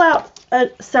know, pull out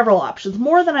several options,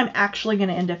 more than I'm actually going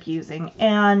to end up using,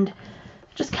 and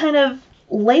just kind of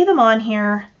lay them on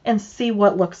here and see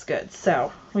what looks good.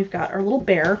 So we've got our little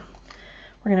bear.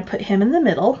 We're going to put him in the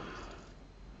middle.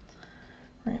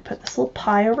 We're going to put this little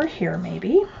pie over here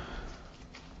maybe.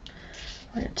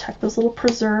 We're going to tuck those little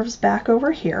preserves back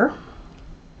over here.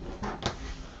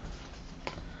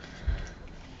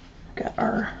 Got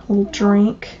our little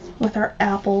drink with our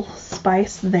apple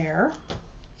spice there.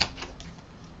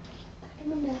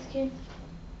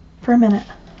 For a minute.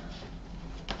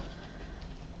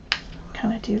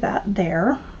 Kind of do that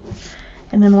there.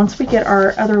 And then once we get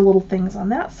our other little things on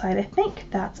that side, I think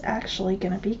that's actually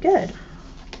going to be good.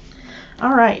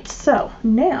 All right, so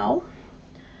now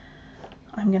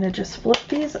I'm going to just flip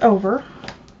these over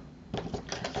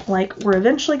like we're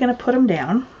eventually going to put them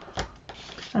down.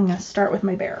 I'm going to start with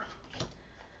my bear.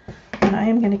 And I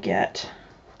am going to get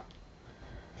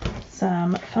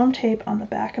some foam tape on the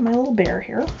back of my little bear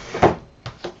here.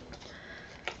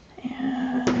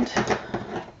 And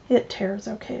it tears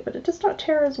okay, but it does not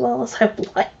tear as well as I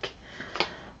would like.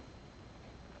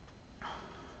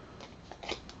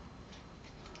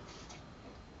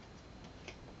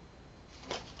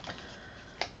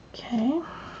 Okay.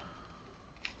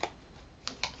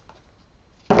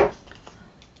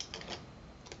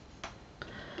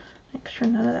 Make sure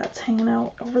none of that's hanging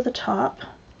out over the top.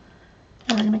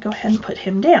 And we're going to go ahead and put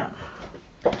him down.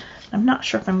 I'm not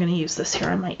sure if I'm going to use this here.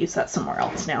 I might use that somewhere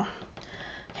else now.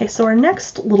 Okay, so our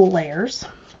next little layers,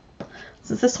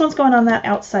 since this one's going on that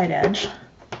outside edge,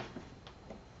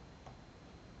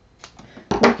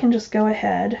 we can just go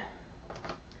ahead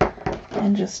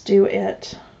and just do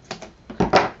it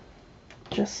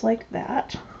just like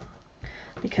that,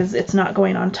 because it's not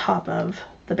going on top of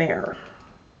the bear.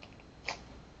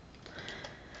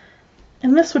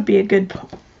 And this would be a good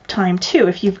time too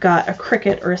if you've got a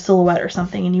cricket or a silhouette or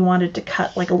something and you wanted to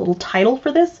cut like a little title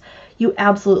for this. You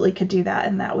absolutely could do that,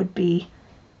 and that would be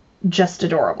just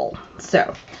adorable.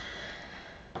 So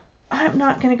I'm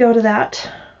not going to go to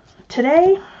that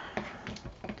today.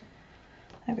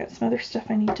 I've got some other stuff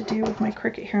I need to do with my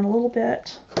cricket here in a little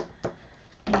bit.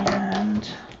 And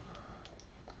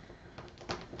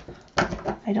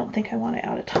I don't think I want to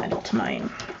add a title to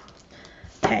mine.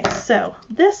 Okay, so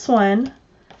this one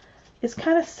is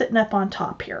kind of sitting up on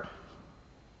top here.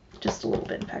 Just a little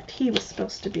bit. In fact, he was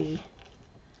supposed to be...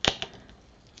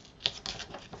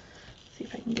 See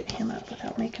if I can get him up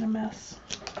without making a mess.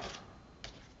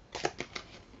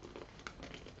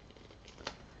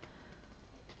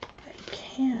 I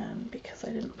can, because I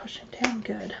didn't push him down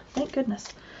good. Thank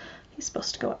goodness. He's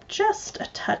supposed to go up just a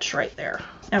touch right there.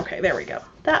 Okay, there we go.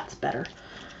 That's better.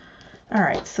 All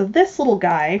right, so this little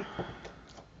guy,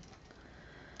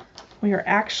 we are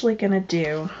actually going to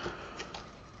do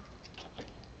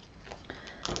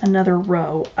another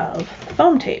row of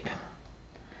foam tape.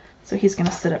 So he's going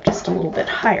to sit up just a little bit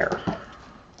higher.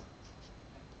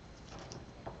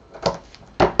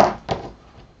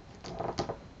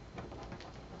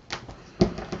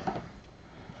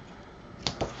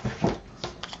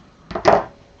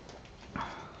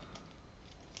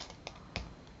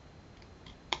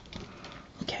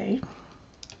 Okay,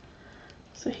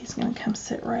 so he's going to come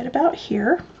sit right about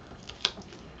here,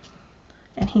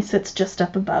 and he sits just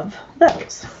up above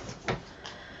those.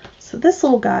 So this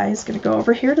little guy is going to go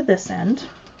over here to this end.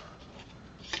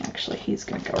 Actually, he's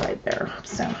going to go right there.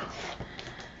 So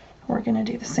we're going to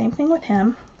do the same thing with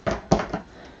him.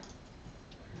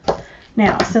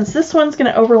 Now, since this one's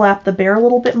going to overlap the bear a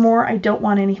little bit more, I don't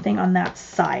want anything on that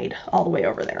side all the way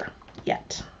over there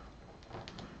yet.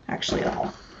 Actually, at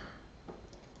all.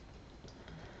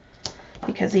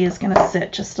 Because he is going to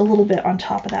sit just a little bit on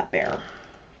top of that bear.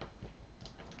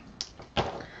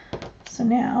 So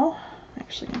now, I'm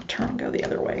actually going to turn and go the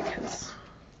other way because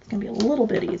it's going to be a little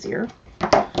bit easier.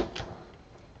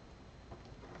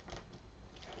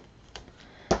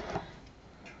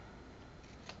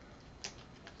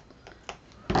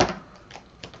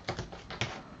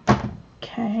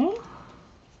 Okay.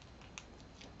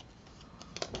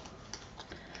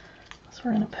 So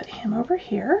we're going to put him over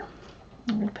here.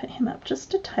 I'm going to put him up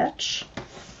just a touch.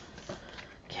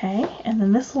 Okay, and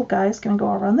then this little guy is going to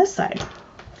go over on this side.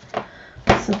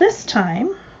 So this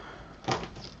time,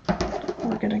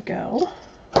 we're going to go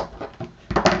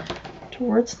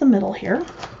towards the middle here.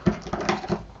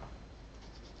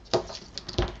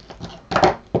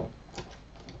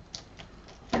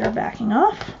 Get our backing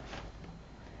off.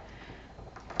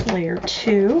 Layer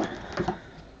 2.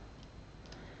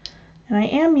 And I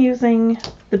am using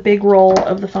the big roll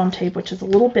of the foam tape, which is a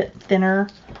little bit thinner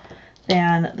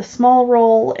than the small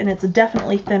roll, and it's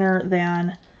definitely thinner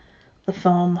than the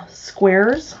foam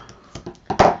squares.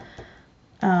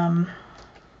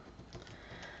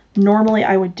 Normally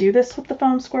I would do this with the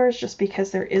foam squares just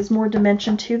because there is more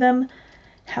dimension to them.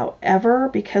 However,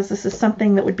 because this is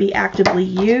something that would be actively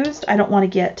used, I don't want to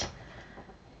get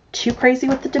too crazy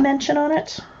with the dimension on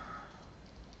it,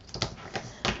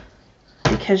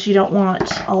 because you don't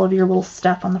want all of your little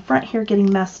stuff on the front here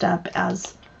getting messed up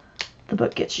as the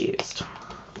book gets used.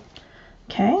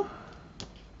 Okay. All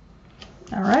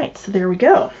right, so there we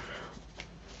go.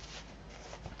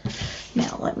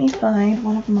 Now let me find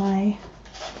one of my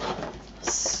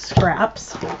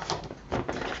scraps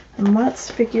and let's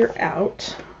figure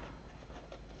out.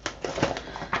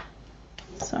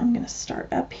 So I'm going to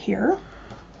start up here.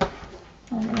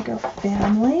 I'm going to go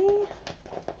family.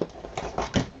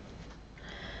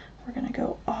 We're going to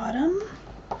go autumn.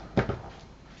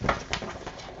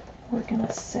 We're going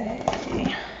to say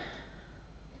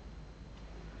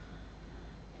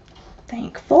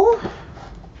thankful.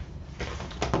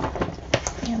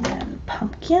 And then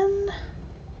pumpkin.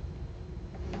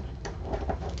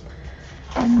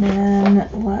 And then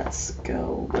let's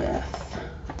go with,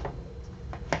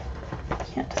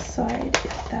 can't decide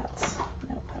if that's,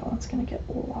 no, that one's going to get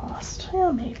lost.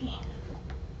 Yeah, maybe.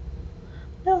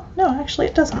 No, actually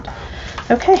it doesn't.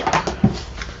 Okay.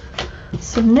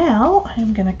 So now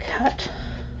I'm going to cut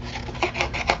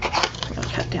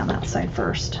down that side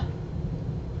first.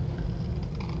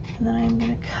 And then I'm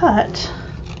going to cut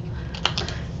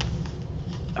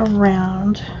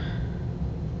around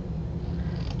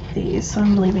these. So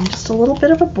I'm leaving just a little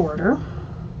bit of a border.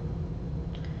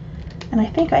 And I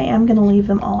think I am going to leave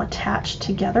them all attached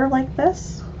together like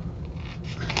this,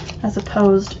 as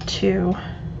opposed to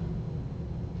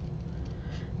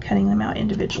cutting them out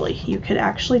individually. You could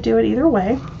actually do it either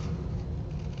way.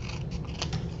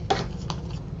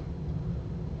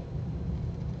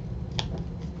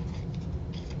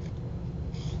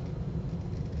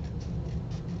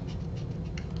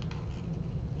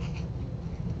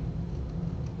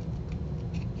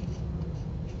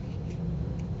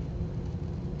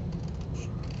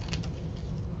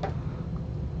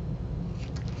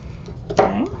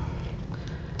 Okay,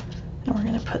 and we're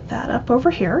going to put that up over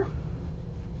here.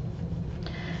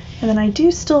 And then I do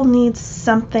still need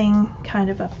something kind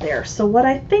of up there. So what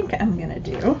I think I'm going to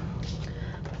do,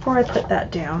 before I put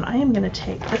that down, I am going to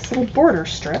take this little border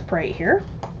strip right here.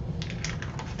 I'm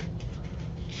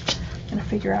going to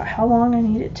figure out how long I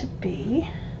need it to be.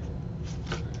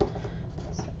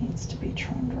 So it needs to be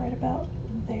trimmed right about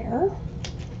there.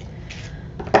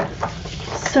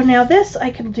 So now this, I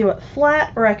can do it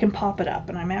flat or I can pop it up,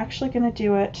 and I'm actually going to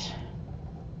do it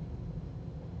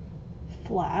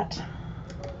flat.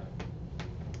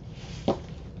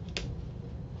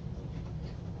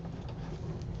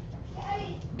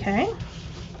 Okay,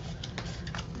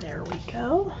 there we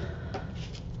go.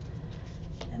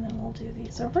 And then we'll do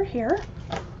these over here.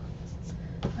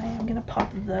 I am going to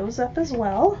pop those up as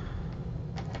well.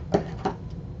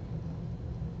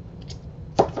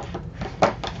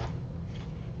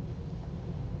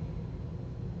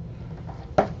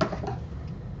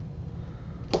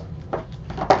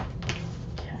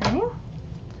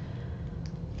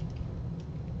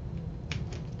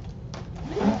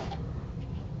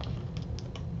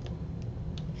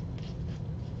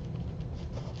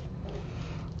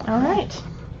 All right.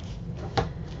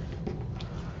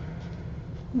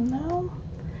 No,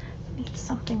 I need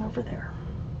something over there.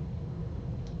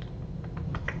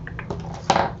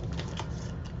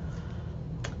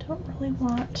 Don't really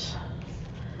want,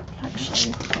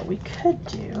 actually, what we could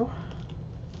do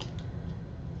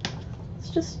is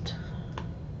just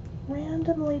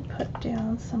randomly put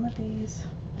down some of these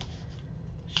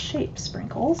shape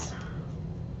sprinkles,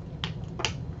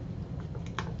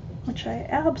 which I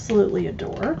absolutely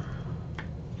adore.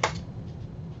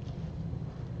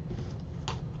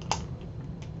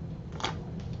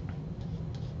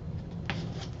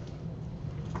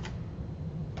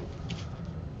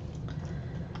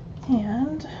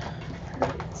 And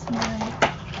where is my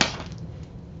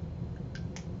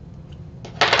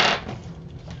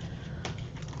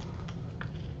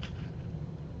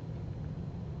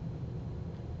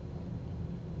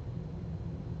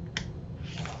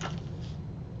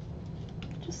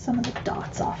some of the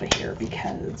dots off of here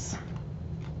because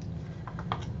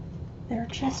they're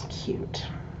just cute.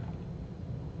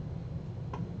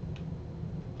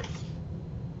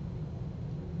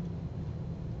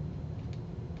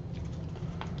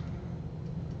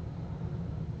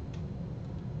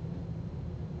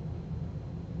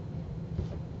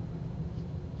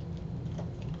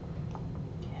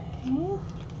 Okay.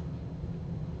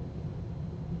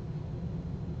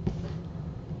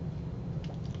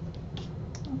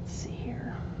 Let's see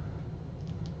here.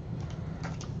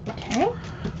 Okay.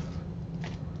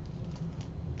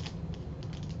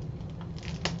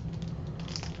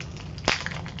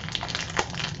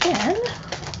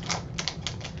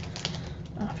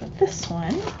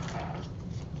 one,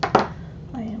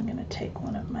 I am going to take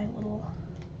one of my little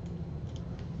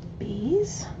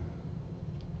bees.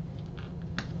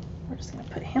 We're just going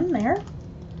to put him there. And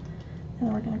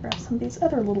then we're going to grab some of these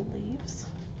other little leaves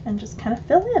and just kind of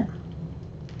fill in.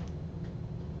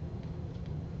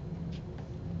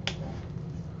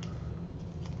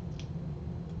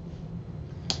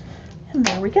 And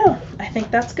there we go. I think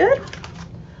that's good.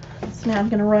 So now I'm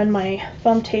going to run my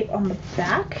foam tape on the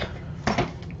back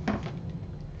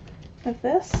of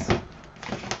this.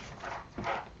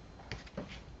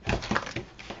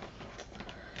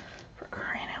 For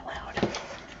crying out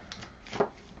loud.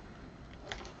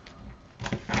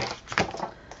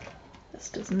 This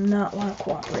does not want to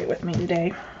cooperate with me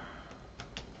today.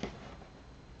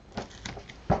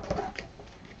 So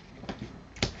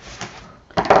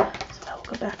now we'll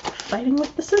go back to fighting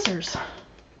with the scissors.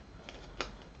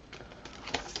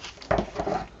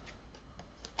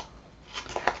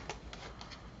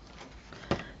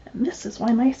 And this is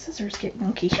why my scissors get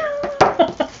gunky.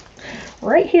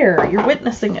 Right here, you're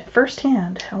witnessing it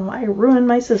firsthand, how I ruin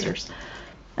my scissors.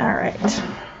 Alright.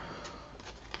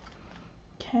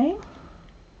 Okay.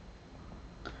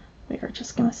 We are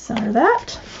just going to center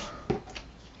that.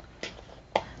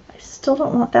 I still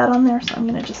don't want that on there, so I'm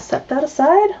going to just set that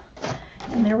aside.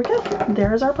 And there we go.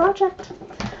 There's our project.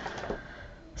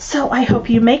 So I hope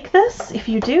you make this. If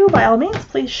you do, by all means,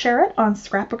 please share it on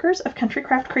Scrapbookers of Country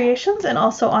Craft Creations and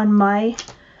also on my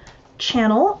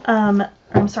channel, my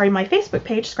Facebook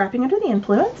page, Scrapping Under the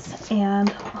Influence. And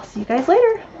I'll see you guys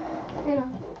later.